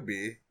terrible it would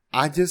be.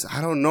 I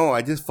don't know.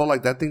 I just felt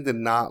like that thing did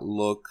not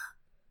look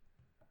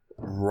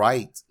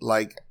right.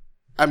 Like,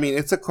 I mean,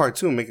 it's a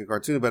cartoon, make a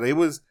cartoon, but it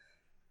was.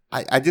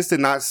 I just did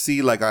not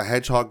see like a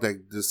hedgehog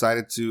that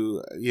decided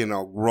to,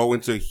 grow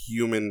into a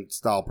human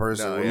style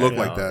person look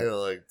like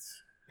that.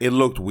 It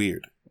looked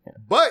weird.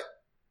 But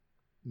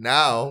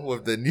now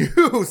with the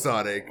new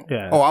Sonic,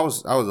 I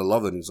was in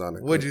love with the new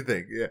Sonic. What'd you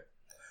think?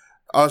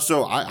 Yeah.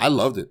 So I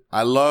loved it.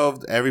 I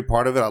loved every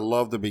part of it. I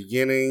loved the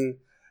beginning.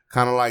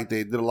 Kind of like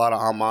they did a lot of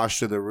homage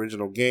to the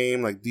original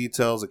game, like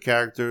details of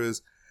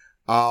characters.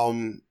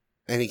 And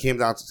he came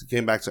back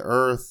to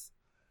Earth.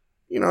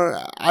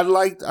 I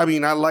liked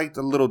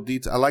a little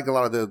detail. I liked a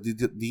lot of the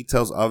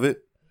details of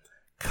it.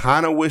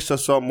 Kind of wish I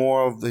saw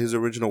more of his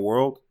original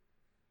world.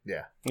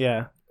 Yeah.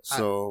 Yeah.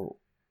 So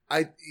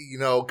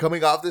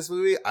coming off this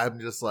movie, I'm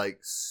just like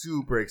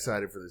super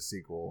excited for the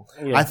sequel.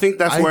 Yeah. I think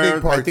that's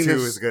where part 2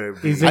 is going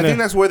to be. I think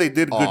that's where they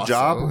did a good awesome.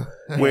 job.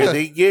 Where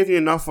they gave you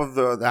enough of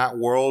that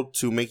world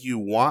to make you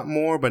want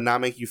more, but not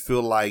make you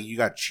feel like you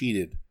got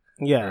cheated.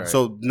 Yeah. Right.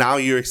 So now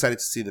you're excited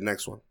to see the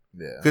next one.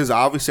 Yeah. Because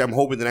obviously I'm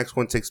hoping the next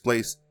one takes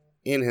place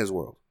in his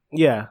world.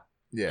 Yeah.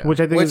 Yeah. Which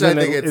I think is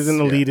in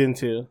the lead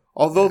into.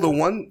 Although the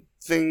one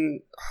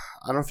thing,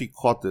 I don't know if you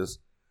caught this,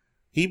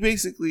 he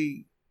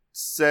basically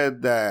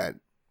said that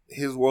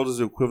his world is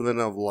the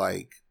equivalent of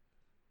like,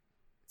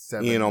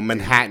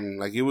 Manhattan.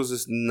 Like it was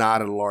just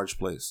not a large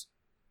place.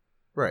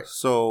 Right.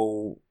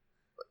 So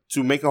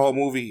to make a whole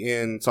movie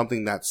in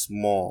something that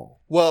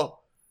small. Well,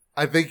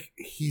 I think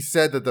he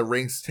said that the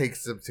rings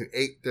takes them to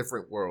 8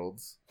 different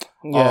worlds.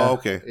 Yeah. Oh,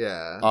 okay.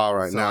 Yeah. All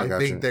right. So now I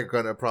think they're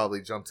gonna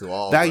probably jump to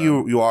all that. Of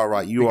them. You are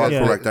right. You are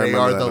correct. They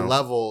are the now.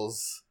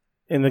 levels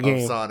in the game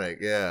of Sonic.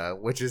 Yeah,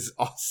 which is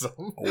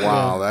awesome.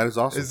 Wow, that is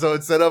awesome. And so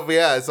instead of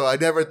so I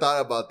never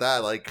thought about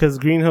that. Like because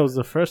Green Hill's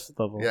the first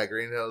level. Yeah,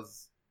 Green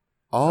Hill's.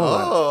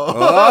 Oh.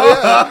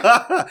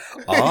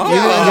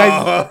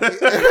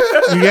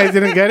 You guys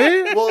didn't get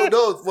it?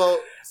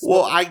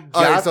 Well, I got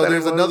right, so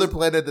there's another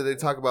planet that they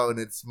talk about, and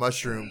it's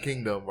Mushroom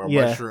Kingdom or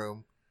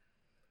Mushroom.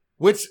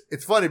 Which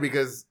it's funny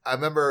because I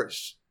remember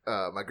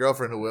my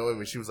girlfriend who went with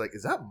me. She was like,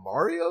 "Is that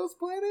Mario's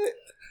planet?"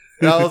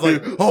 And I was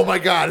like, oh my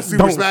god, it's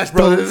Super Smash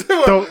Brothers.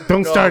 Don't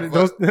No, start it.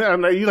 but-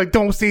 I'm like, you like,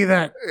 don't say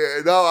that.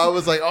 Yeah, no, I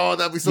was like, oh,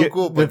 that'd be so Yeah,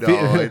 cool. But the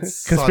no,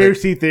 it's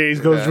conspiracy theories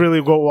goes Yeah.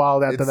 really go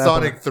wild after It's that.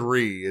 Sonic point.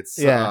 3. It's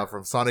Yeah.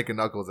 from Sonic and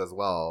Knuckles as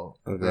well.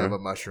 Okay. They have a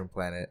mushroom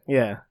planet.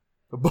 Yeah.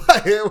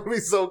 But it would be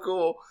so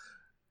cool.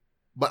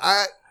 But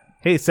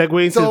Hey,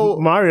 segue into So-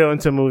 Mario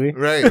into movie.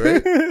 right.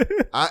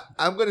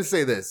 I'm gonna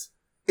say this.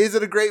 Is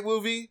it a great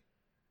movie?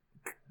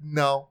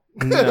 No.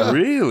 No.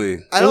 Really?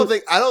 I don't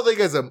think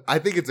I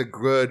think it's a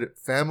good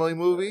family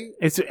movie.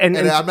 It's And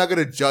I'm not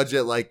gonna judge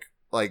it like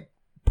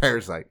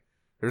Parasite.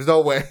 There's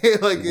no way.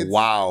 Like it's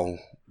Wow.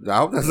 I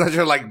hope that's not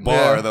your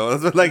bar Yeah. though.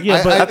 That's like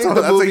Yeah, but that's, I think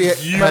the that's movie a has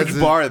huge a-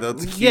 bar though.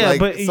 To keep- Yeah, like,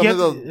 but some you of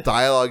have the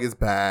dialogue is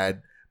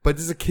bad. But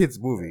this is a kids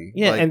movie.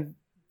 yeah, Like, and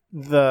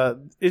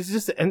it's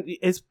just and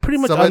it's pretty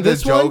much some on of the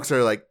this one. jokes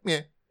are like,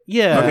 yeah.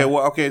 Yeah.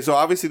 Okay, so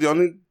obviously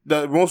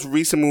the most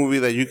recent movie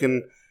that you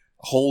can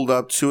hold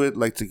up to it,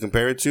 like to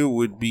compare it to,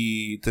 would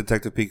be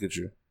Detective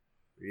Pikachu.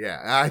 Yeah.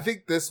 I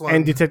think this one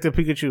And Detective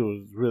Pikachu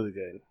was really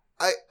good.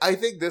 I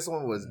think this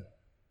one was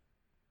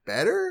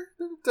better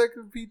than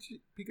Detective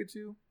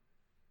Pikachu.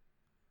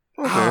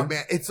 Okay. Oh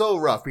man, it's so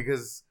rough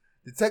because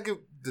Detective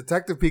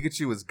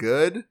Pikachu was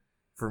good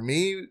for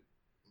me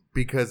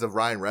because of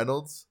Ryan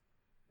Reynolds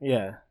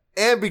Yeah.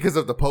 and because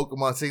of the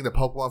Pokemon, seeing the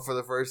Pokemon for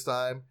the first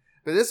time.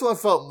 But this one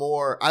felt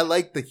more. I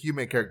like the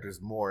human characters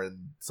more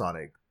in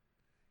Sonic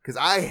because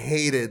I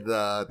hated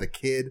the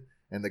kid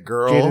and the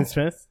girl. Jaden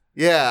Smith.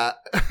 Yeah,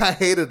 I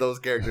hated those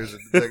characters in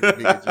Detective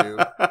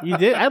Pikachu. You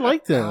did? I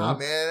liked him. Oh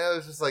man, it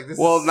was just like this.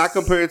 Well, is- not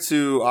compared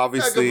to not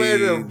obviously compared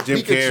to Jim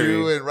Pikachu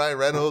Carrey. and Ryan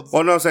Reynolds.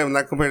 Well, no, I'm saying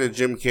not compared to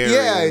Jim Carrey.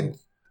 Yeah,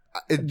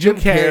 and Jim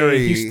Carrey,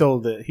 he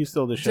stole it. He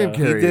stole the show. Jim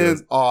Carrey He did.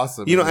 was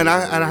awesome. You know, in and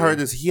this I movie. heard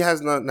this. He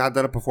has not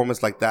done a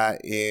performance like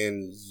that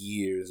in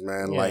years,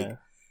 man. Yeah. Like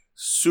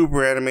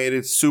super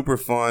animated, super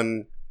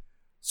fun,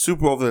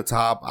 super over the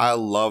top. I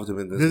loved him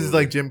in this. This is movie.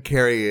 like Jim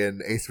Carrey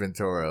and Ace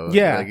Ventura.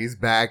 Yeah. like he's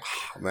back.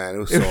 Man, it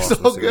was It so was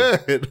awesome. so to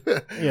see. good. I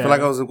Yeah. feel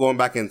like I was going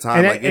back in time.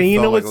 and like, and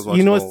you know felt like I was what's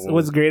you know watching what's the whole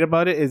what's movie. great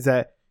about it is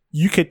that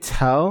you could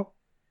tell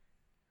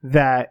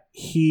that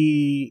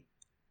it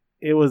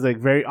was like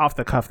very off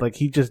the cuff. Like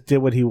he just did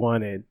what he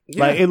wanted.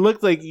 Yeah. Like it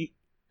looked like Yeah.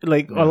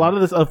 a lot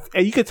of this.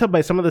 And you could tell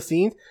by some of the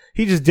scenes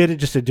he just did it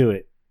just to do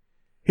it.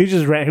 He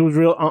just ran. He was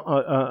real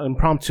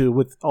impromptu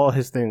with all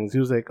his things. He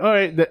was like, "All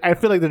right." I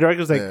feel like the director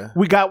was like, Yeah.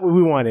 "We got what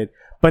we wanted,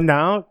 but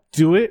now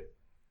do it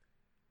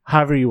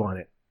however you want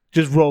it.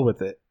 Just roll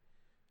with it."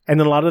 And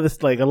a lot of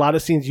this, like a lot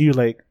of scenes, you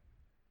like.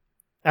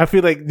 I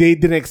feel like they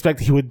didn't expect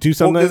he would do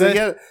something Well, like 'cause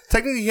that.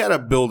 technically, he had to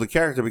build a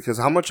character because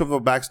how much of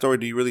a backstory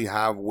do you really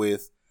have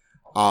with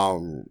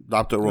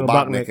Dr.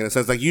 Robotnik? In a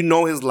sense, like you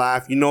know his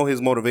laugh, you know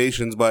his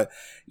motivations, but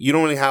you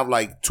don't really have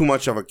like too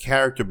much of a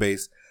character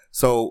base.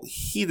 So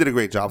he did a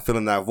great job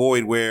filling that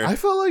void. Where I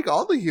felt like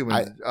all the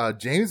humans.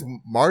 James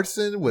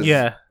Marsden was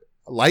Yeah,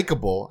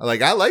 likable.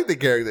 Like I like the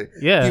character.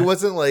 yeah. He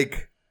wasn't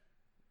like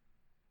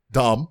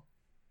dumb.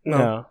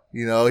 no.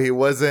 You know, he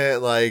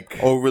wasn't like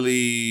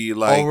overly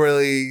like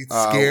overly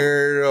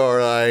scared or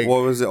like.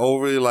 what was it?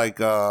 Overly like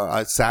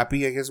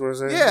sappy, I guess. What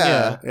was it?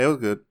 Yeah. It was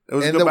good. It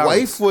was a And good the balance.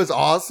 wife was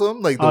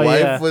awesome. Like the Oh,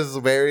 wife yeah. was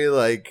very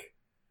like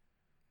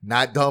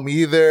not dumb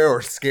either,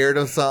 or scared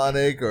of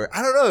Sonic, or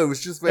I don't know. It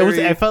was just very. It was.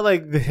 I felt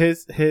like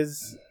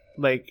his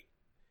like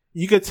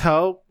you could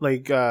tell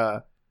like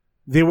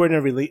they were in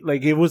a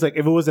like it was like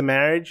if it was a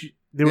marriage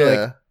they were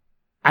like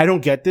I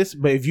don't get this,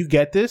 but if you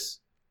get this,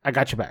 I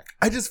got your back.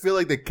 I just feel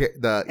like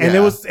the And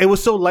it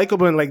was so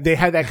likable and like they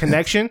had that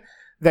connection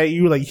that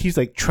you were like he's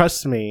like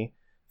trust me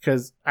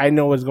because I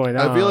know what's going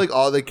on. I feel like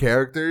all the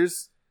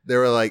characters they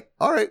were like,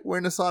 all right, we're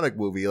in a Sonic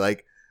movie.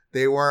 Like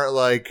they weren't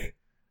like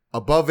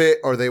above it,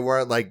 or they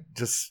weren't like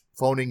just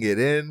phoning it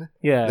in.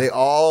 yeah, They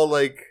all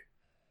like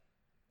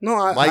No,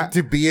 I like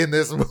to be in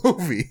this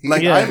movie.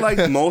 like Yeah. I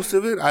liked most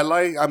of it.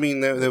 I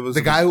mean, there was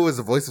the guy who was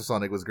the voice of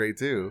Sonic was great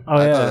too. Oh,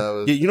 I yeah. thought that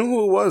was, Yeah, you know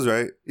who it was,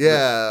 right?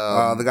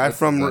 yeah, The guy what's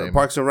from his name?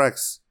 Parks and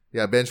Recs.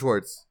 Yeah, Ben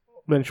Schwartz.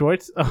 Ben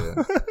Schwartz. Yeah.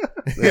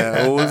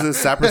 Yeah, what was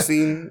it?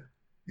 Saperstein.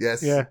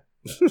 Yes. Yeah.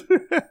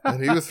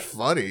 And he was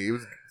funny. He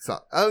was.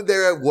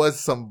 There was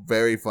some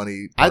very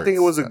funny. I think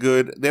it parts. was a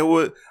good. There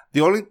were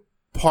the only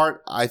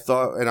part I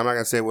thought, and I'm not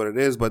gonna say what it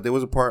is, but there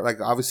was a part like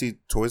obviously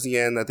towards the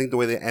end. I think the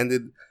way they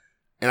ended,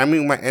 and I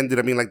mean by ended,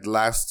 I mean like the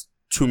last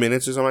 2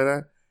 minutes or something like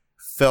that,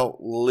 felt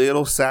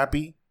little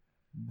sappy.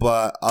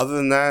 But other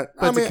than that,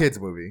 But it's a kids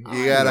movie.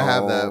 You gotta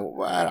have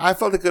that. I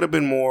felt it could have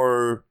been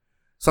more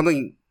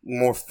something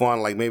more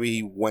fun. Like maybe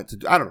he went to.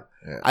 I don't know.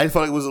 Yeah. I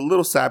felt like it was a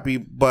little sappy,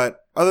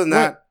 but other than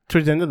that,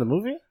 Towards the end of the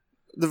movie.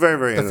 the very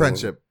very The end of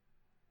friendship.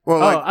 Well, Oh,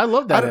 like I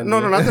love that. no,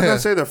 ending. not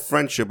necessarily the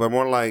friendship, but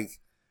more like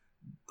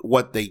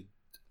what the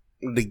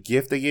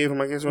gift they gave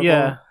him. I guess.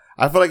 Yeah.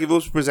 I felt like if it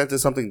was presented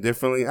something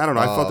differently, I don't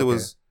know. I Oh, felt it okay.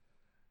 was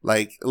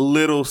like a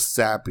little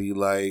sappy,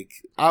 like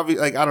obvious.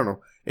 Like I don't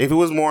know if it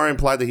was more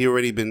implied that he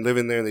already been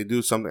living there and they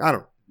do something. I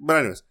don't know. But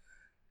anyways,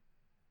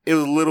 it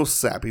was a little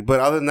sappy. But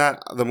other than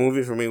that, the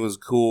movie for me was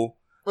cool.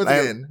 Once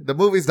again, the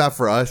movie's not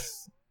for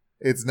us.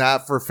 It's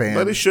not for fans.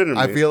 But it shouldn't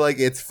I be. feel like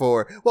it's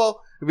for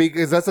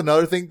because that's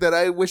another thing that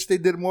I wish they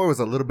did more was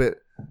a little bit.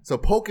 So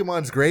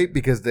Pokemon's great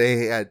because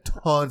they had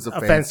tons of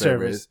fan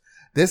service.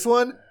 This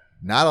one,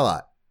 not a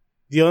lot.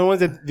 The only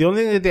thing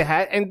that they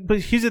had, but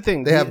here's the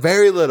thing: They have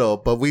very little,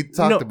 but we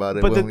talked about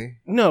it, when we?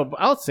 No, but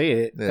I'll say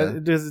it. Yeah.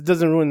 It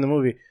doesn't ruin the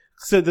movie.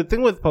 So the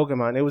thing with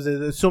Pokemon, it was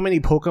there's so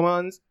many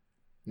Pokemons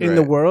in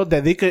the world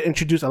that they could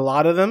introduce a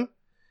lot of them.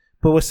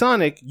 But with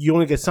Sonic, you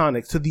only get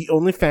Sonic. So the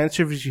only fan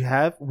service you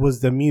have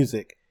was the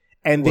music.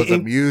 And the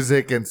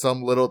music and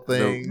some little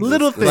things.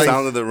 The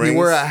sound of the rings. He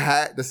wore a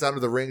hat. The sound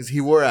of the rings. He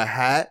wore a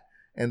hat,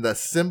 and the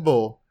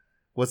symbol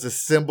was a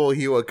symbol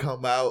he would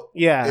come out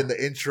in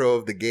the intro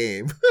of the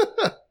game.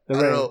 I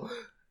don't know.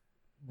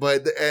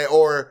 But,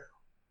 or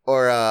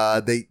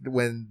they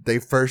when they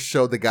first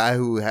showed the guy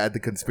who had the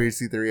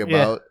conspiracy theory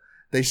about,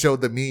 they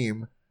showed the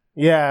meme.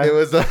 Yeah. It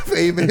was a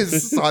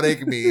famous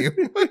Sonic meme.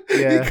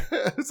 Yeah.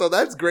 So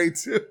that's great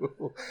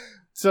too.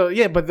 So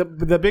yeah, but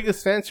the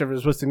biggest fan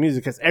service was the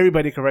music because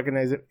everybody could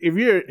recognize it.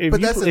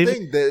 That's the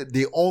thing.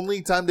 The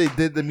only time they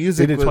did the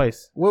music, they did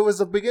twice. What was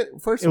the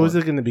first? It was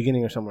like in the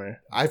beginning or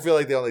somewhere. I feel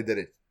like they only did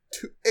it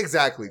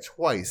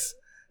twice.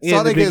 Yeah,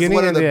 Sonic is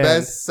one of the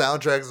best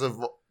soundtracks of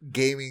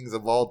gamings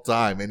of all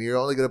time, and you're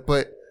only gonna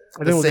put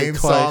the same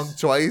song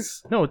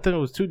twice. No, I think it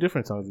was two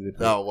different songs.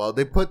 Oh well,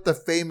 they put the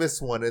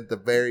famous one at the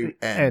very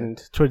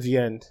end. Towards the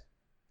end.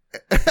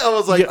 I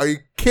was like, "Are you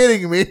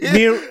kidding me?"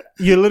 Me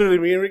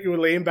and Ricky were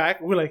laying back.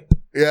 We're like,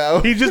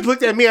 "Yeah." He just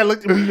looked at me.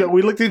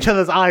 We looked at each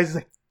other's eyes.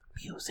 Like,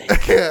 music.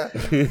 Yeah.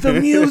 The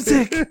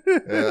music.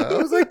 Yeah. I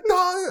was like,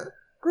 "No,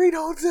 Green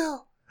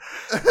Hotel."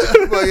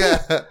 But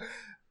yeah,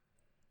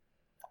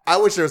 I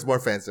wish there was more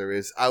fan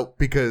service.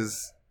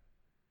 Because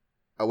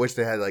I wish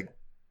they had like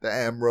the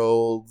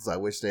emeralds. I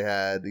wish they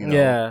had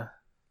Yeah.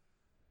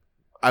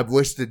 I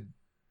wish the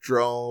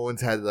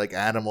drones had like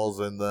animals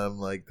in them,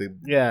 like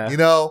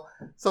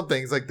some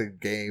things like the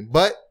game,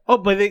 but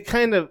they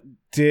kind of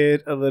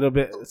did a little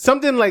bit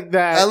something like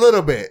that, a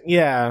little bit,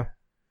 yeah.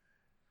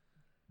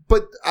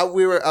 But I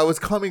was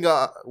coming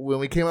up when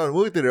we came out of the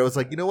movie theater. I was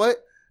like, you know what,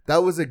 that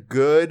was a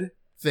good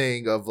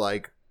thing of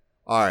like,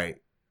 all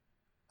right,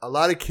 a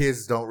lot of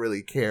kids don't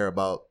really care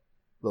about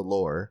the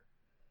lore;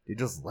 they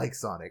just like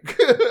Sonic.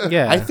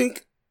 Yeah, I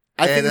think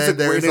it's a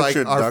great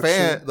introduction. Our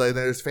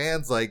there's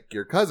fans like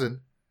your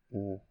cousin.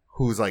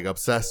 Who's like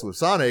obsessed with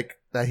Sonic,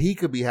 that he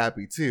could be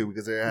happy too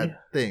because they had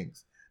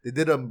things. They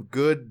did a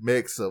good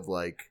mix of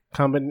like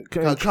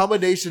a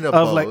combination of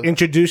both. Like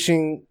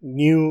introducing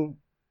the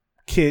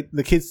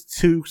kids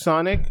to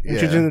Sonic,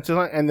 introducing them to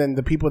Sonic, and then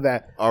the people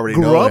that already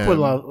grew up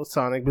with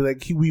Sonic, be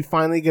like, we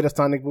finally get a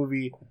Sonic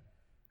movie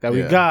that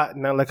we got,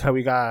 not like how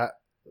we got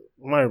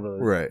Mario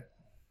Brothers. Right.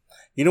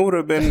 You know what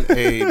would have been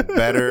a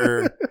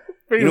better?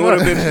 you know what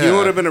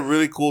would have been a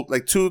really cool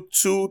like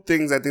two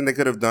things I think they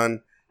could have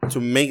done to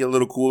make it a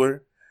little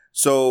cooler.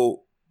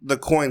 So the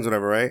coins,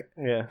 whatever, right?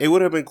 Yeah. It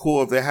would have been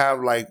cool if they have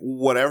like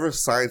whatever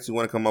science you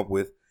want to come up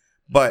with,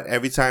 but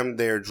every time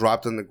they're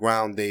dropped on the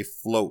ground, they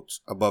float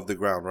above the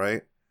ground,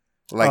 right?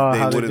 Like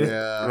they would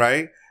have,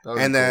 right?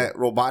 And that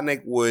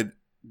Robotnik would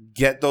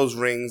get those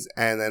rings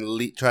and then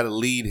try to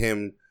lead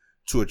him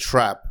to a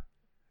trap.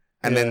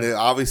 And then there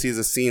obviously is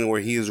a scene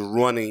where he is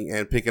running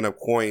and picking up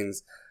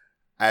coins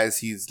as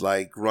he's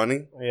like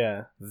running.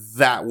 Yeah.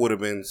 That would have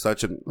been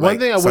such an one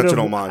thing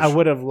homage. I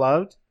would have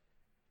loved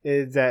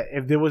is that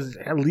if there was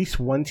at least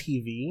one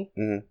TV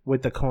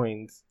with the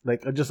coins,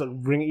 like just a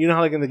ring. You know how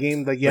like in the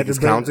game, like you had to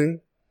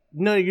counting.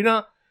 No, you're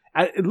not.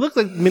 It looked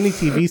like mini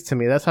TVs to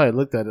me. That's how I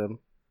looked at them.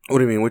 What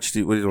do you mean? What do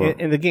you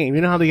want? In the game,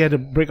 you know how they had to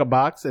break a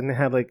box and they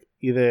had like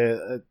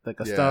either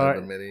a star.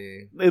 The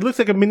mini. It looks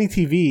like a mini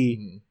TV.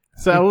 Mm-hmm.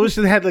 So I wish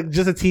they had like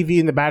just a TV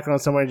in the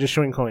background somewhere just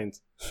showing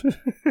coins.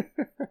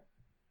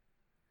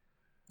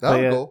 That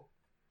would go.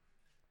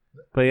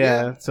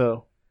 But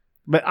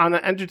but on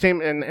the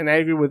entertainment, and I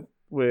agree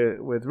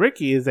with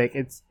Ricky, is like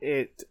it's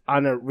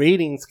on a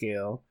rating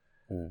scale.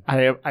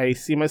 I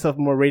see myself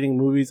more rating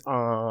movies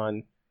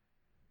on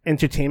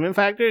entertainment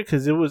factor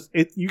because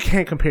you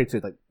can't compare it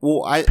to like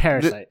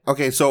Parasite.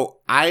 Okay, so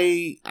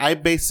I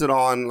base it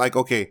on like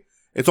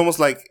it's almost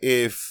like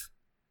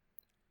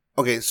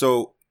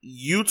so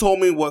you told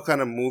me what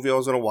kind of movie I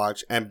was gonna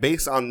watch, and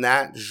based on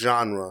that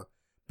genre,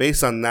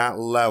 based on that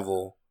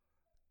level,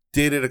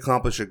 did it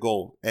accomplish a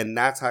goal? And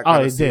that's how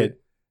I it did.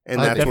 And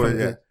that's what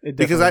it did.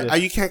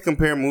 Because you can't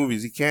compare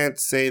movies. You can't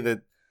say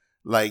that,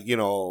 like,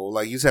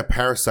 like you said,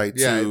 Parasite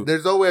to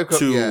there's no way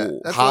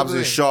to Hobbs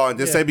and Shaw, and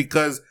just say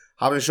because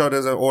Hobbs and Shaw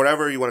doesn't, or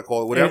whatever you want to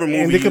call it, whatever movie.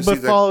 And they could be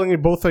following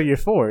both of your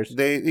fours.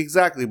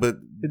 Exactly, but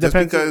it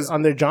depends because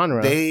on their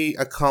genre. They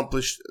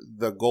accomplished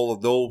the goal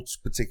of those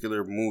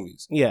particular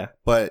movies. Yeah,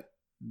 but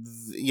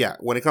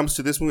when it comes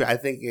to this movie, I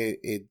think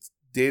it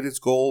did its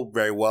goal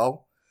very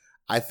well.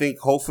 I think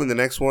hopefully the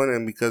next one,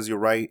 and because you're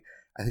right,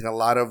 I think a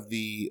lot of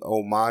the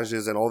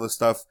homages and all the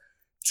stuff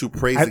to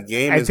praise the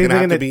game is going to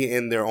have to be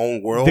in their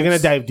own world. They're going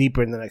to dive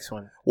deeper in the next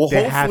one. Well,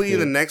 hopefully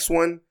the next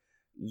one,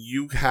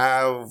 you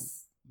have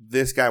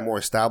this guy more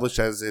established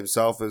as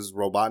himself as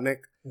Robotnik.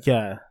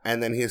 Yeah.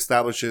 And then he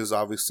establishes,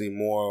 obviously,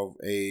 more of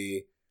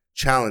a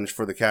challenge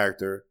for the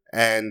character.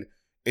 And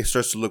it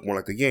starts to look more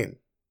like the game.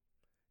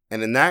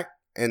 And in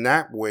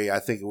that way, I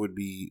think it would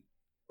be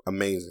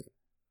amazing.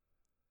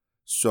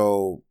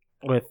 So...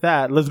 with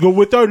that, let's go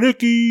with our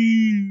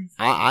Nickies.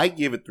 I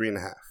give it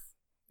 3.5.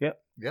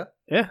 Yeah.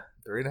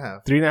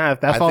 3.5.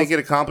 3.5. I think it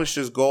accomplished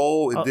its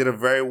goal. It did a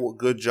very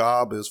good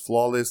job. It was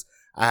flawless.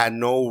 I had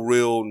no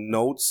real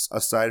notes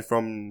aside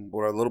from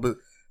what a little bit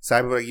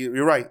side, but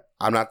you're right.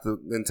 I'm not the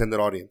intended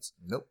audience.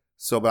 Nope.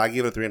 So, but I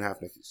give it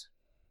 3.5 Nickies.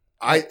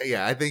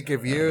 I think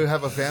if you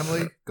have a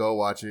family, go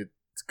watch it.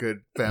 It's a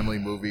good family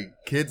movie.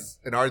 Kids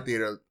in our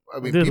theater, I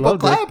mean, They people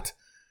loved it. clapped.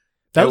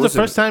 That was the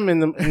first time in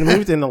the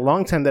movie in a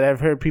long time that I've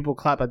heard people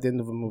clap at the end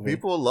of a movie.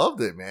 People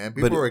loved it, man.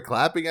 People But were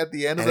clapping at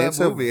the end of and that it's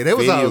a movie, and it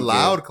was a video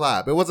loud game.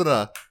 clap. It wasn't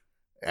a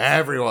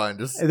everyone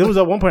just. And there was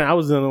at one point I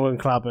was the only one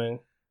clapping.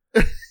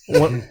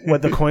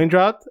 What the coin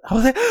dropped? I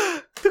was like,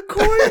 the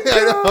coin dropped.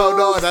 I know,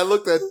 no, and I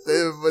looked at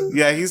him. And,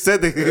 Yeah, he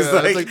said that. He's yeah,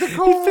 I was like, the he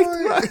coin. picked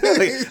them up.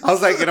 Like, I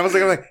was like, he's gonna pick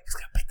them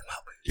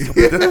up. He's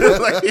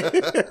gonna pick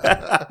them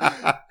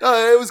up.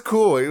 No, it was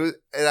cool.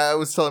 And I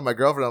was telling my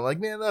girlfriend, I'm like,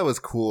 man, that was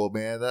cool,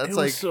 man. That's It was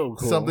like so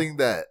cool. something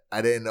that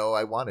I didn't know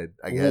I wanted.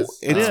 I guess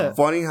It's Yeah.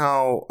 funny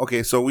how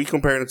so we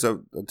compared it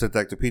to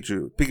Detective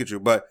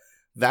Pikachu, but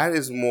that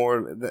is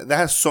more that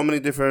has so many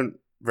different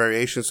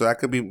variations, so that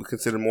could be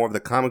considered more of the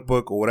comic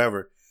book or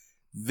whatever.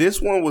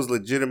 This one was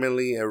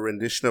legitimately a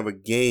rendition of a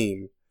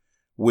game,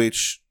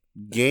 which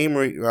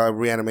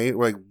reanimate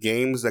like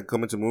games that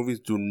come into movies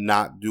do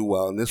not do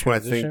well, and this one I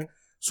think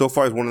so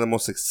far is one of the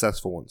most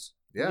successful ones.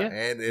 Yeah, Yeah.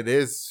 and it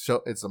is.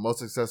 It's the most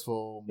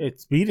successful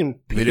It's beating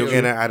Video Pikachu.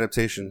 game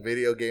adaptation.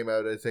 video game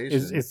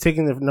adaptation. It's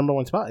taking the number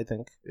one spot, I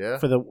think, yeah.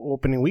 for the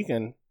opening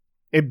weekend.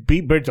 It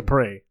beat Birds of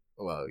Prey.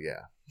 Well,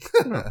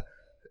 yeah.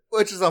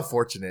 Which is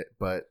unfortunate,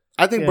 but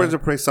I think Yeah. Birds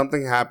of Prey,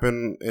 something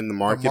happened in the the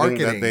marketing,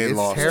 that they is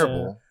lost.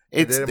 terrible.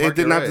 It didn't did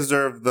market not right.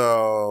 deserve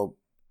the.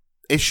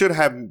 It should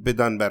have been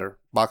done better,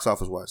 box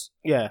office wise.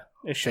 Yeah,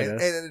 it should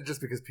have. And just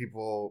because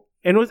people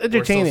And it was were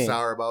entertaining. so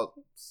sour about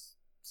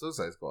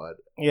Suicide Squad.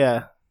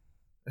 Yeah,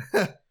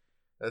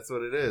 That's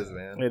what it is,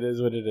 man. it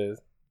is what it is.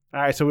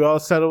 All right, so we all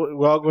settled.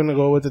 We're all going to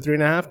go with the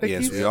 3.5.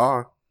 Yes, we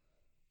are.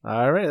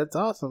 All right, that's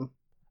awesome.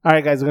 All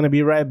right, guys, we're going to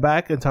be right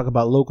back and talk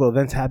about local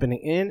events happening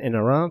in and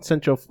around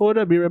Central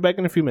Florida. Be right back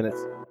in a few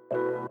minutes.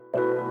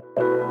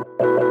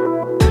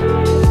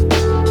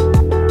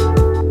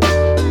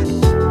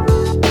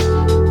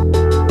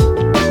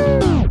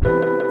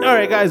 All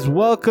right, guys,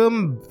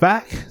 welcome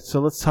back. So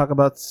let's talk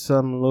about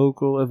some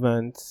local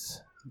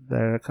events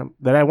that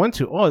I went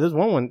to. Oh, there's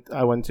one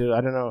I went to.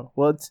 I don't know.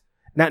 Well, it's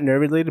not nerd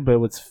related, but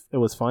it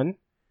was fun.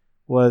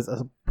 Was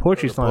a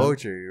poetry slam.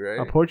 Poetry,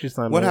 right? A poetry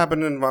slam. What man.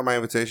 happened in my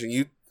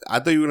invitation? I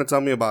thought you were gonna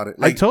tell me about it.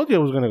 I told you I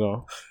was gonna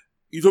go.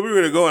 You told me you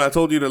were gonna go, and I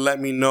told you to let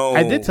me know.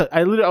 I did.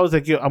 I was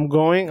like, yo, I'm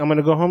going. I'm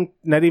gonna go home,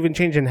 not even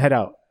change and head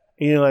out.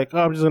 And you're like, oh,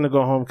 I'm just gonna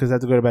go home because I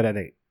have to go to bed at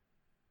 8.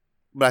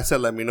 But I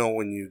said let me know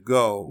when you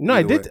go. No, I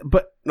either did, way.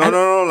 but No.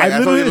 Like I told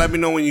you, literally- let me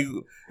know when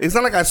you. It's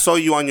not like I saw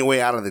you on your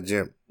way out of the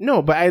gym.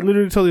 No, but I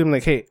literally told him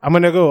like, hey, I'm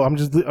gonna go. I'm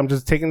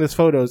just taking these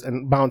photos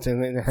and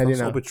bouncing and I'm heading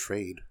so out.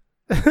 betrayed.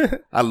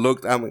 I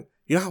looked.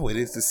 You know how it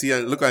is to see. I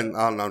look on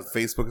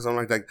Facebook or something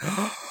like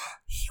that.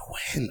 He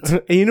went.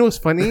 And you know what's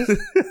funny?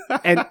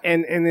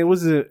 and it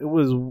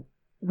was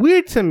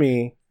weird to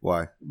me,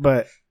 Why?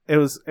 but it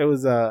was It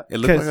looked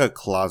 'cause like a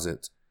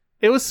closet.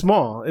 it was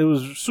small. It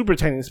was super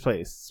tiny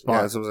place.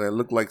 Yeah, that's what I'm saying. It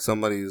looked like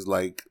somebody's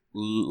like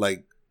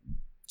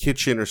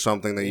kitchen or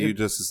something that you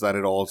just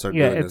decided to all start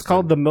Yeah, doing. it's this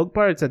called thing. the Milk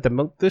Bar. It's at the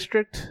Milk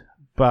District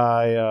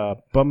by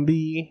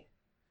Bumby.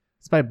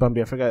 It's by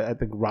Bumby. I forgot. I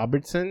think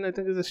Robertson. I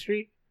think is the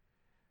street.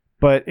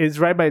 But it's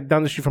right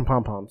down the street from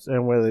Pom Poms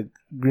and where the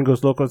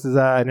Gringos Locos is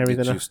at and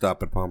everything. Did you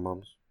stop at Pom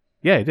Poms?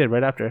 Yeah, I did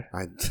right after.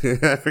 I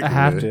freaking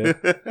have did.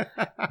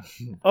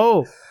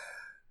 Oh,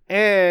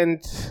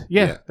 and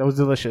Yeah. that was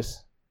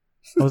delicious.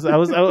 I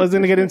was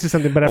gonna get into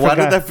something, but I Why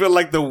forgot. did that feel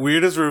like the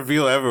weirdest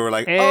reveal ever? We're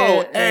like,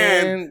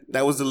 and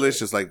that was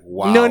delicious. Like,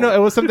 wow. No, it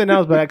was something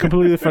else, but I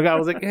completely forgot. I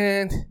was like,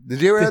 and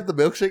Did you ever have the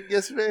milkshake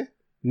yesterday?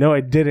 no,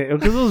 I didn't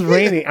because it was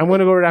raining. I'm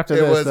gonna go right after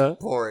It this. was though.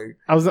 pouring.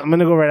 I'm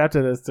gonna go right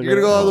after this. You're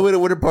gonna go all the way to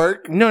Winter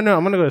Park? No, I'm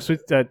gonna go to Sweet.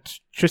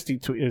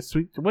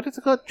 What is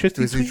it called?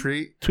 Twisty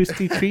Treat?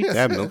 Twisty Treats. They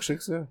have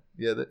milkshakes there.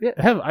 Yeah.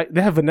 Yeah,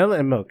 they have vanilla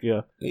and milk.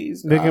 Yeah,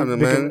 Jeez, They I can- don't know,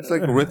 they man. can- It's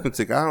like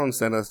arithmetic. I don't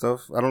understand that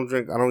stuff. I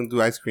don't do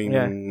ice cream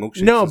Yeah. and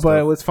milkshakes. no, and but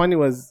stuff. what's funny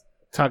was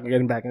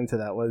getting back into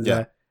that was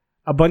Yeah.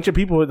 a bunch of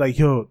people were like,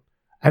 "Yo,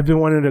 I've been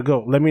wanting to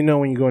go. Let me know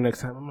when you go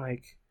next time." I'm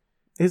like,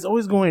 it's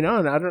always going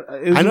on. I don't.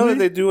 it was I know weird. that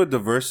they do a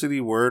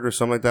diversity word or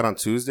something like that on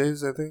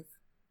Tuesdays. I think,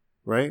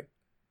 right?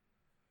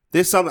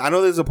 There's some. I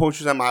know there's a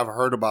poetry slam I've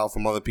heard about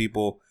from other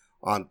people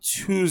on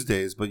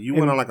Tuesdays, but you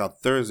went on like a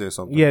Thursday or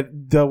something. Yeah,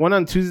 the one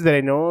on Tuesday that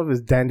I know of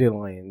is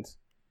Dandelions,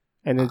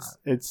 and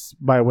it's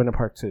by Winter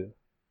Park too.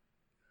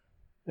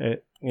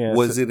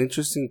 Was it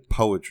interesting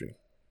poetry?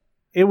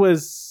 It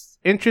was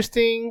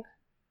interesting.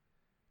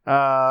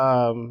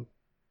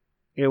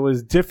 It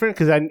was different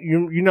because I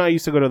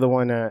used to go to the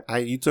one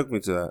You took me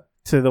to that.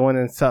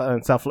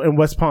 in South in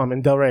West Palm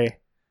in Delray.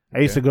 I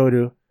used to go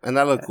to. And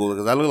that looked cool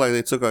because that looked like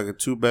they took like a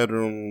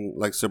 2-bedroom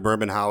like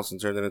suburban house and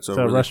turned it into a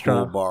really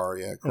restaurant, cool bar.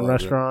 Yeah, a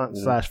restaurant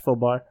 / full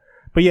bar.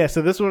 But yeah,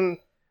 so this one,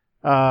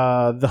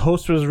 the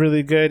host was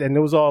really good, and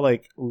it was all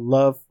like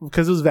love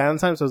because it was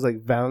Valentine's, so it was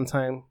like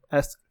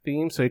Valentine-esque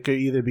theme. So it could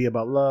either be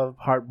about love,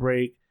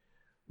 heartbreak,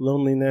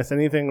 loneliness,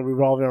 anything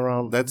revolving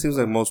around. That seems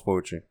like most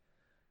poetry.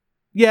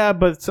 Yeah,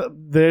 but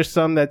there's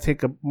some that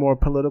take a more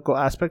political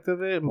aspect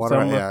of it.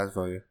 I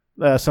feel you.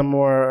 Some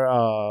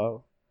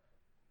more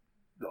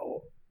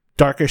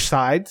darker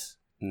sides,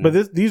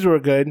 but these were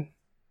good,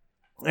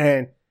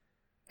 and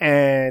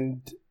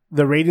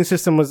the rating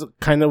system was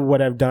kind of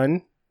what I've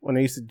done when I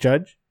used to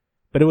judge,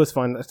 but it was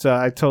fun. So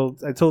I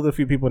told a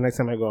few people next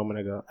time I go, I'm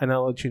gonna go, and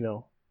I'll let you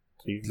know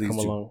so you can come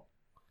along.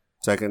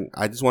 Second,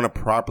 I just want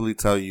to properly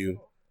tell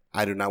you,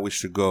 I do not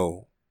wish to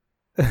go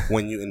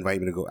when you invite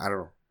me to go. I don't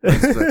know.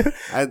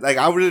 I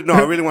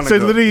really want to so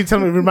go. literally you tell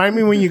me, remind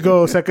me when you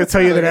go so I can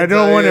tell you that I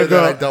don't want to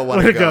go. I don't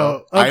want to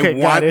go.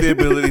 Okay, I want the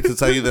ability to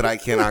tell you that I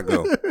cannot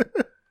go.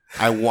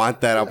 I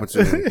want that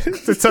opportunity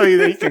to tell you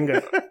that you can go.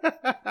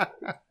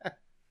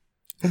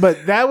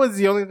 But that was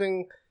the only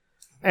thing.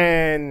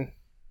 And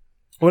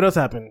what else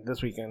happened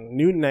this weekend?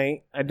 New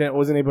Night.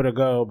 Wasn't able to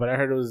go, but I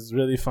heard it was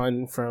really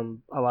fun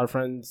from a lot of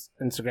friends'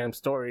 Instagram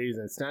stories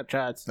and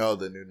Snapchats. Oh,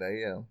 the New Night,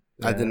 yeah.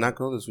 I did not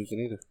go this weekend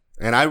either.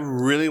 And I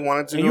really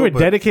wanted to and go. You were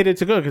dedicated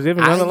to go because you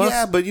haven't gone alone.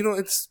 Yeah, but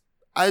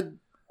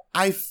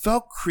I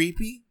felt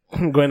creepy.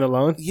 Going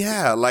alone?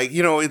 Yeah, like,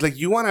 it's like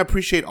you want to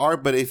appreciate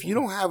art, but if you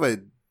don't have a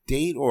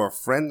date or a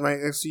friend right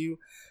next to you,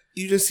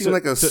 you just seem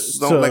like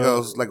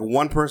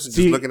one person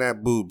just looking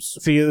at boobs.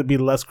 So you'd be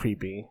less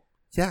creepy.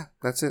 Yeah,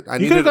 that's it.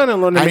 You could have gone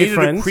alone and made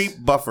friends. A creep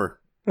buffer.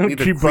 I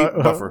needed a creep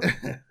buffer.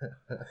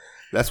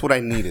 That's what I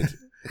needed.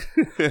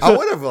 I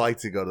would have liked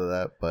to go to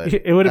that, but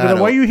it would have been.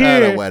 Why are you here?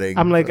 At a wedding,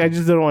 I'm like, I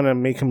just didn't want to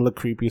make him look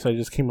creepy, so I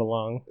just came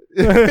along.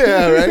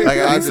 Yeah, right.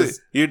 Like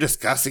you're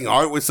discussing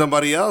art with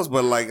somebody else,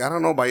 but like I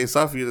don't know, by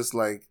yourself, you're just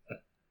like,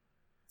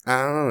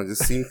 I don't know, it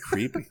just seemed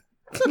creepy.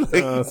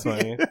 That's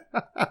funny.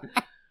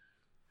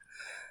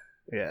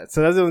 Yeah,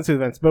 so that's the only two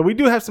events, but we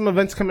do have some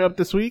events coming up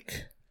this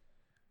week.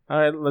 All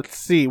right, let's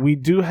see. We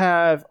do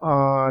have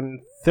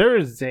on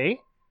Thursday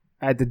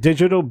at the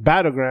Digital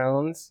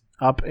Battlegrounds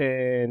up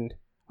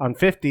on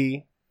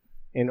 50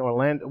 in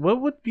Orlando.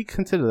 What would be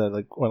considered that?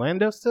 Like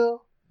Orlando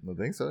still? I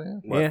think so, yeah.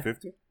 What,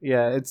 50?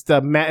 Yeah, it's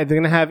they're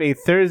going to have a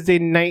Thursday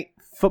night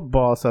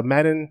football, so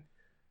Madden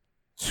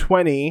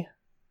 20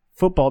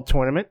 football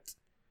tournament.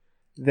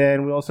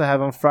 Then we also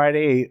have on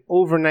Friday a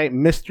overnight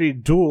mystery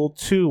duel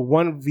 2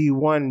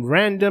 1v1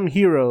 random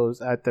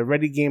heroes at the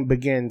Ready Game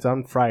Begins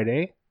on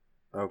Friday.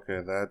 Okay,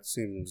 that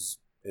seems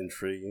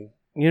intriguing.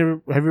 Have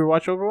you ever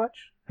watched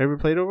Overwatch? Have you ever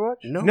played Overwatch?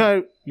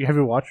 No. You have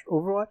you watched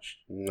Overwatch?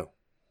 No.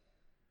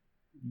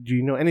 Do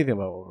you know anything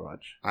about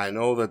Overwatch? I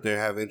know that they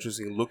have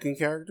interesting looking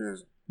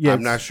characters. Yeah,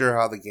 I'm not sure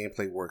how the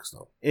gameplay works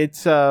though.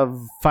 It's 5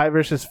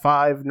 versus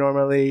 5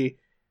 normally,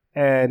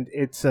 and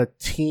it's a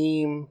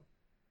team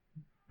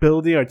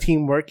building or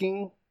team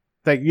working.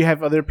 Like you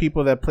have other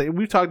people that play.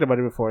 We've talked about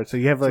it before, so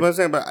you have like. That's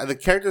what I'm saying, but the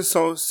characters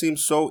seem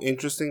so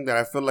interesting that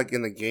I feel like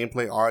in the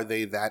gameplay, are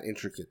they that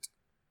intricate?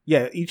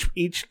 Yeah,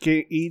 each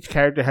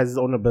character has his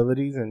own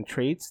abilities and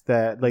traits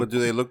that like. But do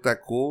they look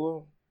that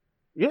cool?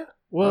 Yeah,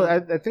 well,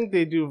 I think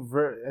they do.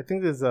 I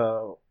think there's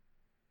a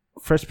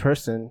first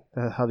person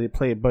how they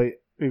play it, but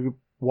if you're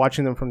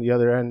watching them from the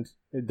other end,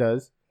 it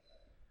does.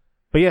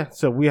 But yeah,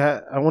 so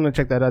I want to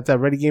check that out. It's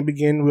at Ready Game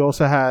Begin. We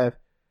also have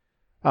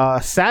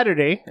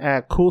Saturday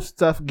at Cool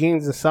Stuff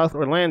Games in South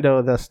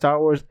Orlando, the Star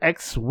Wars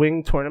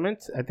X-Wing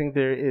tournament. I think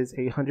there is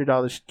a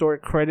 $100 store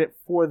credit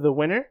for the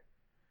winner.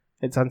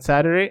 It's on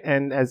Saturday,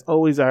 and as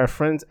always, our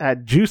friends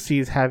at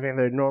Juicy's having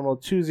their normal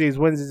Tuesdays,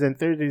 Wednesdays, and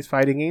Thursdays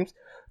fighting games.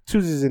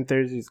 Tuesdays and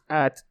Thursdays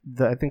at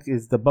I think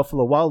is the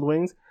Buffalo Wild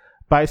Wings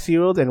by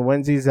SeaWorld, and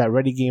Wednesdays at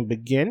Ready Game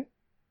Begin.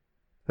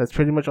 That's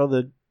pretty much all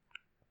the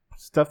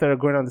stuff that are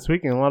going on this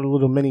weekend. A lot of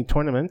little mini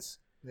tournaments.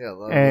 Yeah, a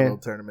lot of little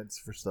tournaments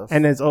for stuff.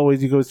 And as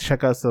always, you go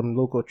check out some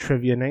local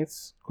trivia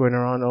nights going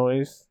around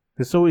always.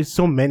 There's always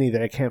so many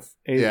that I can't.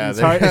 It's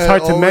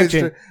hard to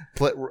mention.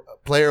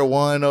 Player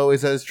One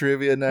always has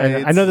trivia nights.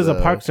 And I know there's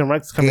a Parks and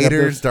Recs coming up.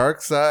 Gators,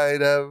 Dark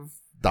Side have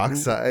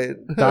Dockside.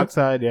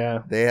 Dockside,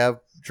 yeah. They have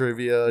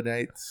trivia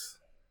nights.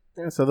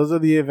 Yeah, so those are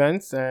the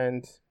events,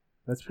 and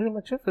that's pretty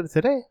much it for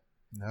today.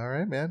 All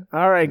right, man.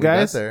 All right,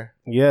 guys. There.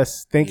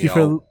 Yes, thank you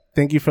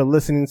for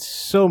listening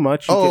so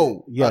much.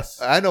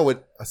 Yes. I know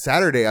what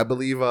Saturday, I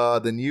believe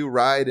the new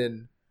ride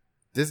in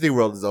Disney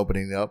World is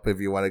opening up if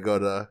you want to go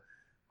to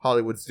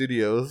Hollywood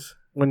Studios.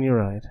 When new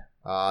ride?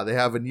 They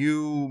have a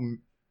new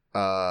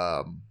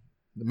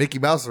Mickey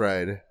Mouse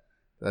ride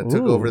that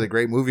took over the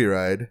Great Movie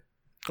Ride.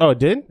 Oh, it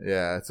did?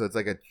 Yeah, so it's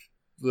like a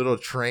little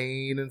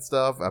train and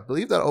stuff. I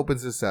believe that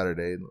opens this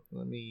Saturday.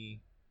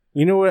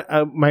 You know what?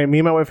 Me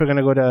and my wife are going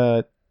to go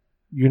to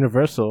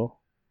Universal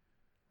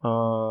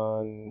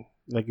on...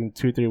 like in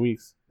 2-3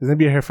 weeks. It's gonna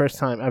be her first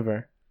time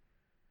ever.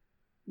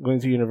 Going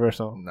to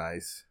Universal.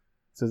 Nice.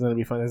 So it's gonna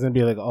be fun. It's gonna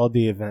be like an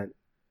all-day event.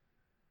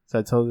 So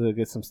I told her to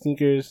get some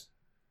sneakers,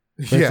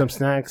 bring some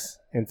snacks,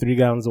 and 3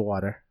 gallons of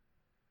water.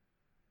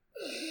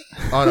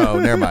 Oh no,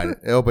 never mind.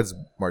 It opens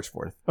March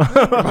 4th.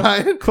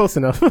 Close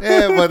enough.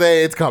 Yeah, but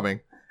hey, it's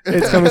coming.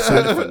 It's coming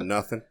soon. For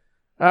nothing.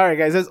 All right,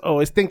 guys. As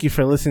always, thank you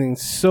for listening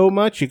so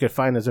much. You can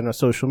find us on our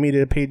social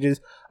media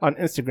pages on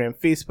Instagram,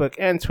 Facebook,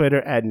 and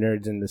Twitter at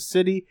Nerds in the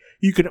City.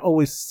 You can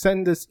always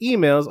send us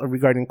emails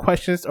regarding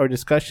questions or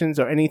discussions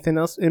or anything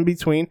else in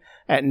between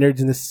at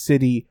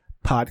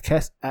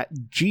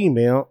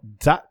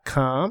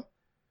nerdsinthecitypodcast@gmail.com.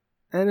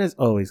 And as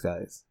always,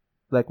 guys,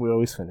 like we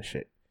always finish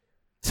it.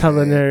 Tell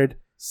a nerd,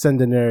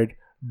 send a nerd,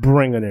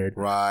 bring a nerd.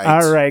 Right.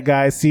 All right,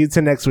 guys. See you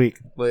till next week.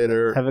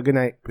 Later. Have a good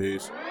night.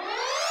 Peace.